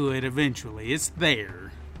get to it eventually. It's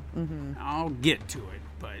there. I'll get to it,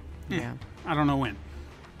 but I don't know when.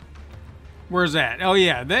 Where's that? Oh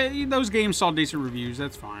yeah, those games saw decent reviews.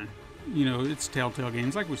 That's fine. You know, it's Telltale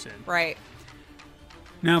games, like we said. Right.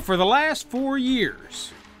 Now, for the last 4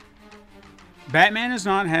 years, Batman has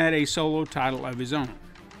not had a solo title of his own.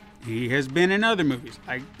 He has been in other movies,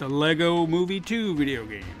 like the Lego Movie 2 video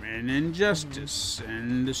game, and Injustice,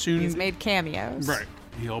 and the soon... He's made cameos. Right.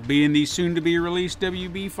 He'll be in the soon-to-be-released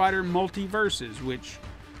WB Fighter Multiverses, which...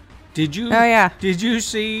 Did you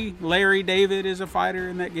see Larry David as a fighter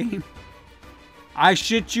in that game? I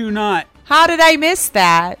shit you not. How did I miss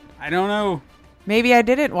that? I don't know. Maybe I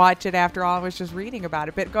didn't watch it after all. I was just reading about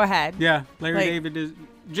it, but go ahead. Yeah, Larry David is...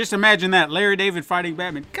 Just imagine that, Larry David fighting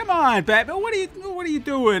Batman. Come on, Batman, what are you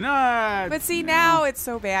doing? But see, now it's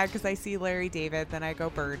so bad because I see Larry David, then I go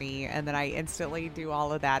Bernie, and then I instantly do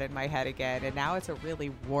all of that in my head again, and now it's a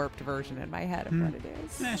really warped version in my head of what it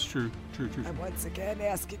is. That's true. I'm once again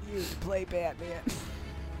asking you to play Batman.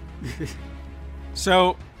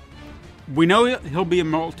 So, we know he'll be in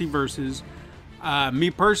Multiverses.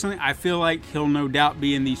 Me personally, I feel like he'll no doubt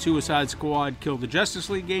be in the Suicide Squad Kill the Justice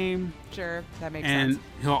League game. Sure, that makes sense. And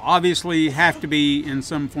he'll obviously have to be in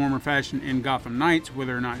some form or fashion in Gotham Knights.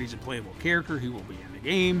 Whether or not he's a playable character, he will be in the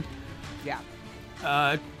game. Yeah.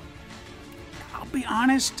 I'll be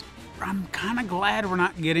honest, I'm kind of glad we're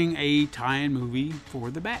not getting a tie-in movie for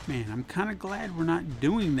the Batman. I'm kind of glad we're not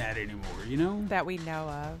doing that anymore, you know? That we know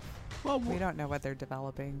of. Well, We don't know what they're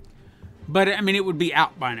developing. but I mean, it would be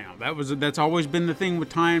out by now. That's always been the thing with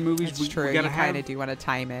tie-in movies. It's We true. gotta You have, kind of do want to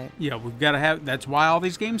time it. yeah, we've got to have. That's why all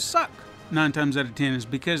these games suck 9 times out of 10 is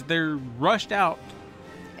because they're rushed out.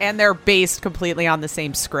 And they're based completely on the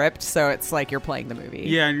same script, so it's like you're playing the movie.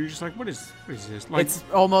 Yeah, and you're just like, what is this? Like It's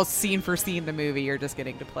almost scene for scene the movie. You're just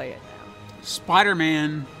getting to play it now.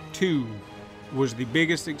 Spider-Man 2 was the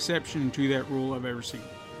biggest exception to that rule I've ever seen.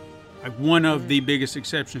 Like one of the biggest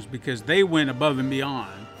exceptions because they went above and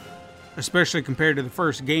beyond, especially compared to the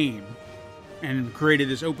first game, and created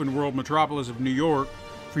this open world metropolis of New York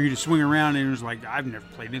for you to swing around, and it was like, I've never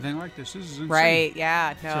played anything like this. This is insane. Right,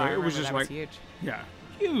 yeah. No, So I it was remember just that like- huge. Yeah,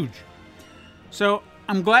 huge. So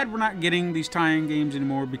I'm glad we're not getting these tie-in games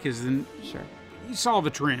anymore because then Sure. you saw the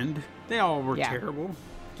trend. They all were Yeah. terrible.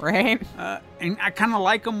 Right? And I kind of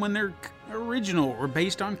like them when they're original or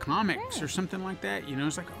based on comics or something like that. You know,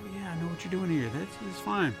 it's like, oh yeah, I know what you're doing here. That's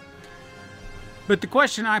fine. But the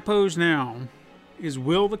question I pose now is,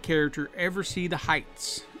 will the character ever see the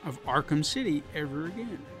heights of Arkham City ever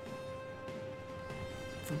again?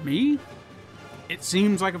 For me, it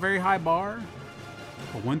seems like a very high bar.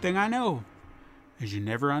 But one thing I know is you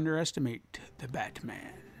never underestimate the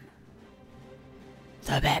Batman.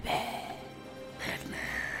 The Batman.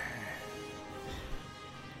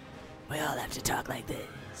 We all have to talk like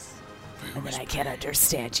this. And then I can't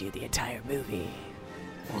understand you the entire movie.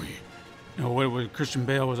 Oh, yeah. No, what was Christian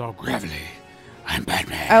Bale was all gravelly. I'm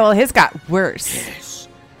Batman. Oh, well, his got worse. Yes.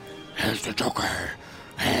 Here's the Joker.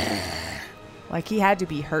 Like, he had to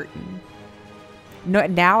be hurting. No,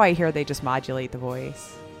 now I hear they just modulate the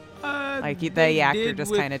voice. Like, the actor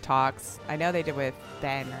just kind of talks. I know they did with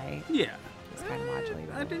Ben, right? Yeah. Just kind of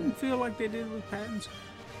modulated. I didn't feel like they did with Pattinson.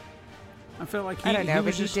 I felt like he, I don't know, but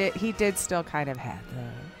was just, he did still kind of have the,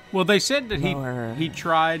 Well, they said that lower- he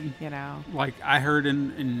tried, you know. like I heard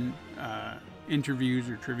in interviews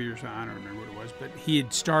or trivia or something, I don't remember what it was, but he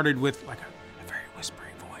had started with like a very whispery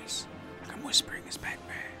voice. Like I'm whispering as Batman.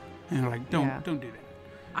 And they're like, don't do that.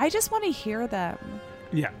 I just want to hear them.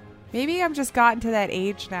 Yeah. Maybe I'm just gotten to that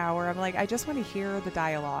age now where I'm like, I just want to hear the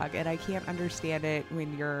dialogue, and I can't understand it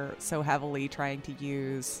when you're so heavily trying to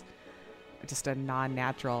use just a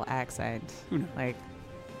non-natural accent. Who knows? Like,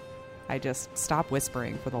 I just stop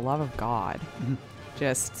whispering for the love of God.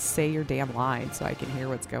 Just say your damn line so I can hear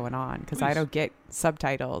what's going on, because I Please. don't get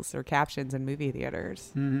subtitles or captions in movie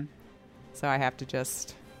theaters. Mm-hmm. So I have to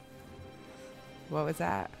just, what was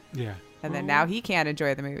that? Yeah. And then now he can't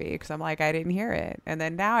enjoy the movie because I'm like, I didn't hear it. And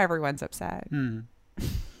then now everyone's upset.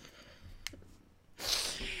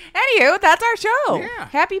 Anywho, that's our show. Yeah.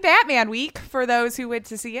 Happy Batman Week for those who went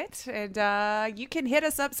to see it. And you can hit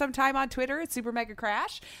us up sometime on Twitter at Super Mega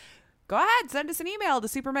Crash. Go ahead, send us an email to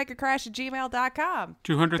supermegacrash@gmail.com. 200th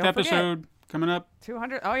Don't forget. episode coming up.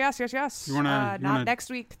 200. Oh, yes. You wanna- you not wanna- next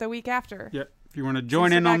week, the week after. Yeah. If you want to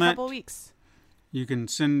join So in about on a that, couple weeks. you can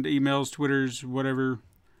send emails, Twitters, whatever.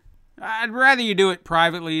 I'd rather you do it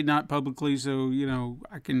privately, not publicly, so you know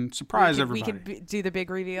I can surprise We everybody. can do the big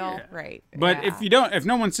reveal. Yeah. Right. But Yeah. if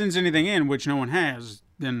no one sends anything in, which no one has,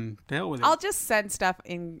 then to hell with it. I'll just send stuff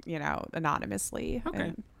in, anonymously. Okay.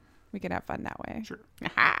 And we can have fun that way. Sure.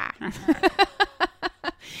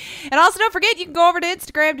 And also, don't forget, you can go over to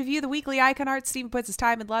Instagram to view the weekly icon art Steven puts his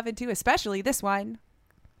time and love into, especially this one.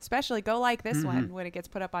 Especially go like this one when it gets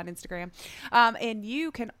put up on Instagram. And you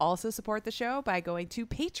can also support the show by going to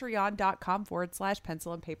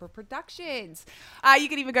patreon.com/pencil and paper productions. You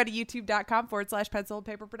can even go to youtube.com/pencil and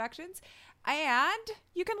paper productions. And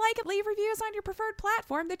you can like and leave reviews on your preferred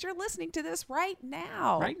platform that you're listening to this right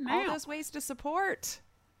now. Right All now. those ways to support.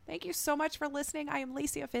 Thank you so much for listening. I am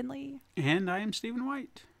Lacey Finley. And I am Stephen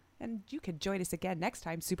White. And you can join us again next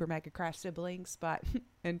time, Super Mega Crash siblings. But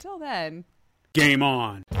until then... Game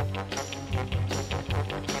on.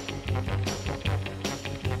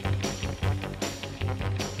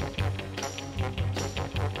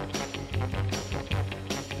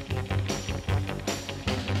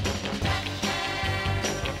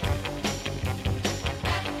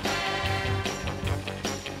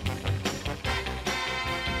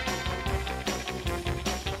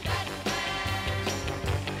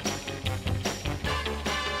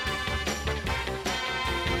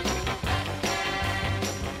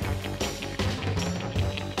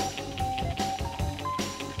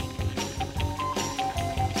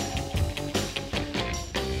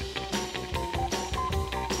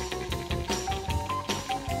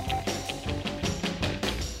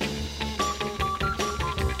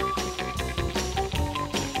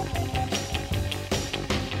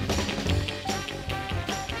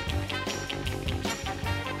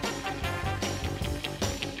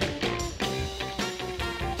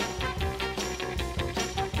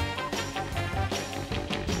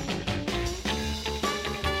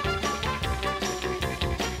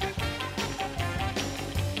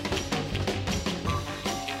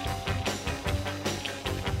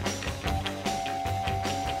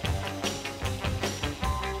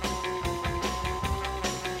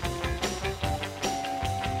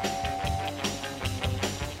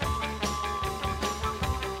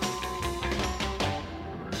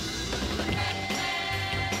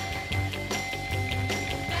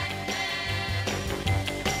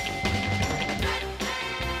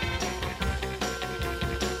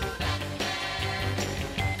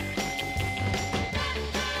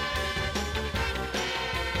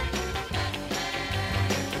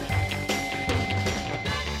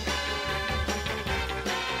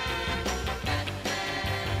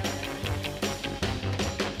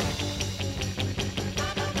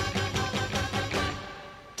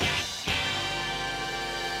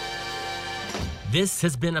 This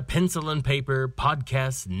has been a Pencil and Paper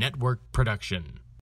Podcast Network production.